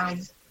downtown.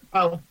 Seth.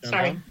 Oh,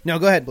 sorry. No,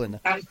 go ahead, Belinda.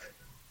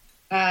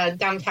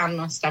 Downtown,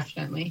 most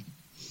definitely.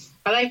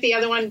 I like the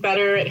other one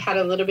better. It had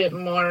a little bit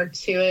more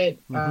to it.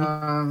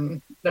 Mm-hmm.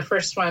 The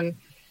first one,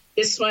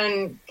 this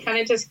one kind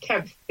of just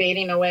kept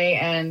fading away,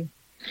 and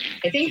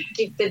I think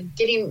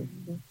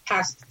getting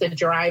past the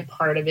dry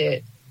part of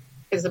it,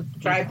 because the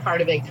dry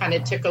part of it kind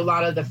of took a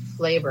lot of the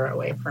flavor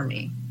away from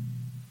me.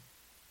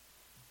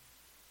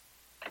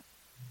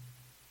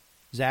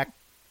 Zach?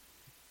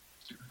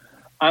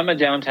 I'm a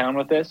downtown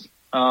with this.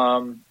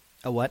 A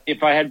what?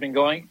 If I had been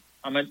going,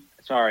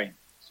 sorry.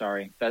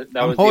 That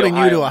I'm was holding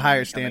the you to Ohio a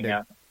higher coming standard.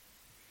 out.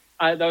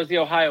 That was the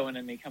Ohioan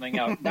in me coming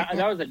out. That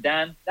was a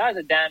Dan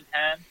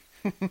Tan.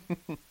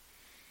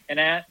 And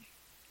that,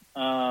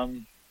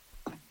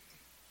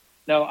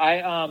 no,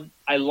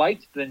 I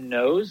liked the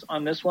nose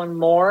on this one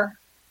more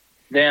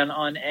than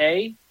on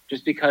A,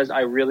 just because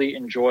I really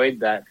enjoyed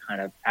that kind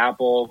of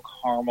apple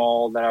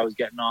caramel that I was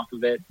getting off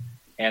of it,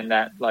 and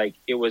that like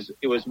it was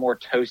more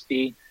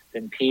toasty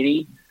than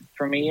peaty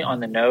for me on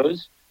the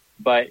nose,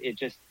 but it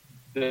just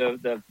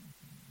the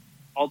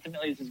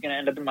ultimately this is going to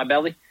end up in my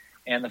belly,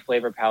 and the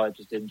flavor palette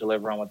just didn't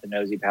deliver on what the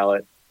nosy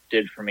palette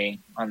did for me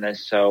on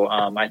this. So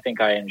I think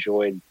I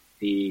enjoyed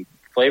the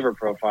flavor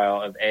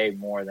profile of A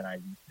more than I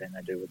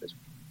did with this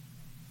one.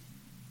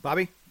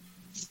 Bobby?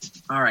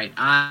 All right.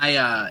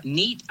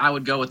 Neat, I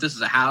would go with this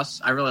as a house.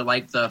 I really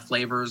like the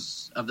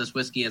flavors of this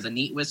whiskey as a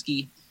neat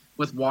whiskey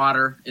with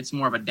water. It's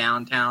more of a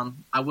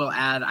downtown. I will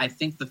add, I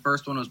think the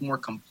first one was more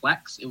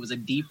complex. It was a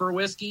deeper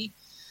whiskey,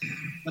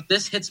 but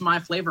this hits my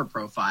flavor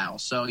profile.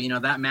 So,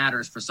 that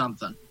matters for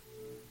something.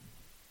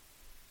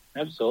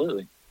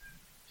 Absolutely.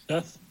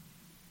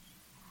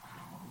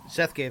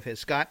 Seth gave his.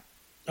 Scott?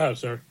 Oh,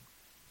 sorry.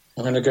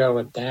 I'm going to go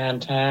with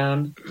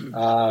downtown,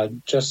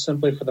 just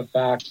simply for the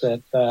fact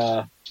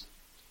that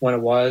when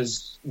it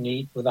was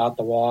neat without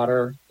the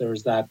water, there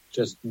was that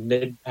just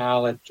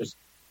mid-palate, just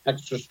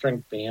extra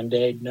strength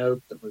Band-Aid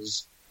note that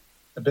was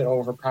a bit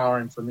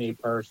overpowering for me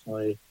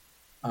personally.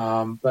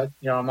 But,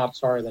 I'm not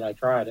sorry that I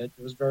tried it.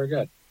 It was very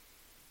good.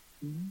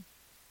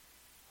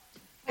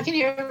 How can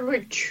you ever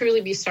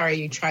truly be sorry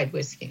you tried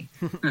whiskey?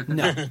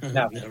 No,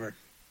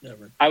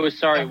 Never. I was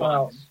sorry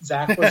once.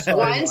 Zach was sorry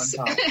once.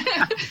 one time.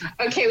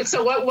 Okay,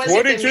 so what was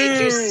it that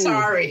made you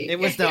sorry? It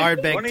was the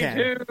Ardbeg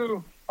 10.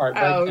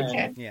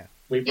 Okay. Yeah.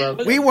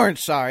 We weren't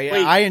sorry.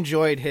 Wait. I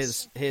enjoyed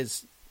his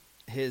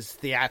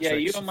theatrics. Yeah,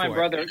 you and my for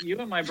brother. it. You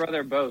and my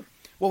brother both.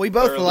 Well, we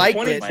both Thoroughly liked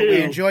it, but we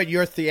 22. enjoyed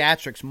your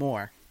theatrics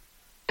more.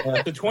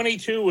 The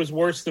 22 was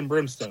worse than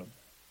Brimstone.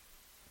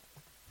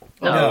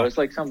 No, it was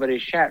like somebody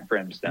shat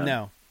Brimstone.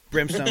 No,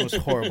 Brimstone was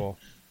horrible.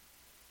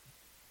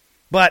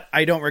 But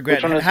I don't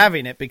regret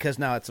having it because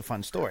now it's a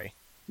fun story.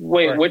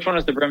 Wait, Right. which one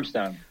is the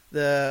Brimstone?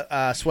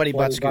 The Sweaty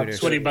Butt Scooters.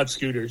 Sweaty Butt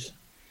Scooters.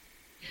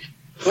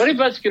 Sweaty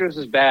Butt Scooters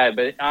was bad,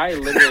 but I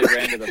literally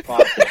ran to the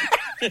faucet.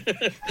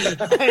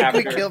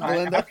 We killed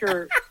Belinda.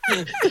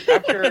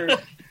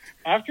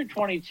 After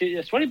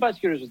 22, Sweaty Butt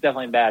Scooters was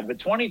definitely bad, but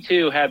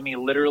 22 had me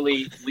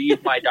literally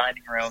leave my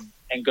dining room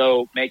and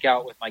go make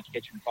out with my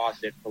kitchen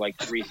faucet for like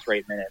 3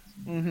 straight minutes.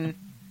 Mm-hmm.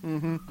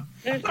 Mm-hmm.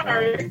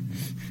 Sorry.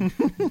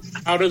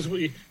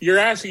 You're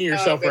asking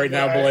yourself Oh, right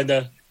now, God.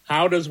 Belinda,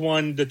 how does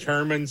one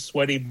determine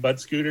Sweaty Butt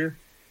Scooter?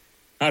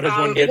 How does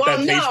one get that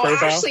taste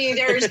profile? Actually,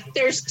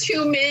 there's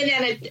 2 men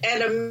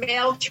and a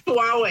male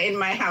chihuahua in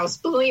my house.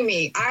 Believe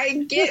me,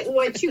 I get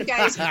what you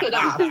guys put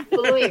off.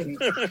 Believe me.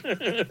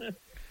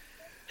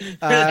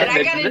 And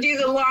I got to do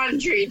the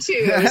laundry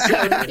too.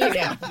 So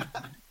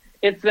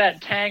It's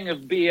that tang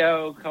of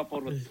BO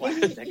coupled with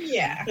plastic.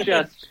 Yeah.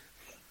 Just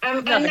I'm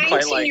a nothing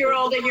quite like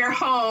 19-year-old in your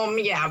home.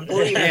 Yeah,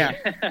 believe me.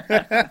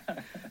 Yeah.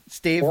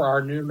 Steve? For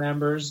our new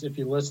members, if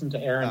you listen to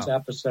Aaron's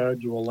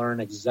episode, you will learn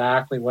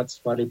exactly what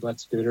Sweaty Butt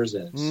Scooters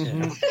is.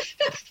 Mm-hmm.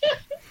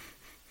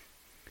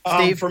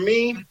 Steve? For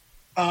me,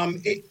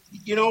 smelling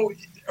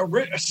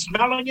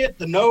it,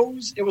 the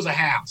nose, it was a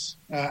house.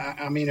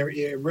 I mean,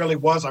 it really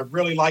was. I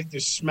really liked the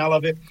smell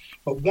of it.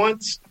 But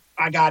once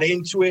I got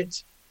into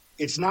it,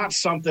 it's not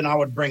something I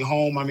would bring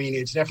home. I mean,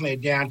 it's definitely a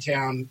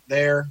downtown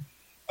there.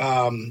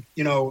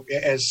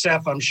 As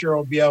Seth, I'm sure,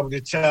 will be able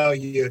to tell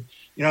you,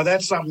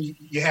 that's something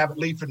you have at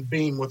Leaf and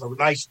Bean with a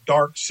nice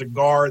dark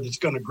cigar that's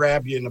going to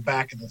grab you in the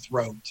back of the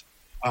throat.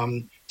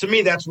 To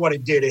me, that's what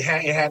it did. It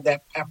had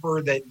that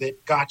pepper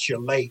that got you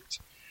late.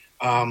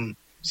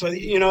 So,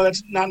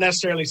 that's not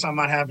necessarily something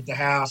I'd have at the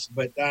house,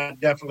 but I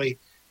definitely,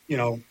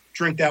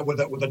 drink that with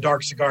a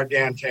dark cigar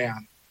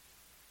downtown.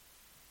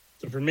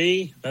 So for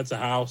me, that's a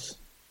house.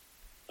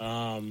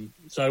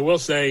 So I will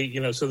say,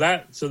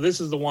 so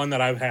this is the one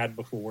that I've had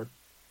before.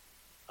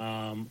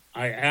 I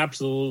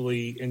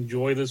absolutely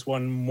enjoy this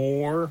one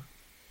more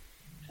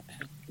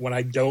when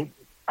I don't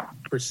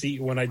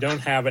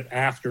have it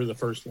after the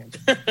first one.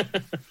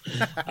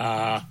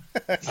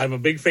 I'm a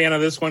big fan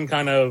of this one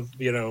kind of,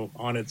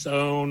 on its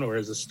own or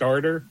as a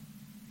starter.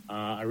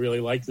 I really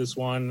like this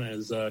one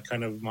as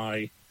kind of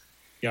my,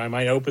 I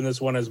might open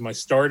this one as my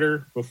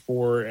starter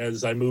before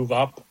as I move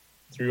up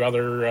through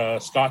other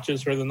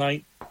scotches for the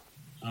night.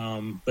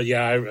 But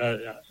yeah,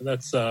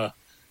 that's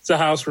it's a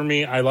house for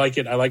me. I like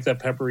it. I like that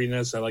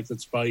pepperiness. I like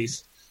that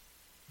spice.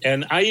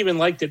 And I even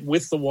liked it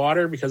with the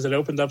water because it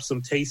opened up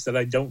some taste that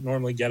I don't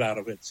normally get out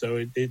of it.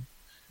 So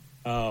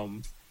I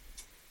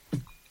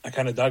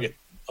kind of dug it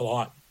a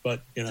lot.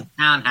 But,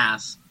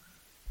 Townhouse.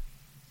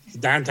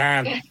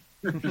 Downtown.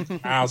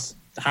 House.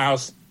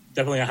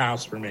 Definitely a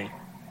house for me.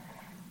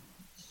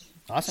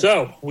 Awesome.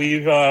 So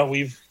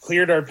we've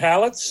cleared our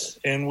palates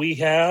and we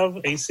have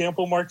a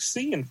sample mark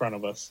C in front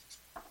of us.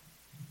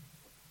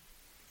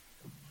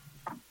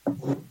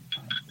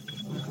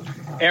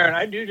 Aaron,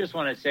 I do just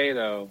want to say,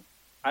 though,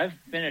 I've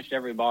finished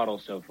every bottle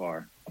so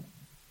far.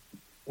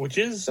 which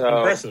is So-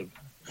 impressive.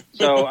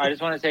 So I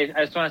just want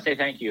to say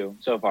thank you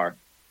so far.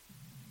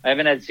 I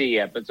haven't had C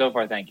yet, but so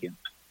far, thank you.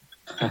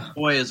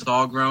 Boy, it's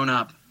all grown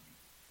up.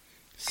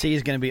 C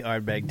is going to be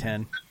Ardbeg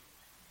 10.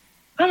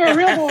 I'm a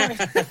real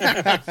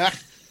boy.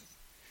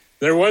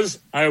 There was,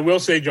 I will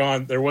say,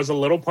 John, there was a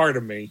little part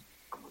of me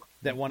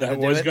That wanted that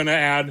to do was it? going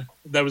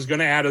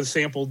to add a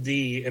sample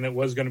D, and it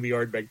was going to be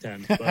Ardbeg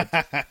 10.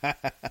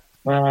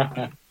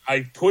 But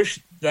I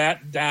pushed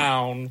that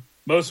down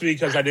mostly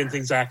because I didn't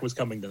think Zach was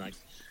coming tonight.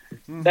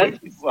 That's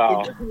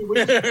well.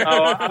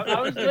 I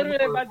was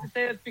literally about to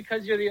say that's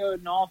because you're the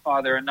Odin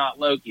father and not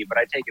Loki, but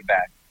I take it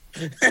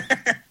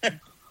back.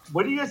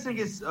 What do you guys think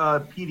is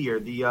peatier,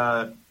 the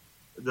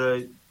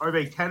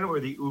Ardbeg 10 or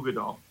the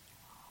Ugadal?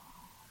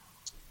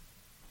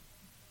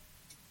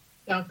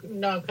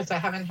 No, because I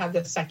haven't had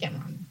the second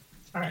one.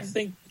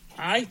 Sorry.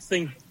 I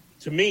think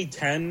to me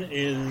 10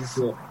 is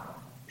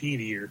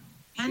peatier.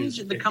 10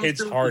 It comes hits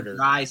through with harder.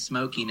 dry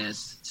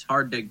smokiness. It's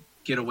hard to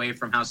get away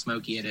from how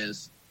smoky it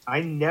is.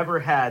 I never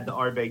had the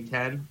Ardbeg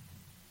 10,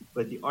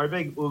 but the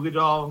Ardbeg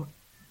Ugadal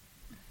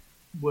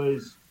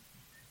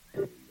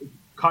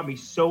caught me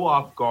so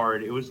off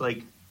guard. It was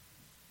like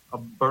a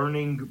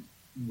burning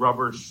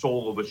rubber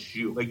sole of a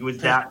shoe. Like, it was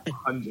that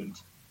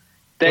pungent.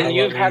 Then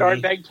you've had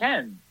Ardbeg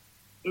 10.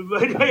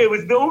 It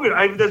was no good.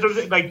 That's what I'm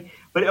saying. Like,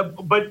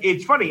 but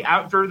it's funny.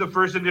 After the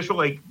first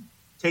initial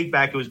take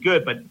back, it was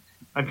good. But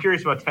I'm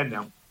curious about 10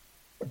 now.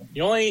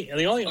 The only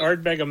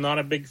Ardbeg I'm not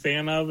a big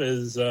fan of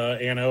is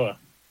Anoa.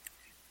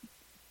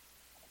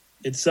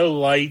 It's so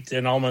light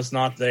and almost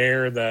not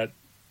there that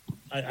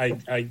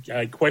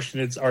I question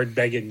its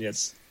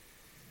Ardbeginess.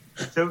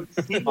 So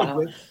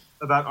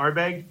about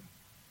Ardbeg,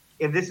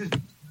 and this is,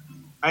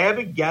 I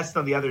haven't guessed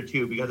on the other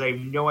two because I have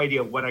no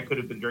idea what I could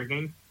have been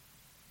drinking.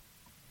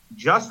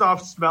 Just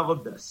off smell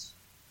of this,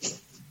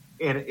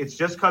 and it's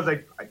just because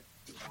I,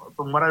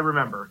 from what I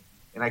remember,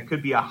 and I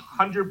could be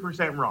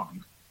 100%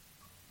 wrong,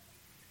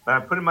 but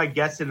I'm putting my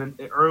guess in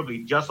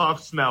early, just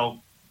off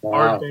smell.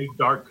 Wow. Ardbeg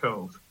Dark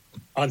Cove.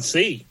 On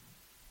C.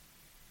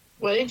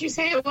 What did you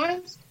say it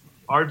was?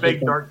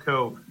 Ardbeg Dark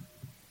Cove.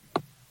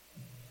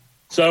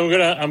 So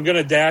I'm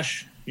gonna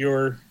dash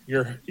your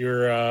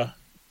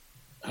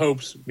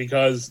hopes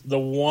because the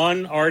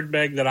one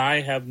Ardbeg that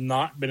I have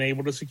not been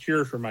able to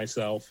secure for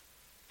myself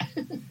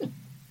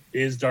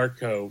is Dark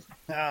Cove.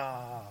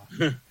 Ah.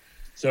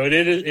 So it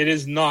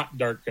is not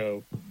Dark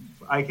Cove.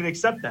 I can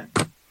accept that.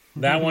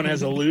 That one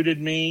has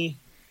eluded me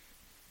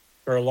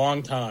for a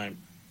long time,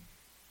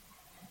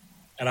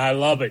 and I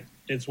love it.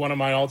 It's one of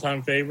my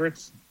all-time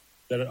favorites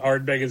that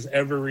Ardbeg has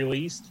ever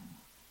released.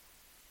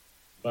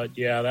 But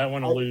yeah, that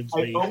one eludes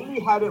me. I only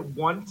had it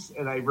once,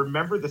 and I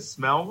remember the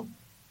smell.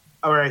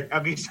 All right,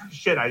 I mean,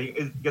 shit.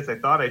 I guess I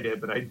thought I did,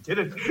 but I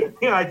didn't.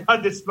 I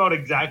thought this smelled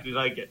exactly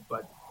like it,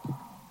 but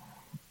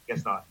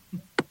guess not.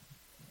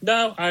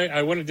 No,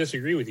 I wouldn't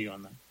disagree with you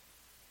on that.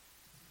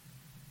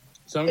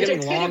 So I'm But getting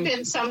it could have long.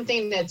 been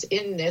something that's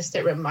in this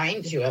that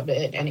reminds you of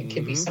it, and it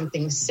could be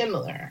something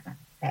similar,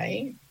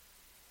 right?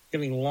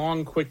 Getting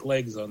long, quick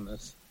legs on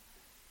this.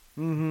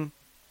 Mm-hmm.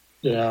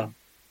 Yeah.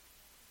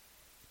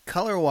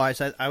 Color-wise,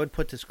 I would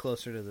put this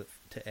closer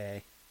to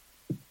A.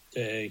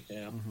 Yeah.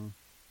 Mm-hmm.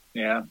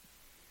 Yeah.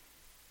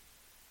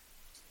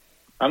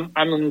 I'm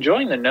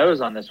enjoying the nose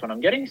on this one. I'm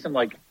getting some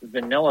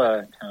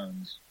vanilla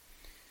tones.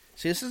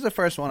 See, this is the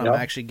first one Yep. I'm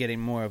actually getting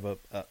more of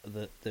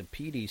the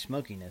peaty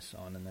smokiness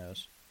on the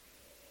nose.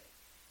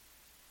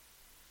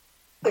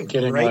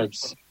 Getting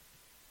Great.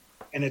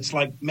 And it's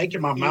like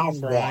making my mouth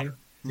Brian. water.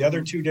 The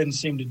other two didn't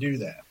seem to do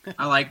that.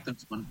 I like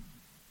this one.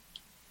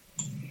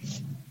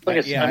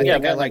 Like a, Yeah, I think I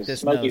man, like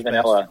this smoky nose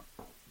vanilla.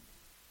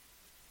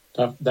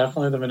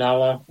 Definitely the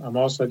vanilla. I'm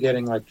also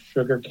getting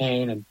sugar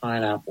cane and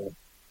pineapple.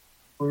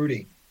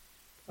 Fruity.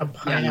 A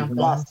pineapple.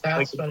 Yes,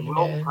 That's like what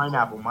real it is.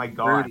 pineapple. My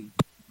God. Fruity.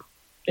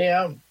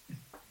 Yeah.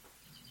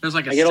 There's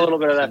I get a little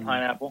bit of that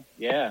pineapple.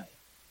 Yeah.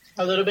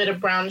 A little bit of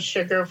brown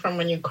sugar from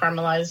when you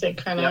caramelize it,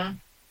 kind of. Yep.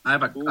 I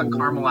have a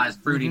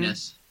caramelized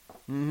fruitiness.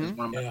 Mm-hmm. Is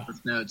one of my Yeah.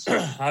 first notes.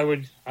 I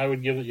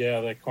would give it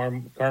that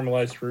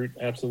caramelized fruit,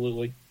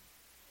 absolutely.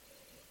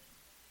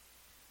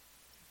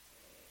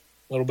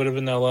 A little bit of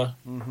vanilla.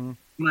 Mm-hmm.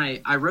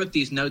 When I wrote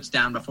these notes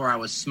down before I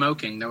was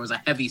smoking, there was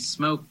a heavy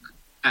smoke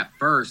at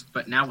first,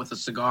 but now with a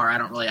cigar,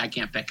 I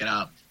can't pick it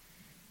up.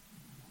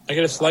 I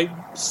get a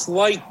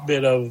slight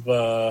bit of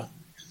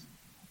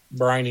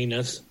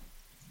brininess.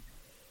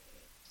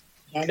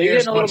 Not So you're near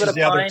as getting a little much bit as of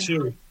the other pine?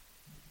 two.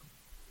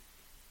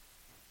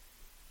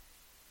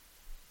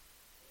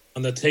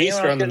 On the taste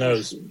or on the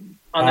nose?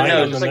 On the Pine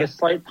nose, on it's the like a nose?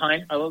 slight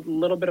pine, a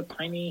little bit of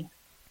piney.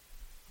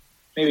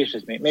 Maybe it's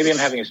just me. Maybe I'm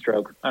having a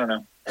stroke. I don't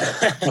know.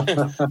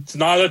 It's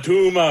not a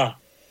tumor.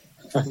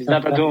 He's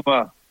not a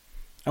tumor.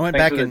 I went Thanks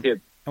back for the and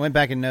tip. I went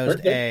back and nosed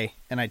Okay. A,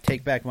 and I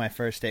take back my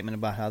first statement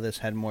about how this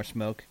had more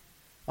smoke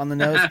on the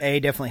nose. A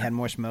definitely had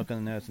more smoke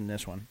on the nose than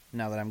this one.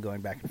 Now that I'm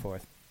going back and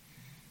forth,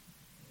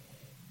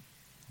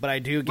 but I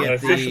do get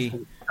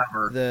the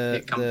Cover, the-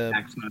 it comes the-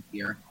 back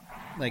smokier.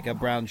 like a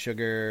brown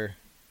sugar.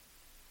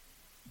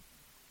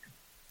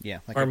 Yeah,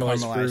 like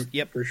Caramelized a caramelized. fruit,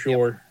 Yep, for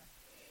sure.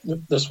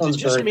 This one's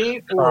Is it just very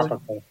me, or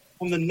tropical.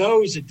 on the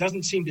nose, it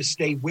doesn't seem to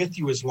stay with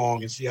you as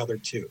long as the other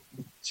two.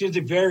 It seems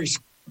to be very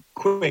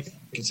quick.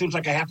 It seems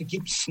like I have to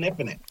keep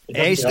snipping it. It A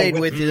doesn't stay stayed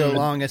with you the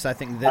longest. I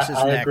think this is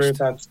I next. agree with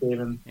that,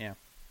 Stephen. Yeah.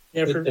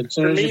 Yeah, for, As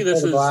soon for as me, you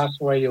this pull the is. glass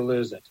away, you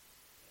lose it.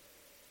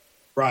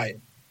 Right.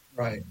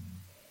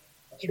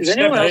 Does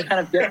anyone else kind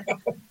of get?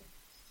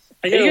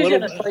 I get a Are you little.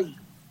 getting a slight-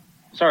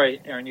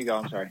 Sorry, Aaron, you go.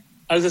 I'm sorry.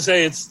 I was gonna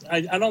say it's.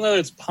 I don't know.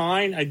 It's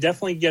pine. I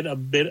definitely get a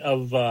bit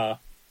of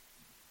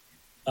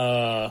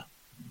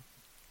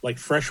like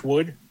fresh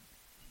wood.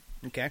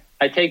 Okay.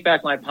 I take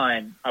back my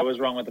pine. I was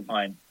wrong with the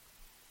pine.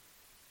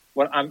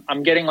 What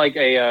I'm getting like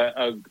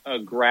a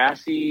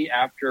grassy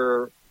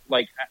after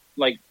like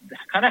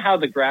kind of how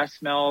the grass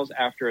smells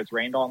after it's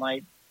rained all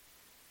night.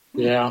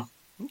 Yeah.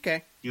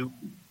 Okay. What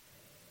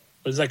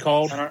is that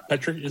called? I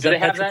don't- Is Do that they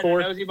have that in a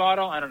petrichor? nosy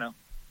bottle? I don't know.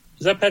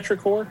 Is that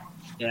petrichor?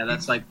 Yeah,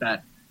 that's like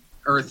that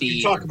earthy,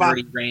 You talk about-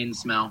 dirty rain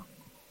smell.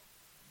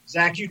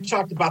 Zach, you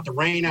talked about the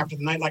rain after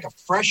the night, like a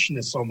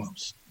freshness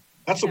almost.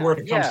 That's the Yeah, word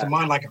that comes yeah. to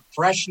mind, like a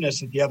freshness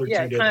that the other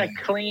Yeah, two did. kind of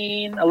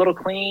clean, a little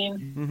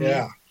clean. Mhm.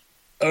 Yeah.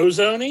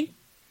 Ozone-y?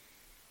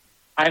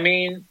 I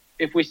mean,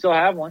 if we still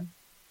have one.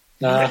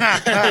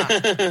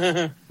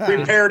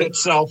 Prepared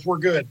itself. We're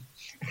good.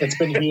 It's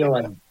been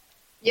healing.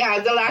 Yeah,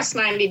 the last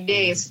 90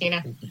 days,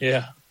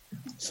 Yeah.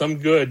 Some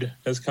good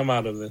has come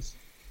out of this.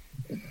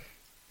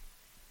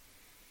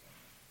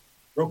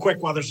 Real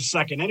quick, while there's a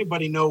second,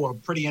 anybody know a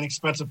pretty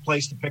inexpensive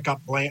place to pick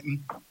up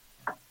Blanton?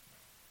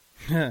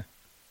 I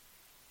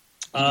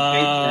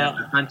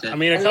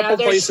mean, a couple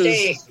Another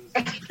places. state.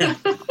 A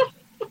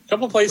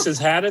couple places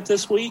had it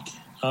this week.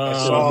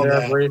 saw There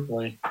that.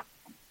 briefly.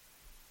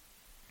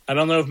 I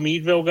don't know if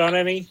Meadville got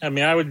any. I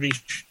mean, I would be.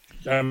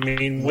 I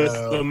mean, with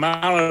No. the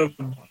amount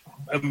of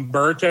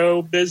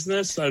Umberto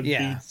business, I'd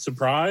Yeah. be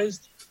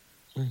surprised.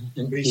 You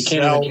can't even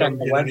check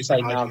the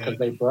website now because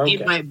they broke He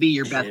it. might be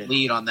your best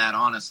lead on that,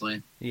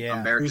 honestly. Yeah.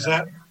 Umberto. Who's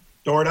that?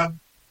 Dorda?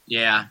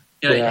 Yeah.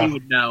 Yeah. He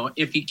would know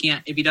if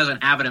he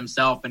doesn't have it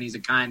himself and he's a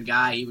kind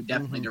guy, he would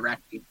definitely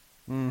direct you.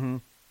 Mm-hmm.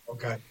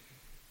 Okay.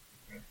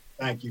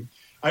 Thank you.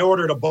 I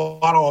ordered a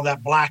bottle of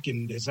that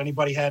blackened. Has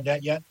anybody had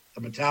that yet?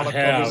 The I Metallica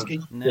have. whiskey?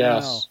 No.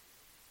 Yes.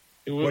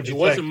 What'd you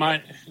wasn't think?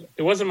 my.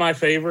 It wasn't my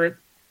favorite.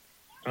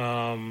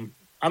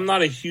 I'm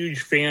not a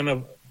huge fan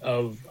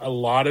of a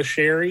lot of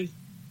sherry.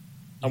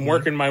 I'm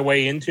working my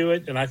way into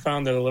it, and I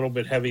found it a little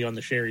bit heavy on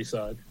the sherry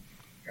side.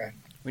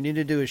 We need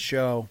to do a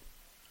show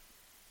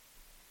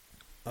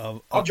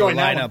of I'll the join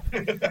that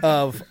lineup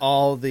of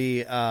all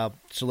the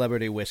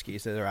celebrity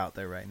whiskeys that are out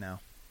there right now.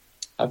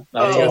 You got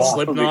That would be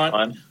Slipknot.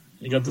 fun.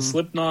 You got the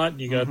Slipknot.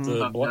 You got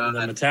the Oh, God.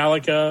 the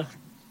Metallica.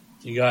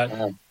 You got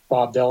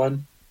Bob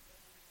Dylan.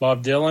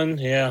 Bob Dylan.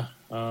 Yeah.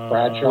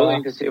 Bradshaw.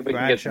 Willing to see if we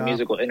can get some Bradshaw.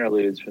 musical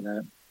interludes for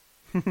that.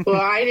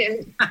 Well, I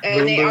didn't.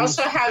 And they Boom, boom.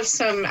 also have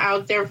some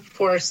out there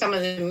for some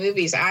of the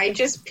movies. I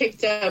just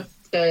picked up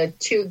the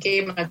 2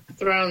 Game of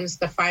Thrones,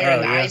 The Fire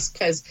and the yeah. Ice,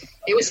 because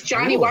it was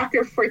Johnny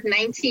Walker for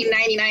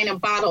 $19.99 a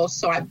bottle,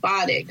 so I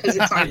bought it because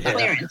it's on Yeah.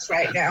 clearance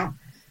right now.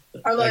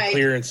 I'm that like,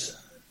 clearance.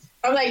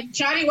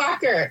 Johnny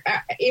Walker.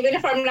 Even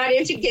if I'm not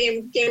into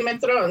Game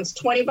of Thrones,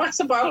 $20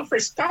 a bottle for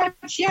Scotch.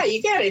 Yeah,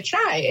 you got to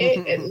try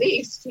it at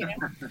least.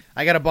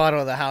 I got a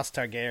bottle of the House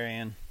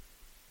Targaryen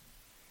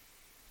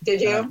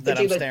Did you? that Did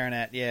I'm you look? staring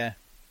at. Yeah.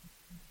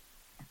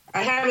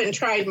 I haven't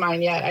tried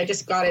mine yet. I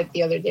just got it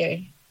the other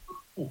day.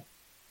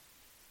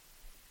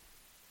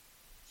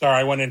 Sorry,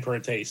 I went in for a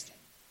taste.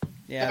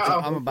 Yeah, Oh.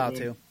 I'm about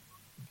to.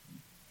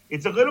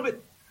 It's a little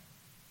bit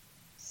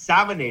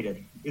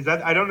savinated. Is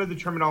that, I don't know the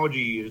terminology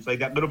you use, like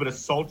that little bit of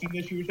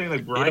saltiness you were saying,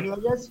 like briny, I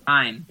guess?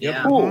 Fine. Yep.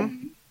 Yeah. Cool.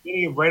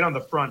 Getting it right on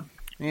the front.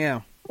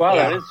 Yeah. Wow,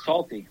 Yeah. that is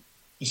salty.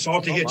 The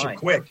salty Oh, hits my. you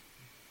quick.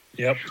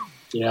 Yep.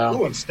 Yeah.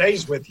 Ooh, and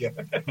stays with you.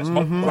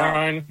 Mhm.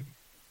 Brine.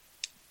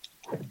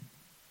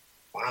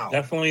 Wow.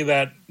 Definitely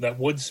that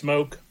wood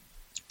smoke.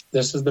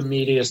 This is the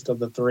meatiest of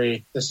the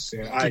 3. This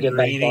Yeah, to I get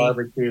agree. that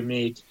barbecue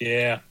meat.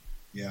 Yeah.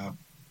 Yeah.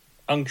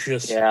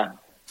 Unctuous. Yeah.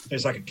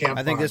 It's like a campfire.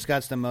 I think this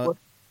got the most.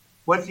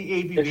 What's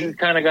the This has ABV?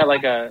 kind of got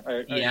like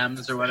a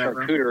Yams or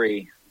whatever.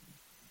 charcuterie.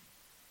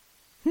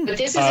 But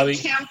this is Uh, a the-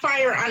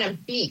 campfire on a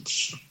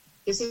beach.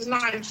 This is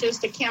not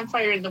just a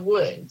campfire in the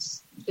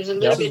woods. There's a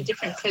little bit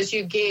different because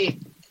you get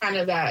kind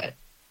of that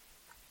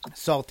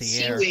Salty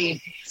air.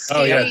 seaweed.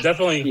 Oh yeah, seaweed.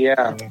 definitely.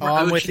 Yeah. Oh,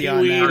 I'm with you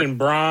on Seaweed that. and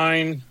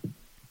brine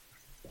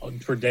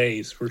for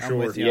days for I'm sure.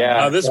 with you on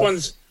Yeah. This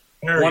one's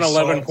Very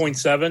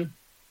 111.7.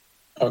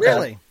 Okay.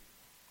 Really?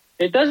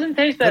 It doesn't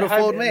taste that Little high.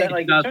 fold made.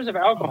 Like in terms of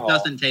alcohol,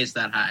 Doesn't taste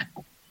that high.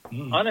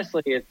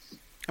 honestly, it's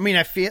I mean,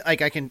 I feel like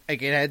it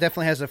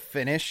definitely has a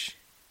finish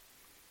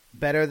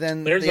better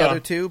than There's the a- other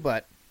two,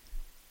 but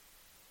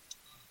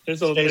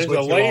There's a Stays with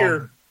you layer.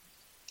 longer.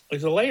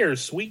 There's a layer of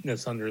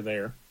sweetness under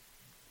there.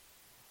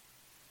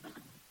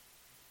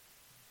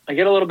 I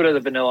get a little bit of the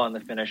vanilla on the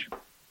finish.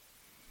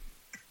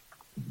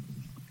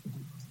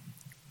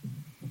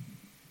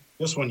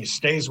 This one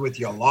stays with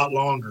you a lot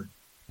longer,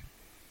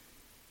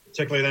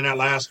 particularly than that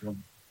last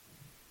one.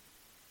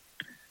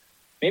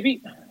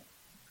 Maybe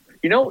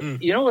You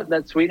know what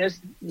that sweetness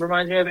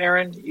reminds me of,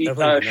 Aaron?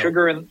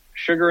 Sugar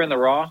in the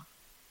raw.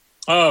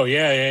 Oh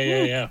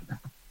yeah.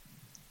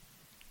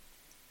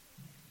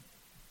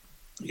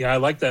 Yeah, I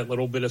like that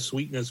little bit of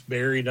sweetness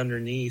buried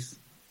underneath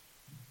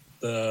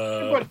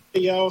the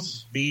Everybody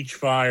else. beach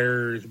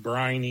fires,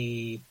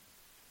 briny,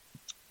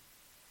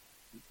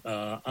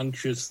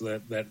 unctuous,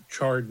 that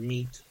charred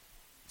meat.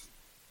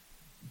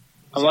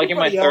 I'm liking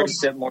my Everybody third else-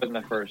 sip more than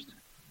the first.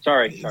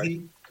 Sorry.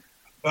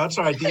 That's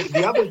all right.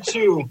 The other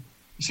two,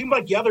 it seemed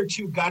like the other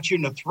two got you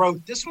in the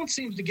throat. This one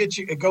seems to get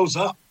you, it goes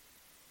up.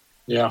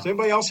 Yeah. Does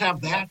anybody else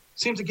have that?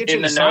 Seems to get you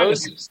In in the the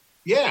nose? sinuses.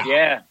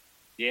 Yeah.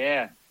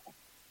 Yeah.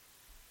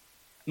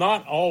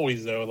 Not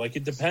always though. Like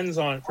it depends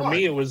on. For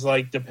me, it was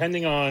like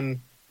depending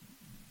on.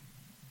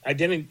 It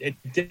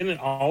didn't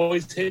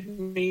always hit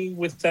me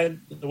with the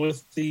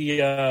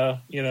the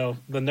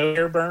nose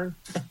hair burn.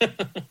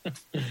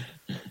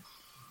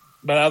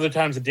 But other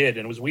times it did,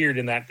 and it was weird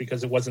in that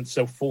because it wasn't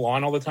so full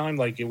on all the time.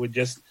 Like it would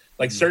just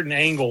certain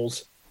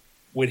angles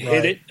would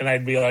hit it, and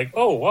I'd be like,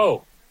 "Oh,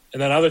 whoa!"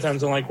 And then other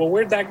times I'm like, "Well,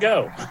 where'd that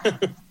go?"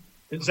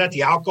 Is that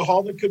the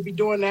alcohol that could be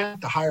doing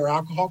that? The higher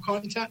alcohol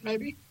content,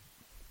 maybe?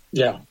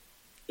 Yeah.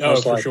 Oh,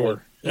 Most for likely.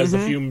 sure. As the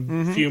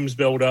fumes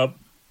build up.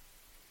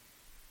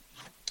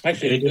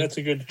 Actually, that's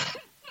a good.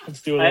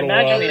 Let's do a I little.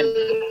 imagine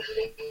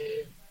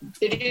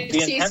Did you The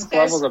see intense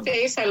levels Seth's of-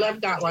 face? I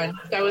loved that one.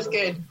 That was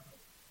good.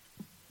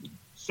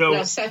 So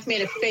No, Seth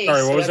made a face.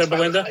 Sorry, what was so that, that's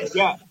why I Belinda?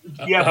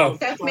 like- yeah.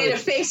 Seth made a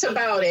face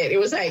about it. It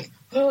was like,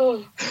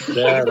 oh.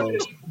 There it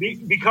is.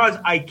 Because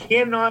I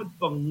cannot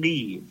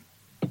believe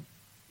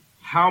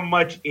how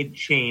much it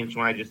changed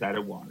when I just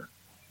added water.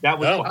 That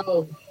was fun.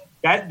 Oh.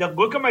 That the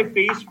look on my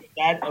face was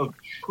that of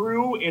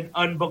true and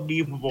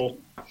unbelievable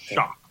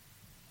shock.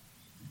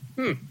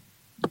 All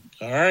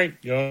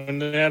right, going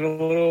to add a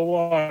little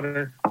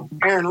water.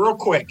 Aaron, real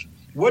quick,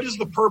 what is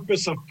the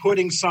purpose of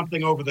putting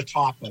something over the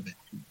top of it?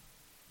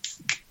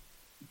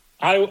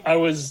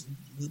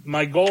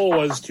 My goal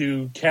was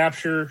to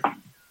capture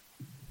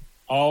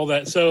all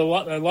that. So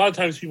a lot of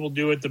times people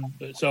do it.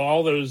 So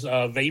all those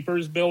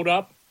vapors build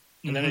up,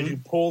 and then as you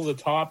pull the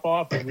top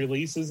off, it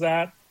releases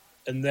that,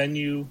 and then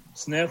you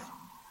sniff.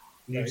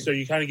 So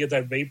you kind of get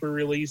that vapor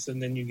release,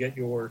 and then you get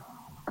your.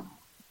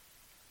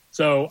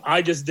 So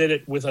I just did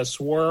it with a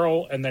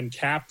swirl and then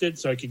capped it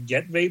so I could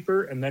get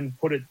vapor, and then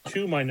put it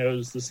to my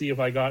nose to see if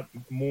I got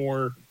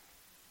more.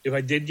 If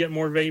I did get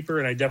more vapor,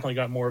 and I definitely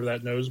got more of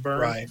that nose burn.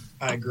 Right,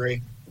 I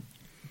agree.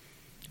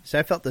 So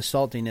I felt the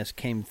saltiness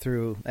came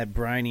through, that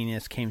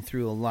brininess came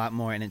through a lot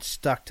more, and it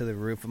stuck to the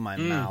roof of my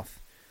mouth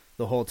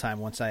the whole time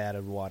once I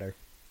added water.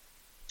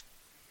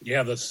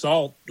 Yeah, the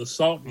salt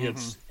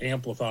gets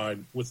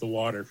amplified with the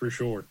water for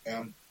sure.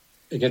 Yeah.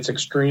 It gets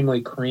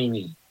extremely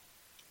creamy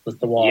with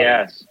the water.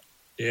 Yes.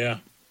 Yeah.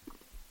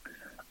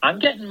 I'm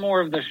getting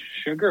more of the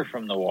sugar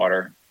from the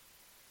water.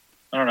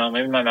 I don't know.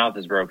 Maybe my mouth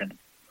is broken.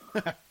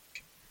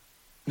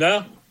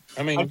 No,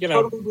 I mean, I'm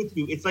totally with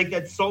you. It's like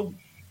that salt.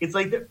 It's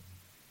like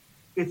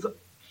it's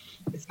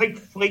like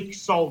flake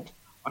salt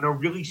on a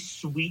really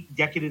sweet,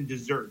 decadent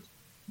dessert.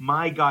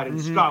 My God! And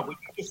Scott, what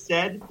you just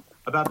said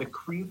about the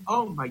cream.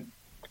 Oh my,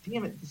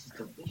 damn it! This is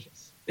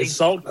delicious. Is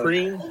salt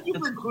cream? Thank you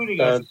for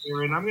including us,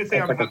 Aaron. I'm going to say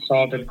It's I'm like a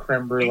salted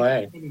creme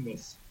brulee.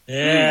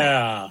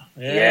 Yeah.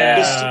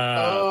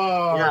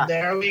 Oh,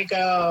 there we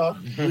go.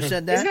 Who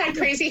said Isn't that? that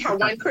crazy how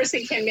one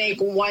person can make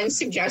one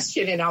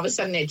suggestion and all of a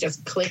sudden it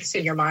just clicks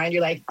in your mind?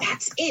 You're like,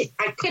 that's it.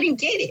 I couldn't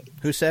get it.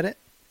 Who said it?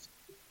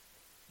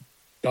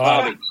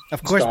 Bobby.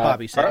 Of course Scott.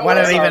 Bobby said it. Why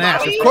did I even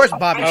ask? Of course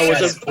Bobby Oh,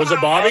 said it. was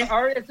it Bobby?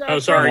 Oh,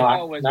 sorry.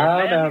 No.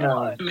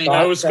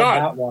 That was said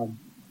Scott. That one.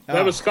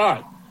 That was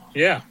Scott.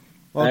 Yeah.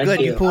 Well, Thank good.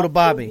 You you. pulled a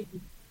Bobby.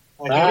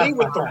 To me,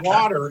 with the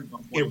water,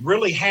 it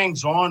really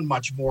hangs on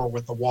much more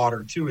with the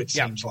water, too, it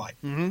seems like.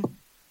 Mm-hmm.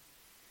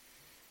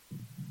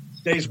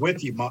 Stays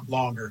with you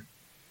longer.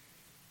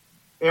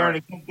 Aaron,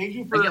 again, thank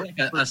you I for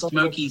get like a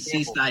smoky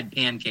seaside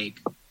pancake.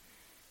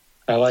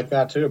 I like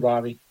that too,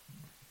 Bobby.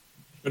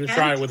 I'm gonna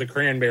try it with a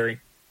cranberry.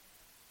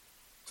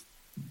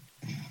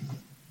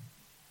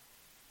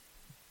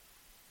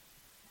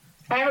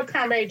 I have a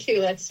cranberry too.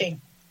 Let's see.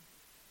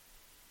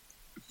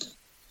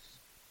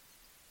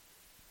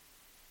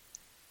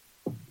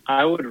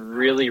 I would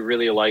really,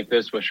 really like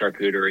this with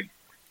charcuterie.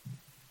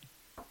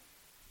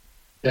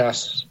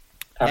 Yes.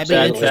 That'd be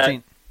Absolutely.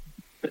 interesting.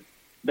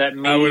 That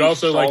meat, I would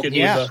also like it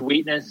salty with a-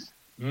 sweetness.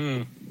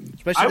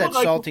 Especially I that would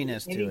like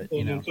saltiness to it,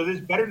 you know. So this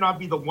better not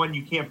be the one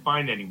you can't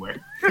find anywhere.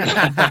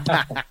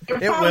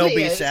 It will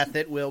be, Seth.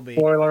 It will be.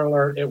 Spoiler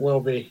alert, it will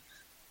be.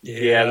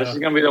 Yeah, this is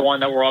going to be the one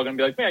that we're all going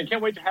to be like, man, I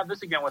can't wait to have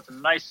this again with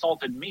some nice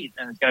salted meat.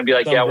 And it's going to be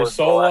like, Some yeah, well, it's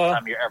the Bresaola. last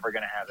time you're ever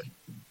going to have it.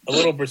 A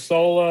little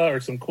Bresaola or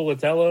some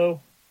Culatello.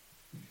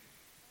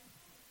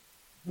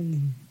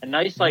 A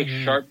nice, like,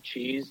 sharp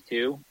cheese,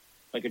 too.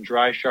 Like a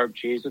dry, sharp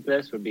cheese with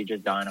this would be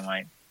just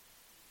dynamite.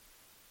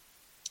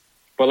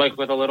 But, like,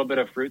 with a little bit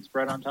of fruit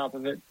spread on top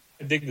of it.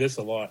 I dig this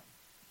a lot.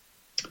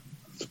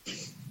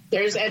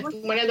 There's at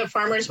one of the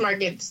farmers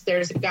markets,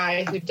 there's a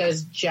guy who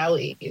does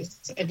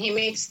jellies, and he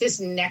makes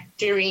this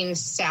nectarine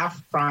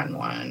saffron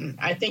one.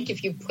 I think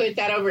if you put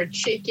that over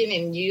chicken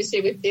and used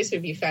it with this, it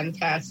would be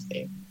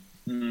fantastic.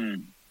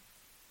 Mm.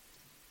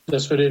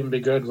 This would even be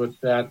good with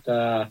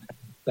that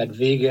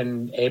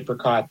vegan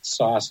apricot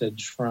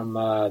sausage from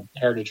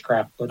Heritage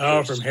Craft Butchers.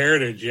 Oh, from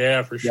Heritage,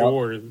 yeah, for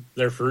sure.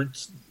 Their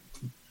fruit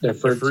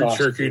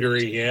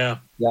charcuterie, yeah.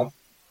 Yep.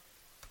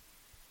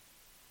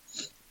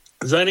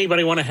 Does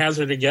anybody want to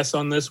hazard a guess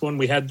on this one?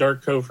 We had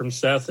Dark Cove from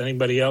Seth.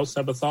 Anybody else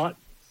have a thought?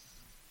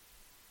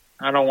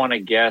 I don't want to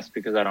guess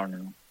because I don't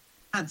know.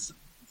 It's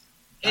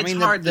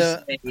hard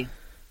to say.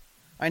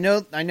 I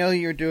know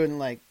you're doing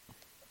like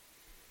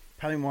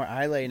probably more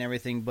Islay and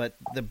everything, but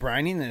the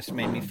brininess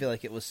made me feel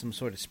like it was some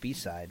sort of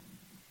Speyside,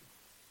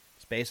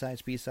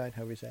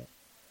 however you say it.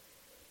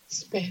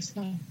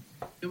 Speyside.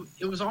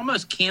 It was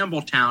almost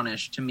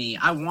Campbelltownish to me.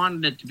 I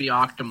wanted it to be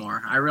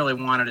Octomore. I really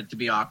wanted it to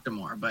be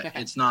Octomore, but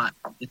it's not.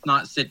 It's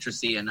not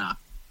citrusy enough.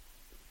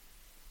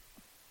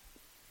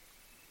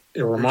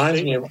 It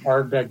reminds me of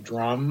Ardbeg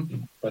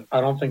Drum, but I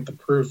don't think the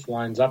proof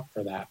lines up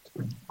for that.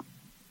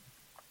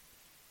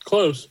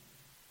 Close.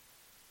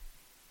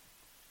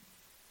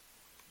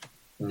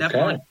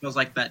 Definitely feels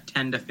like that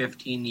 10 to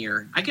 15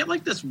 year. I get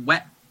like this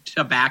wet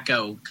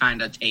tobacco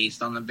kind of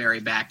taste on the very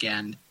back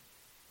end.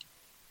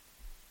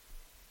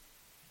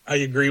 I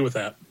agree with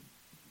that.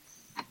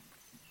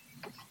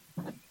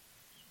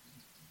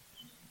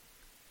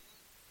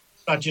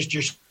 Not just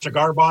your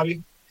cigar,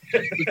 Bobby?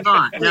 It's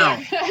not, no.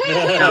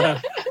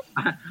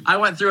 I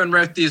went through and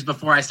wrote these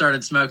before I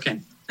started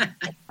smoking.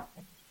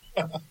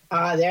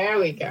 There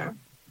we go.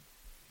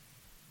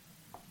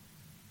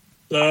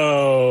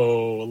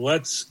 So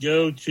let's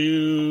go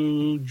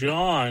to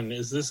John.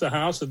 Is this a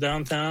house, a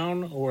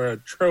downtown, or a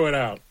throw it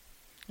out?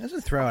 Let's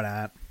just throw it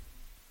out.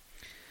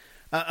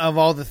 Of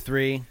all the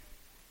three,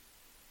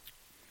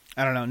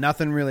 I don't know.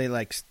 Nothing really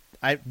like.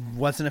 I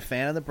wasn't a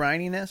fan of the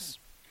brininess,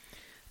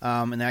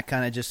 and that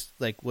kind of just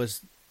like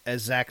was,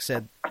 as Zach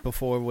said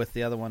before with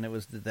the other one. It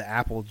was the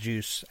apple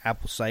juice,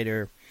 apple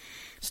cider,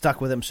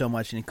 stuck with him so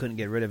much, and he couldn't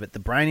get rid of it. The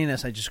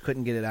brininess, I just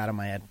couldn't get it out of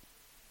my head.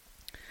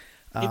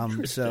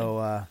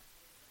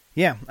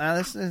 Yeah,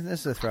 let's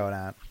just throw it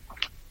out.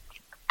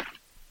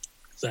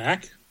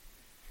 Zach?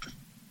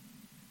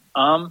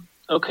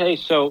 Okay,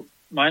 so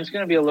mine's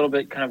going to be a little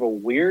bit kind of a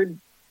weird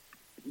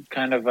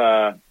kind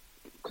of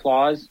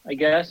clause, I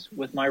guess,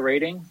 with my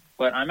rating.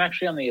 But I'm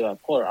actually on the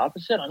polar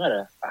opposite. I'm at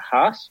a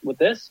Haas with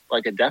this,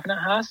 like a definite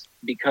Haas,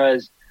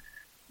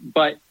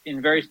 but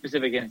in very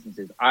specific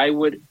instances, I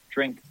would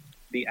drink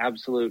the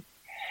absolute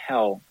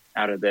hell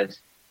out of this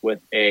with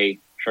a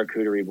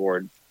charcuterie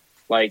board.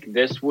 Like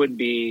this would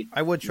be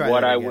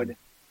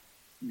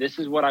this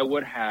is what I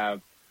would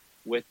have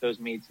with those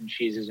meats and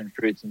cheeses and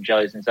fruits and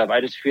jellies and stuff. I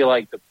just feel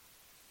like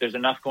there's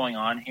enough going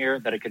on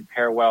here that it could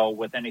pair well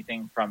with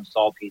anything from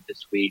salty to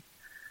sweet.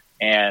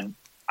 And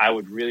I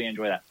would really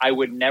enjoy that. I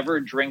would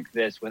never drink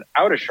this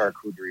without a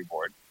charcuterie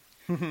board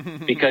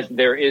because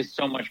there is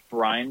so much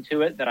brine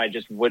to it that I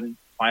just wouldn't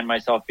find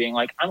myself being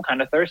like, I'm kind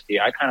of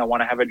thirsty. I kind of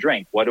want to have a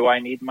drink. What do I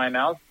need in my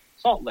mouth?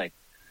 Salt lick.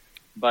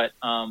 But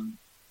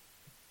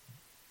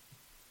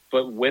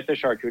with a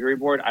charcuterie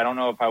board, I don't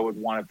know if I would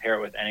want to pair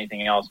it with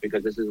anything else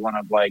because this is one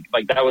of like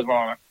that was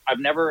one. I've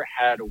never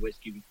had a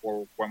whiskey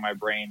before where my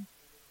brain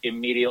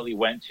immediately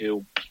went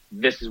to,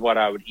 this is what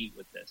I would eat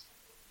with this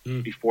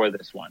before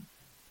this one.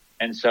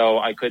 And so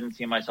I couldn't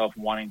see myself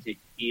wanting to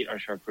eat a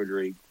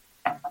charcuterie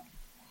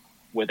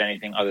with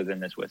anything other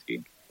than this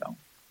whiskey. So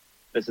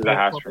this is a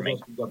Haas for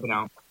me.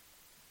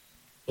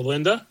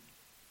 Belinda?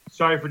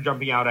 Sorry for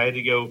jumping out. I had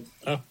to go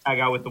hang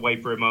out with the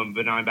wife for a moment,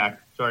 but now I'm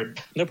back. Sorry.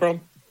 No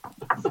problem.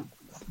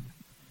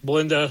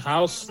 Belinda,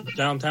 house,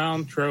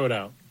 downtown, throw it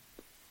out.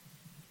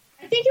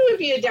 I think it would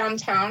be a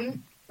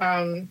downtown.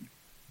 I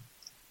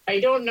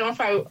don't know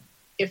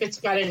if it's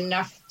got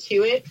enough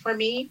to it for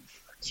me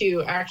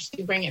to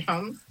actually bring it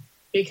home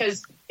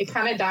because it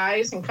kind of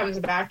dies and comes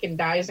back and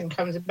dies and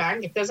comes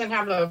back. It doesn't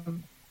have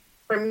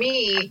for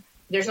me,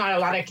 there's not a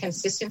lot of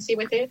consistency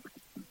with it.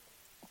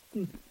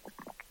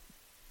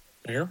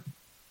 There.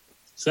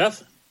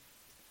 Seth?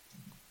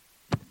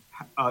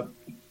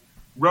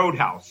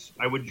 Roadhouse.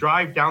 I would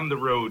drive down the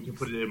road to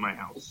put it in my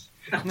house.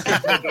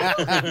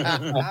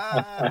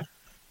 I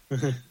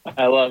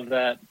love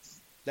that.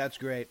 That's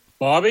great.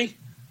 Bobby?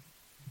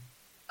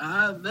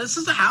 This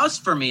is a house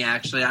for me,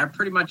 actually. I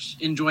pretty much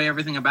enjoy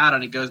everything about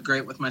it. It goes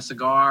great with my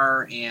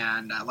cigar,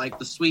 and I like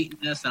the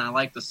sweetness, and I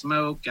like the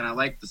smoke, and I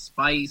like the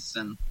spice,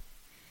 and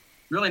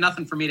really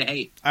nothing for me to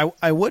hate.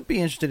 I would be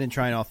interested in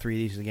trying all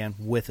three of these again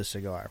with a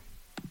cigar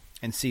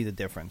and see the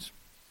difference.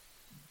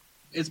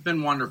 It's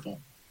been wonderful.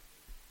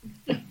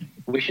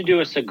 We should do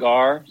a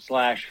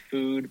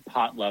cigar/food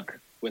potluck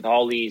with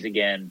all these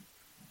again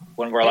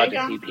when we're allowed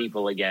to see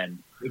people again.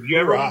 If you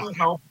ever want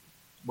help,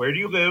 where do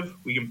you live?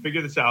 We can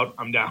figure this out.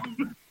 I'm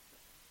down.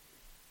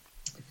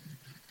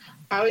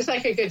 I always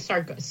like a good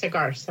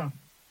cigar. So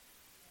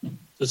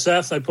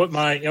Seth, I put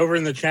over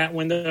in the chat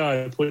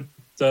window, I put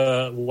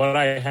what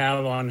I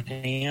have on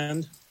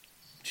hand.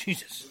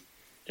 Jesus.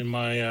 In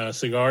my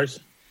cigars.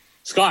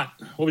 Scott,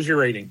 what was your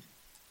rating?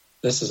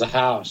 This is a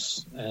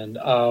house, and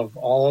of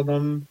all of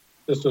them,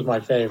 this was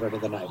my favorite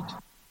of the night.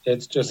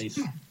 It's just,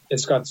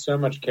 It's got so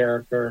much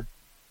character.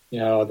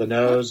 The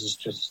nose is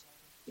just,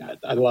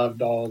 I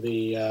loved all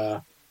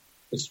the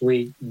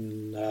sweet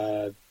and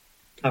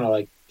kind of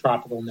like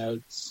tropical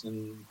notes,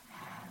 and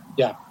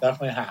yeah,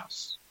 definitely a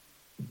house.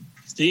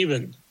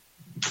 Steven.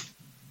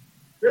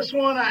 This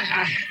one,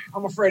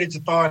 I'm afraid it's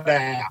a thought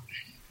out.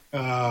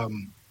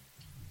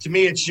 To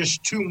me, it's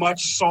just too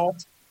much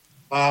salt.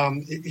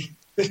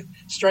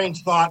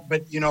 Strange thought,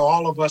 but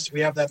all of us,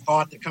 we have that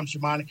thought that comes to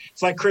mind.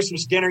 It's like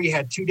Christmas dinner. You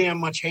had too damn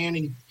much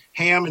ham,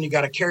 and you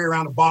got to carry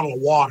around a bottle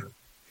of water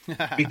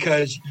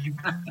because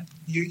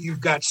you've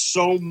got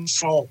so much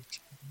salt.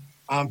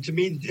 To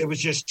me, it was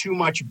just too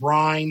much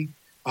brine.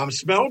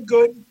 Smelled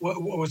good,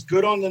 was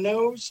good on the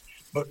nose,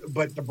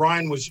 but the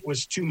brine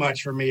was too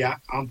much for me.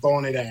 I'm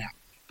throwing it out.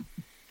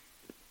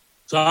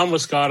 So I'm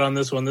with Scott on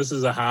this one. This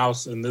is a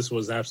house, and this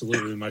was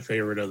absolutely my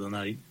favorite of the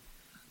night.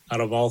 Out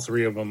of all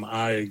three of them,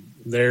 I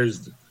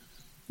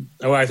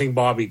think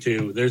Bobby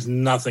too. There's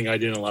nothing I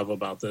didn't love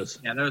about this.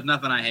 Yeah, there was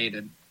nothing I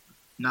hated.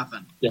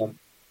 Nothing. Yeah.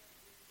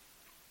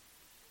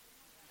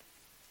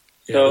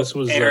 So, this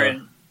was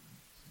Aaron,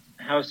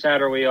 how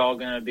sad are we all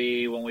going to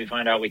be when we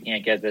find out we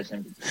can't get this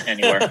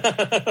anywhere?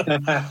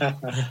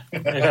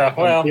 Yeah,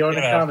 well,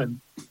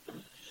 coming.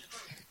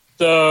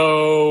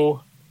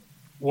 So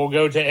we'll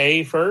go to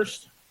A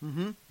first.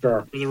 Mm-hmm.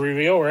 Sure. For the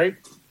reveal, right?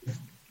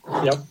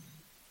 Yep.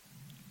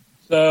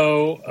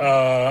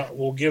 So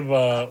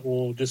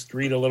we'll just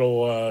read a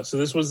little. So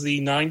this was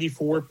the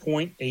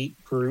 94.8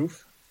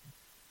 proof.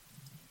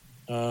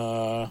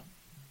 I'll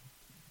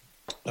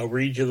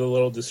read you the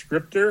little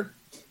descriptor.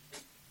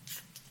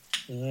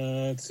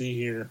 Let's see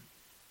here.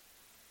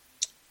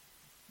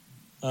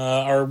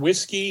 Our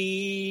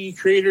whiskey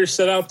creators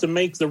set out to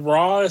make the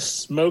rawest,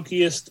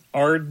 smokiest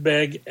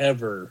Ardbeg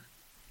ever.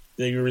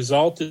 The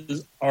result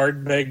is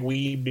Ardbeg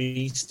Wee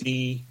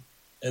Beastie,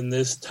 and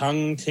this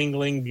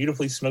tongue-tingling,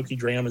 beautifully smoky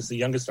dram is the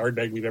youngest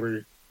Ardbeg we've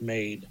ever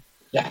made.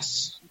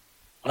 Yes.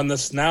 On the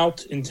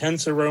snout,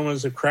 intense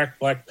aromas of cracked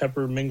black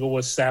pepper mingle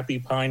with sappy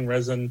pine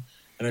resin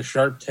and a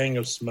sharp tang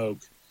of smoke.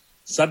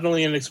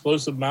 Suddenly, an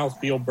explosive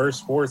mouthfeel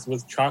bursts forth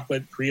with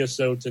chocolate,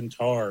 creosote, and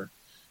tar.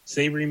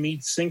 Savory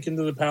meats sink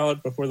into the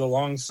palate before the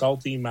long,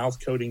 salty,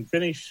 mouth-coating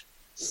finish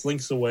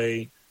slinks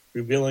away,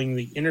 revealing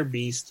the inner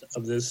beast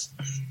of this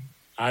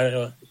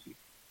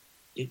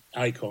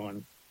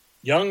icon.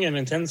 Young and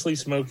intensely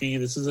smoky,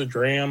 this is a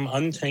dram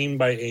untamed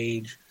by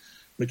age.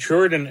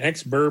 Matured in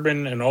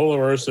ex-bourbon and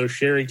Oloroso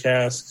sherry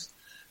casks,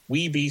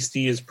 Wee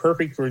Beastie is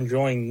perfect for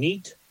enjoying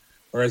neat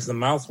or as the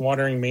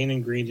mouth-watering main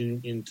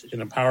ingredient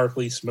in a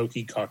powerfully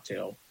smoky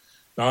cocktail.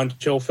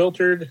 Non-chill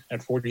filtered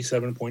at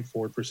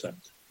 47.4%.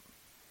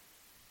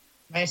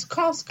 Nice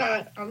call,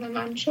 Scott, on the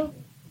non-chill.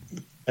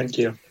 Thank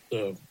you.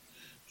 So,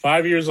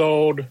 5 years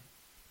old,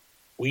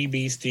 Wee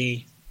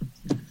Beastie.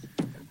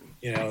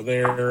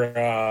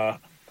 They're...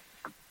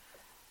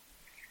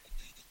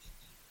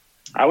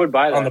 I would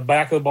buy that. On the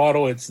back of the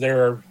bottle,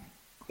 there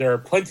are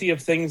plenty of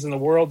things in the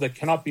world that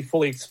cannot be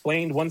fully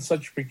explained. One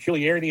such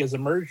peculiarity has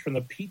emerged from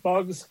the peat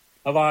bogs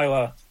of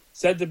Islay.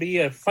 Said to be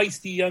a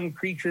feisty young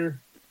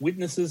creature,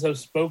 witnesses have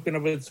spoken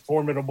of its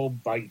formidable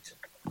bite.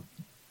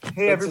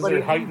 Hey,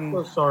 everybody, I'm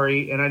so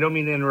sorry, and I don't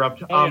mean to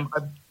interrupt.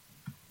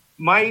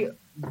 My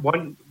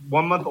one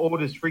month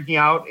old is freaking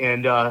out,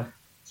 and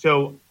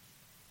so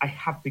I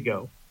have to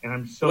go. And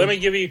I'm so...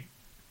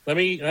 Let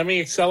me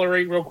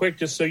accelerate real quick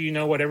just so you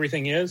know what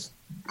everything is.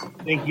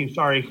 Thank you.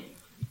 Sorry.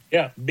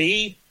 Yeah.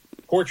 B,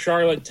 Port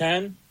Charlotte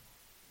 10.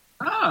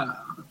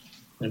 Ah.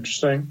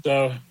 Interesting.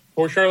 So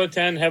Port Charlotte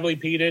 10, heavily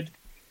peated.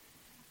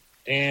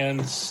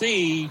 And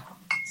C,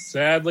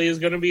 sadly, is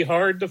going to be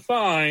hard to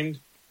find.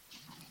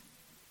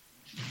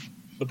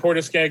 The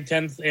Portiscag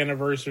 10th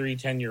anniversary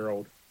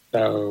 10-year-old.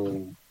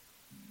 So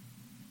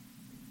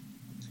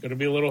it's going to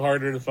be a little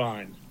harder to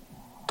find.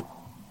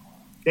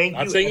 Thank you.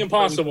 Not saying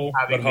impossible,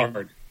 but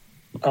hard.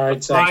 All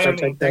right,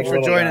 thanks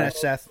for joining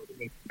us, Seth.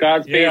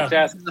 Godspeed,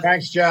 Seth.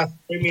 Thanks, Jeff.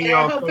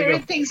 I hope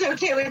everything's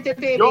okay with the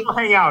baby. Y'all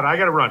hang out. I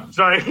got to run.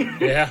 Sorry.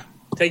 Yeah.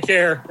 Take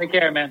care. Take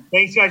care, man.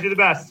 Thanks, guys. You're the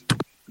best.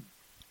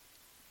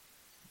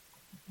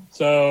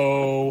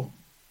 So,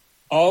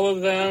 all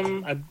of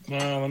them,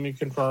 let me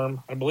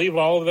confirm. I believe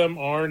all of them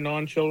are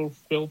non-chill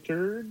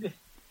filtered.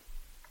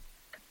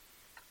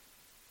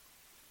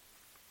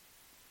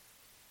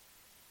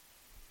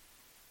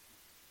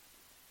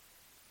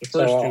 The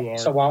first two are.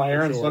 So while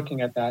Aaron's looking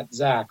at that,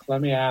 Zach,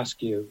 let me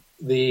ask you,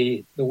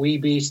 the Wee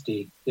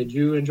Beastie, did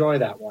you enjoy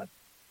that one?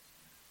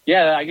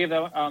 Yeah, I gave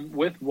that one,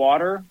 with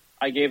water,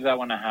 I gave that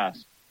one a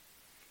Haas.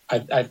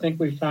 I think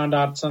we found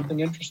out something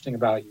interesting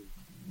about you.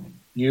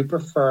 You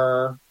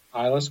prefer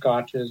Islay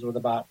Scotches with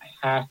about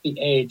half the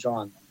age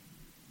on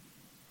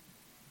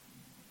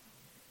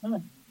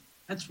them.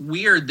 That's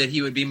weird that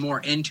he would be more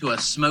into a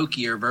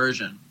smokier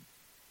version.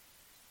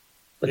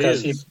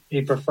 Because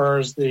he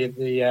prefers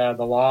the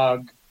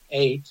log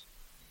 8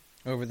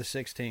 over the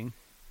 16.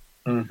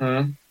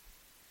 Mm-hmm.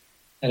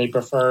 And he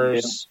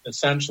prefers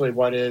essentially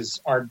what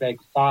is Ardbeg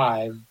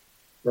 5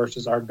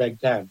 versus Ardbeg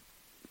 10.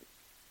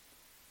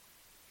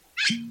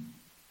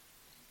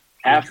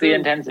 Half the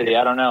intensity.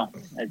 I don't know.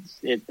 I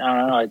don't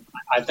know.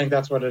 I think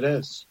that's what it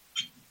is.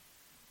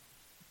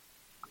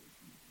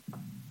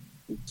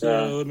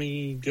 So let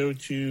me go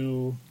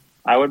to.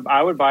 I would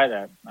buy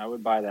that. I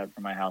would buy that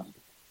for my house.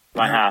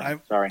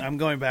 I'm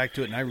going back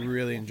to it, and I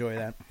really enjoy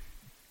that.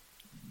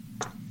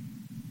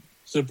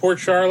 So Port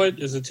Charlotte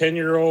is a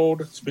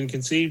 10-year-old. It's been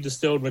conceived,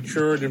 distilled,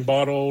 matured, and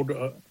bottled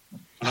on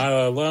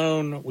Islay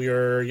alone. We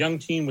are a young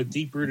team with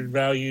deep-rooted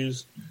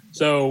values.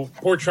 So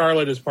Port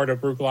Charlotte is part of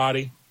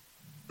Bruichladdich.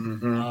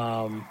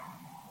 Mm-hmm.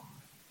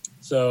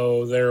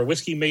 So they're a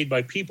whiskey made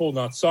by people,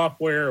 not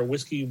software. A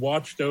whiskey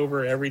watched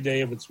over every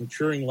day of its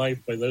maturing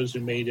life by those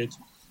who made it.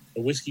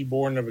 A whiskey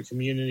born of a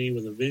community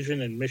with a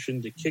vision and mission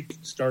to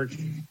kick-start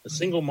a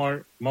single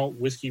malt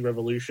whiskey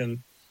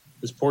revolution.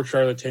 This Port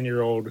Charlotte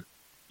 10-year-old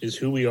is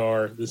who we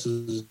are. This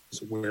is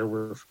where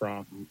we're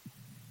from.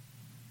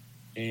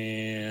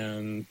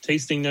 And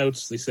tasting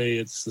notes, they say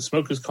the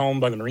smoke is calmed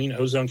by the marine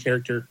ozone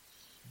character.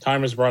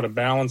 Time has brought a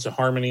balance, a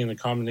harmony, and a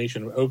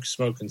combination of oak,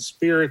 smoke, and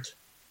spirit.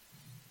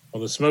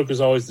 While the smoke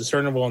is always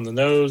discernible on the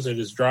nose, it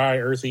is dry,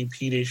 earthy,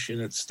 peatish in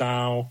its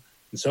style,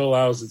 and so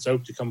allows its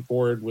oak to come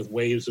forward with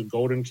waves of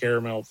golden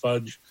caramel,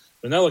 fudge,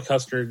 vanilla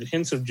custard,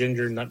 hints of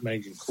ginger,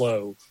 nutmeg, and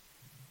clove.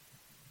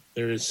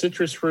 There is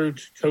citrus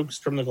fruit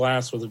coaxed from the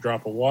glass with a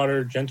drop of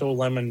water, gentle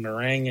lemon,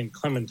 meringue, and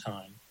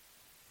clementine.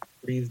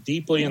 Breathe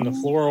deeply in the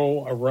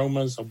floral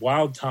aromas of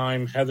wild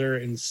thyme, heather,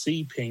 and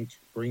sea pink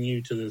bring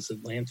you to this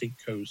Atlantic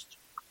coast.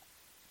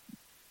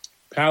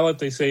 Palate,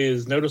 they say,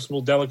 is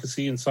noticeable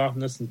delicacy and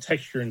softness and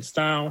texture and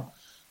style.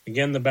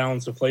 Again, the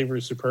balance of flavor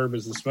is superb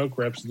as the smoke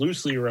wraps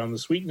loosely around the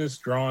sweetness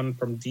drawn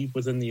from deep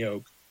within the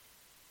oak.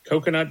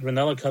 Coconut,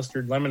 vanilla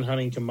custard, lemon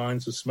honey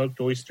combines with smoked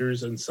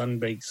oysters and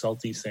sun-baked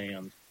salty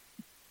sand.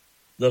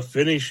 The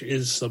finish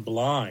is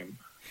sublime,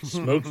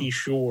 smoky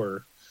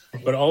shore,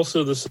 but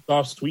also the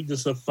soft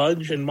sweetness of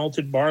fudge and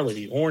malted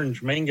barley,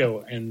 orange,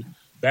 mango, and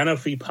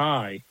banoffee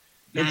pie,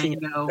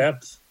 hinting at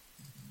depth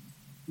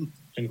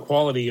and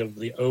quality of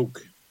the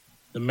oak.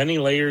 The many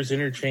layers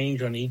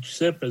interchange on each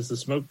sip as the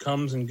smoke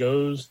comes and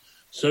goes.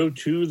 So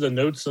too the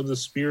notes of the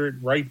spirit,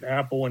 ripe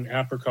apple and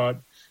apricot,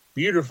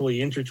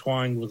 beautifully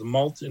intertwined with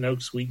malt and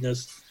oak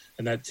sweetness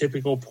and that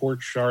typical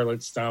Port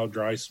Charlotte style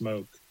dry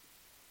smoke.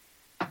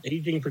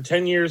 Aging for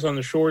 10 years on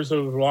the shores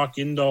of Loch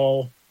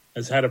Indal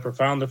has had a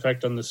profound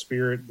effect on the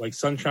spirit. Like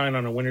sunshine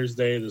on a winter's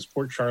day, this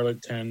Port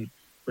Charlotte 10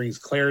 brings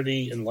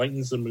clarity and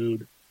lightens the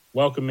mood,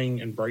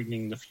 welcoming and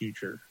brightening the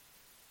future.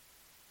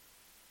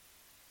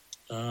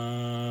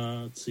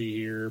 Let's see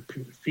here.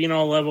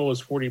 Phenol level is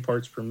 40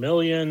 parts per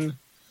million.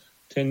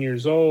 10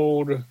 years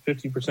old,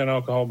 50%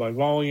 alcohol by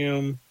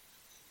volume.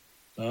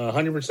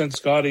 100%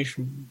 Scottish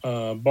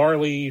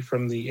barley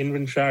from the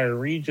Invershire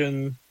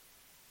region.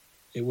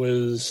 It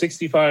was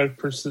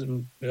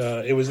 65%.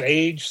 It was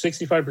aged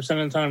 65% of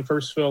the time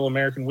first fill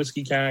American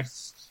whiskey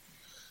casks,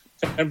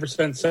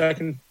 10%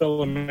 second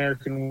fill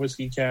American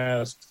whiskey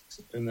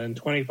casks, and then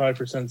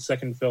 25%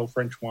 second fill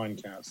French wine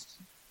casks.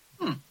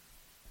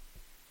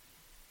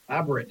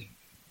 Elaborate.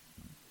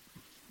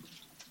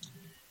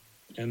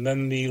 And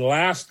then the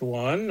last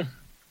one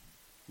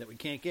that we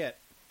can't get.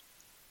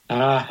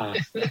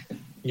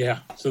 Yeah.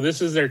 So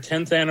this is their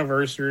 10th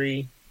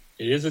anniversary.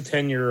 It is a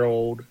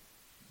 10-year-old.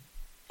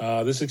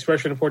 This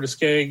expression of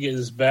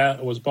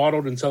Portiskeag was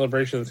bottled in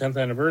celebration of the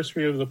 10th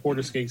anniversary of the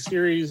Portiskeag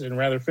series, and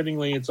rather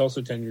fittingly, it's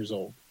also 10 years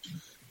old.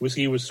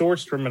 Whiskey was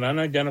sourced from an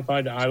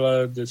unidentified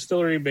Islay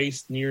distillery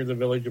based near the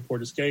village of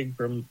Portiskeag,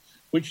 from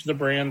which the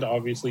brand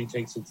obviously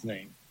takes its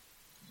name.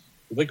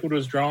 The liquid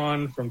was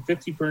drawn from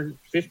 15%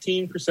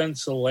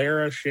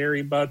 Solera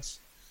sherry butts,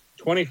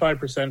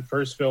 25%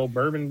 first fill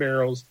bourbon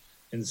barrels,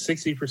 and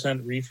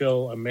 60%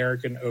 refill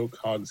American oak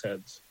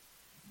hogsheads.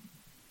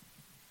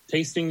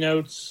 Tasting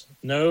notes: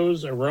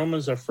 nose,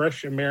 aromas of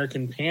fresh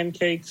American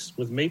pancakes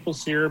with maple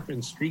syrup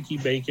and streaky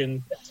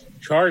bacon,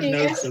 charred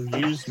notes of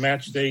used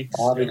matchsticks,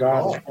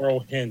 and floral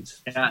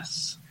hint.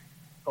 Yes.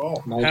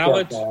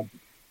 Palate: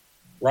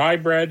 rye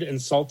bread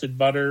and salted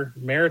butter,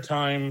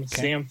 maritime,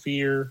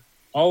 samphire,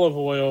 olive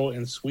oil,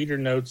 and sweeter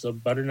notes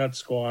of butternut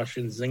squash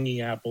and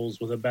zingy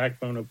apples with a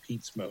backbone of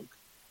peat smoke.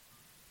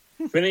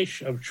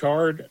 Finish of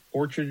charred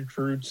orchard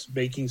fruits,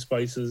 baking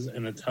spices,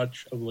 and a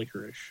touch of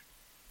licorice.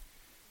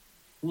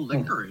 Ooh,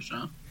 licorice,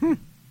 huh?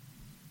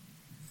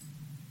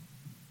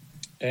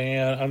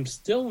 And I'm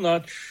still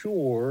not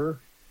sure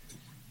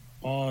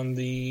on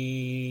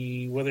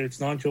whether it's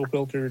non-chill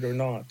filtered or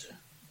not.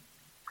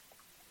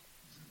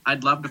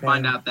 I'd love to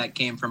find out that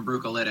came from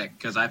Bruichladdich,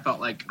 because I felt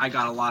like I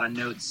got a lot of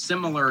notes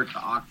similar to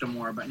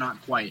Octomore, but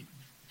not quite.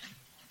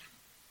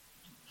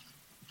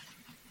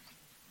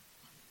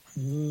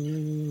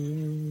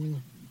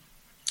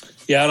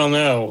 Yeah, I don't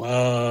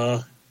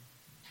know.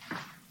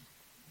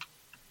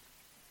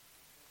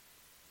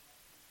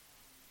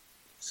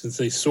 Since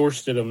they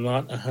sourced it, I'm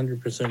not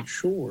 100%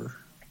 sure.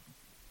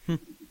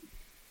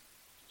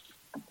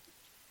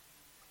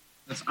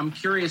 I'm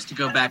curious to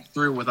go back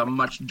through with a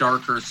much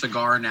darker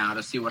cigar now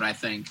to see what I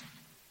think.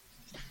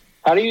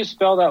 How do you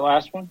spell that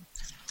last one?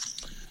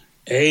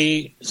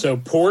 So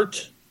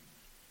port,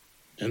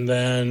 and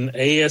then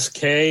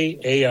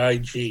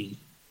ASKAIG.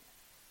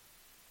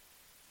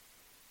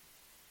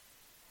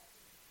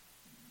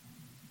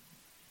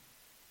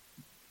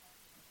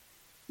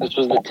 This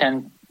was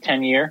the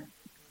 10 year?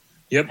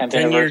 Yep, 10th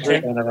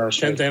 10-year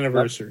anniversary. 10th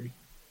anniversary. Yep.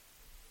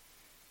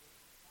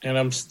 And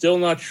I'm still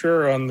not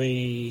sure on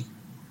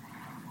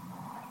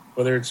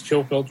whether it's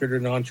chill filtered or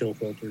non-chill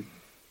filtered.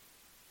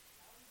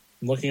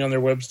 I'm looking on their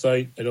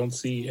website. I don't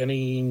see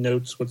any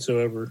notes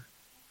whatsoever.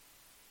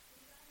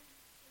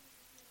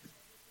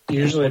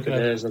 Usually if it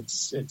is,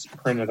 it's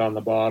printed on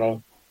the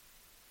bottle.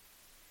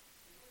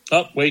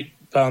 Oh, wait,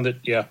 found it.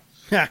 Yeah.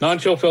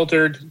 Non-chill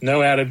filtered,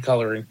 no added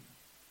coloring.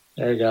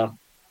 There you go.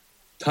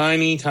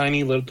 Tiny,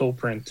 tiny little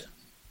print.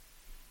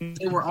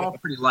 They were all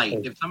pretty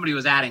light. If somebody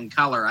was adding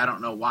color, I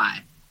don't know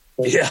why.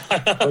 Yeah.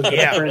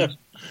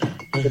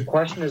 The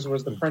question is,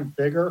 was the print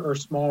bigger or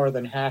smaller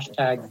than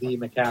 #the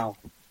Macau?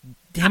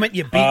 Damn it,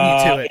 you beat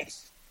me to it.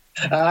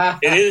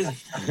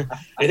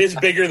 It is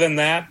bigger than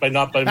that, but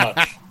not by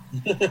much.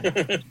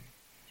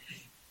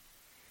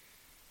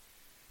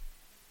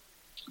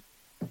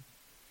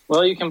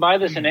 Well, you can buy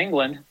this in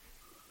England.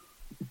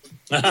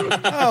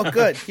 Oh,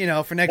 good.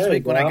 For next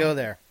week when I go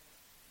there.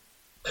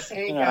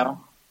 There you go.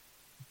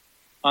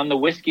 On the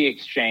Whiskey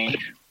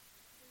Exchange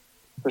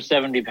for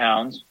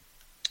 £70.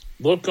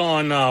 Look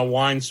on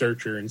Wine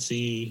Searcher and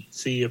see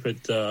if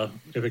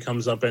it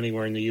comes up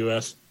anywhere in the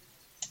U.S.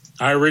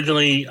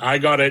 I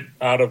got it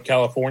out of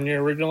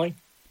California originally.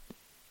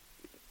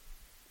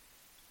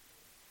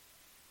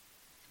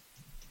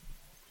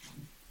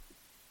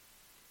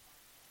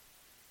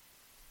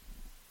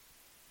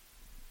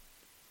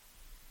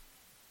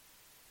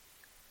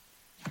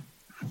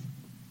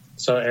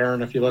 So,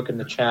 Aaron, if you look in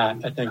the chat,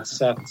 I think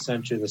Seth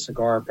sent you the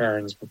cigar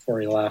pairings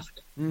before he left.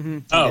 Mm-hmm.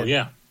 Oh,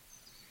 yeah.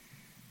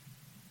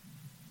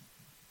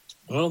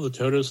 Well, the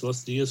Todos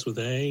Los Dias with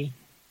A.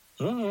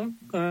 Oh,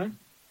 okay.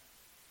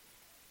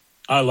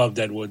 I love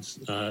Deadwoods.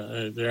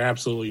 They're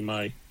absolutely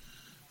my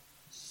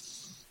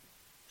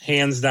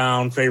hands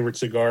down favorite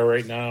cigar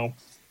right now.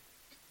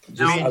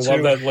 I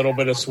love that little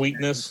bit of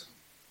sweetness.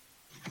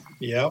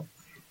 Yep.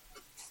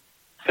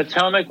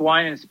 Potomac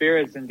Wine and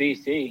Spirits in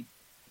D.C.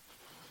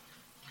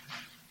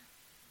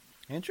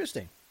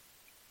 Interesting.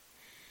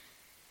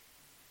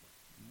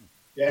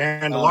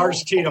 Yeah, and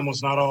Lars Cheatham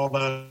was not all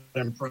that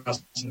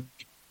impressive.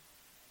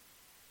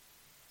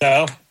 No.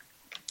 Yeah.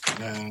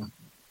 I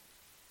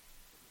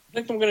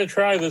think I'm going to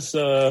try this,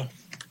 the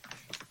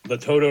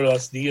Todo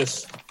Los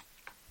Dias.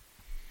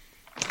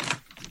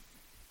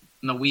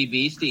 And the Wee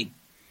Beastie.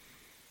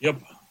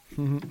 Yep.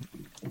 Mm-hmm.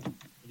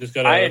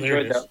 I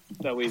enjoyed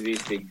that Wee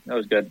Beastie. That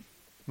was good.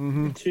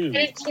 Mm-hmm. Too.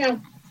 Me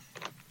too.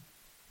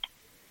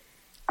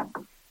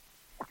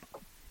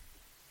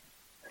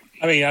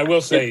 I mean, I will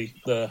say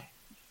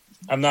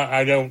I'm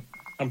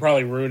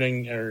probably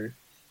rooting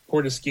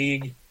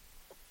Portiskeag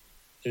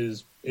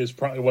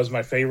was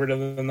my favorite of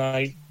the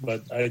night,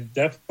 but I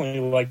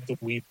definitely like the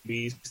Wee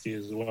Beastie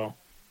as well.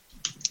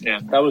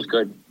 Yeah, that was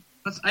good.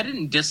 I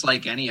didn't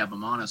dislike any of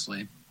them,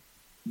 honestly.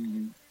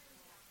 Mm-hmm.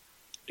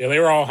 Yeah, they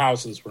were all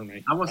houses for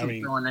me. I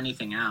wasn't throwing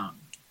anything out.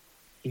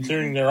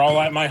 Considering they're all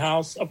at my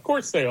house, of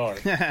course they are.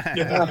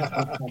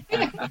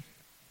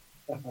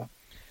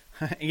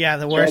 Yeah,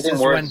 the worst is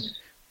when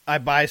I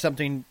buy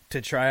something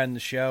to try on the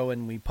show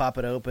and we pop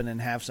it open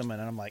and have some,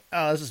 and I'm like,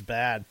 oh, this is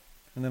bad.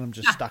 And then I'm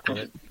just stuck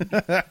with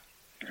it.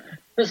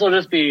 This will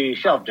just be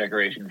shelf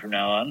decoration from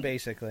now on.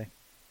 Basically.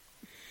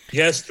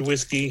 Yes,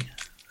 whiskey.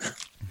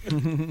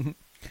 In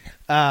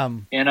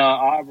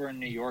Auburn,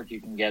 New York,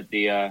 you can get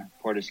the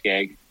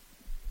Portiskeag.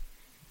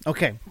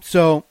 Okay,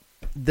 so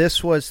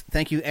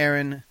thank you,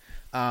 Aaron,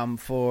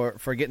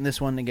 for getting this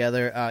one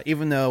together.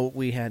 Even though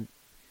we had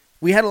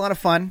a lot of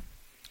fun.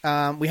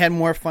 We had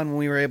more fun when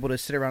we were able to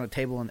sit around a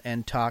table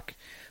and talk.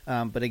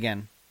 But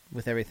again,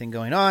 with everything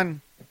going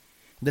on,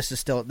 this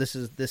is fun.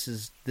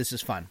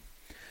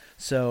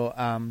 So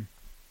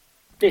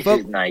this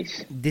is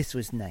nice. This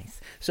was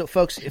nice. So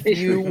folks, if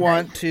you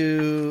want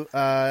to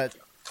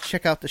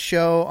check out the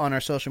show on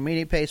our social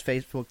media page,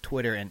 Facebook,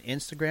 Twitter, and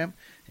Instagram,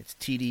 it's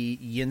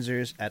TD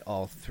Yinzers at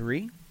all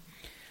three.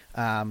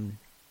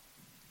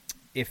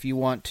 If you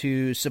want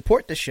to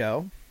support the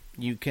show,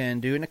 you can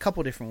do it in a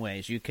couple different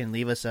ways. You can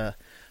leave us a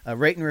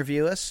rate and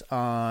review us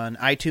on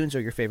iTunes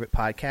or your favorite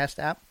podcast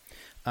app.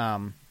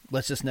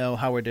 Lets us know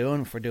how we're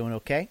doing, if we're doing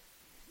okay.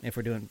 If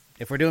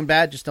we're doing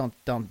bad, just don't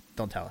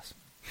tell us.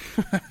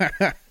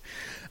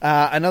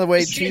 Another way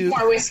just drink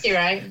more whiskey,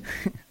 right?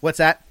 What's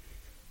that?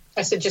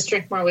 I said just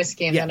drink more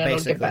whiskey and then it'll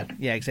get better.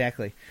 Yeah,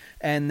 exactly.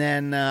 And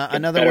then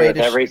another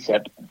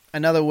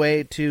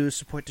way to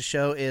support the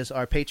show is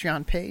our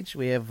Patreon page.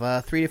 We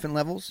have 3 different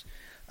levels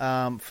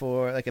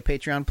for like a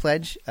Patreon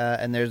pledge,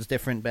 and there's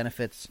different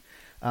benefits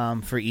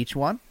for each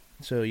one,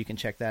 so you can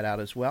check that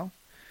out as well.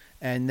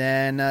 And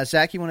then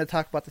Zach, you want to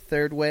talk about the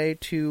third way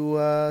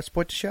to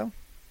support the show?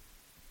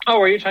 Oh,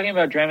 are you talking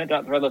about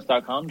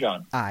dramit.threadless.com,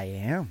 John? I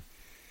am.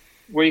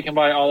 Where you can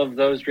buy all of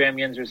those Dram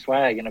Yinzer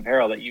swag and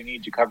apparel that you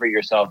need to cover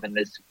yourself in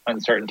this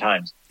uncertain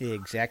times.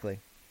 Exactly.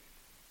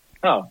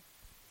 Oh,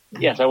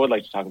 yes, I would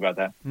like to talk about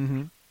that.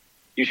 Mm-hmm.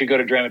 You should go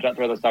to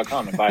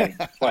dramit.threadless.com and buy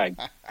swag.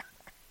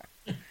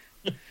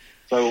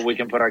 So we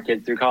can put our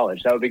kids through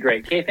college. That would be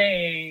great. Okay,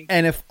 thanks.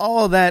 And if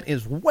all of that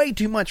is way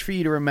too much for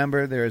you to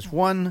remember, there is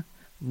one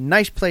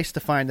nice place to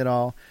find it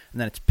all,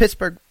 and then it's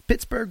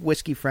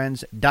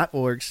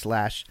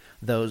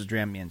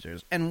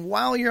pittsburghwhiskeyfriends.org/those-dram-yinzers. And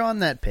while you're on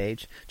that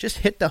page, just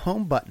hit the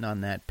home button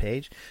on that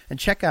page and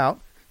check out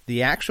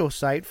the actual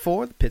site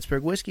for the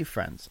Pittsburgh Whiskey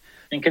Friends.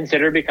 And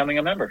consider becoming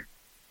a member.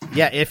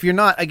 Yeah, if you're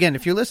not, again,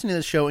 if you're listening to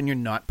the show and you're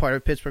not part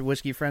of Pittsburgh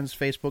Whiskey Friends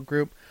Facebook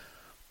group,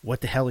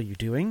 what the hell are you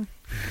doing?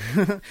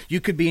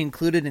 You could be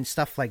included in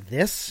stuff like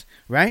this,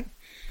 right?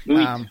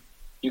 You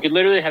could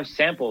literally have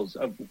samples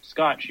of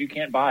scotch you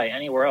can't buy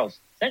anywhere else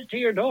sent to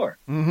your door.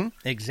 Mm-hmm.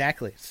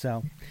 Exactly.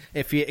 So,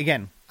 if you,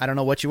 again, I don't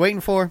know what you're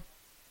waiting for,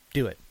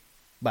 do it.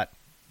 But,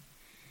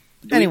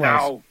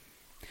 anyways,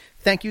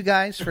 thank you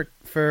guys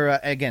for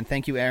again,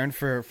 thank you, Aaron,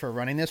 for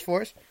running this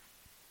for us.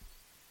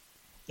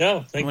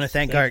 No, I want to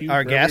thank our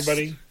guests,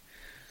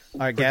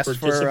 our guests for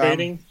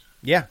participating.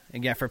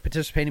 For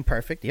participating.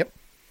 Perfect. Yep.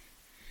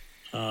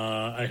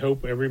 I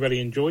hope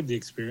everybody enjoyed the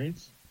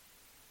experience.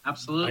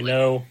 Absolutely. I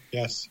know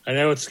it's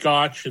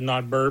scotch and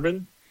not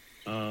bourbon.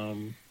 But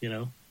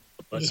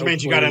this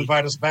means you got to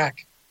invite us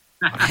back.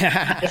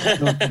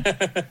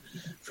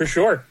 For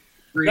sure.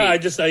 No, I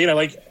just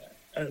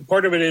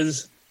part of it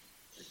is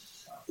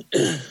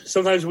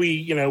sometimes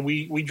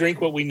we drink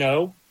what we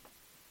know,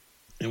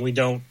 and we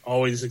don't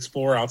always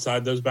explore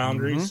outside those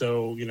boundaries. Mm-hmm.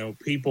 So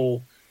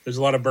people, there's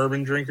a lot of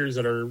bourbon drinkers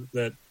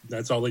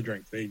that's all they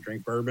drink. They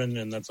drink bourbon,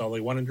 and that's all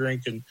they want to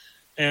drink.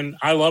 And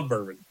I love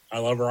bourbon. I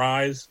love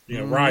ryes.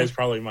 Rye is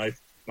probably my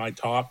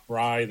top.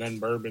 Rye, then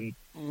bourbon,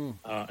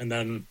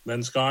 and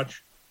then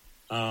scotch.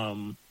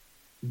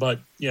 But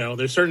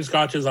there's certain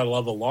scotches I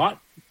love a lot.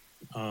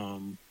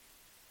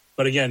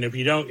 But again, if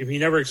you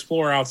never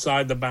explore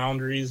outside the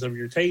boundaries of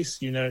your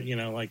taste,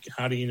 like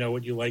how do you know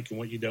what you like and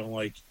what you don't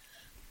like?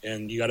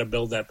 And you got to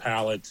build that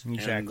palate.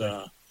 Exactly.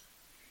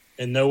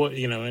 And know what,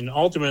 and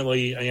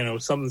ultimately,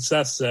 something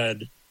Seth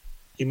said,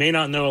 he may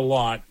not know a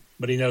lot,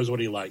 but he knows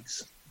what he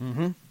likes.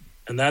 Mm-hmm.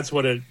 And that's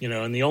what and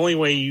the only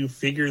way you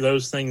figure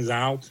those things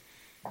out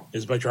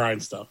is by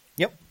trying stuff.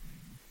 Yep.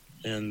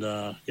 And,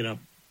 and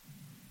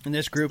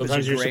this group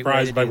sometimes is a you're great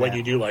surprised by way to do what that.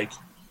 you do like.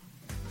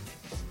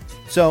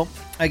 So,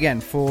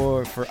 again,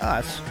 for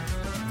us,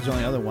 there's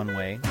only one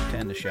way to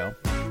end the show.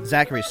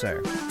 Zachary,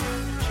 sir,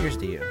 cheers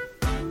to you.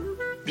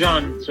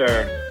 John,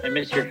 sir, I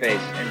miss your face,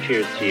 and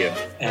cheers to you.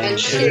 And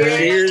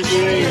cheers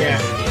to you.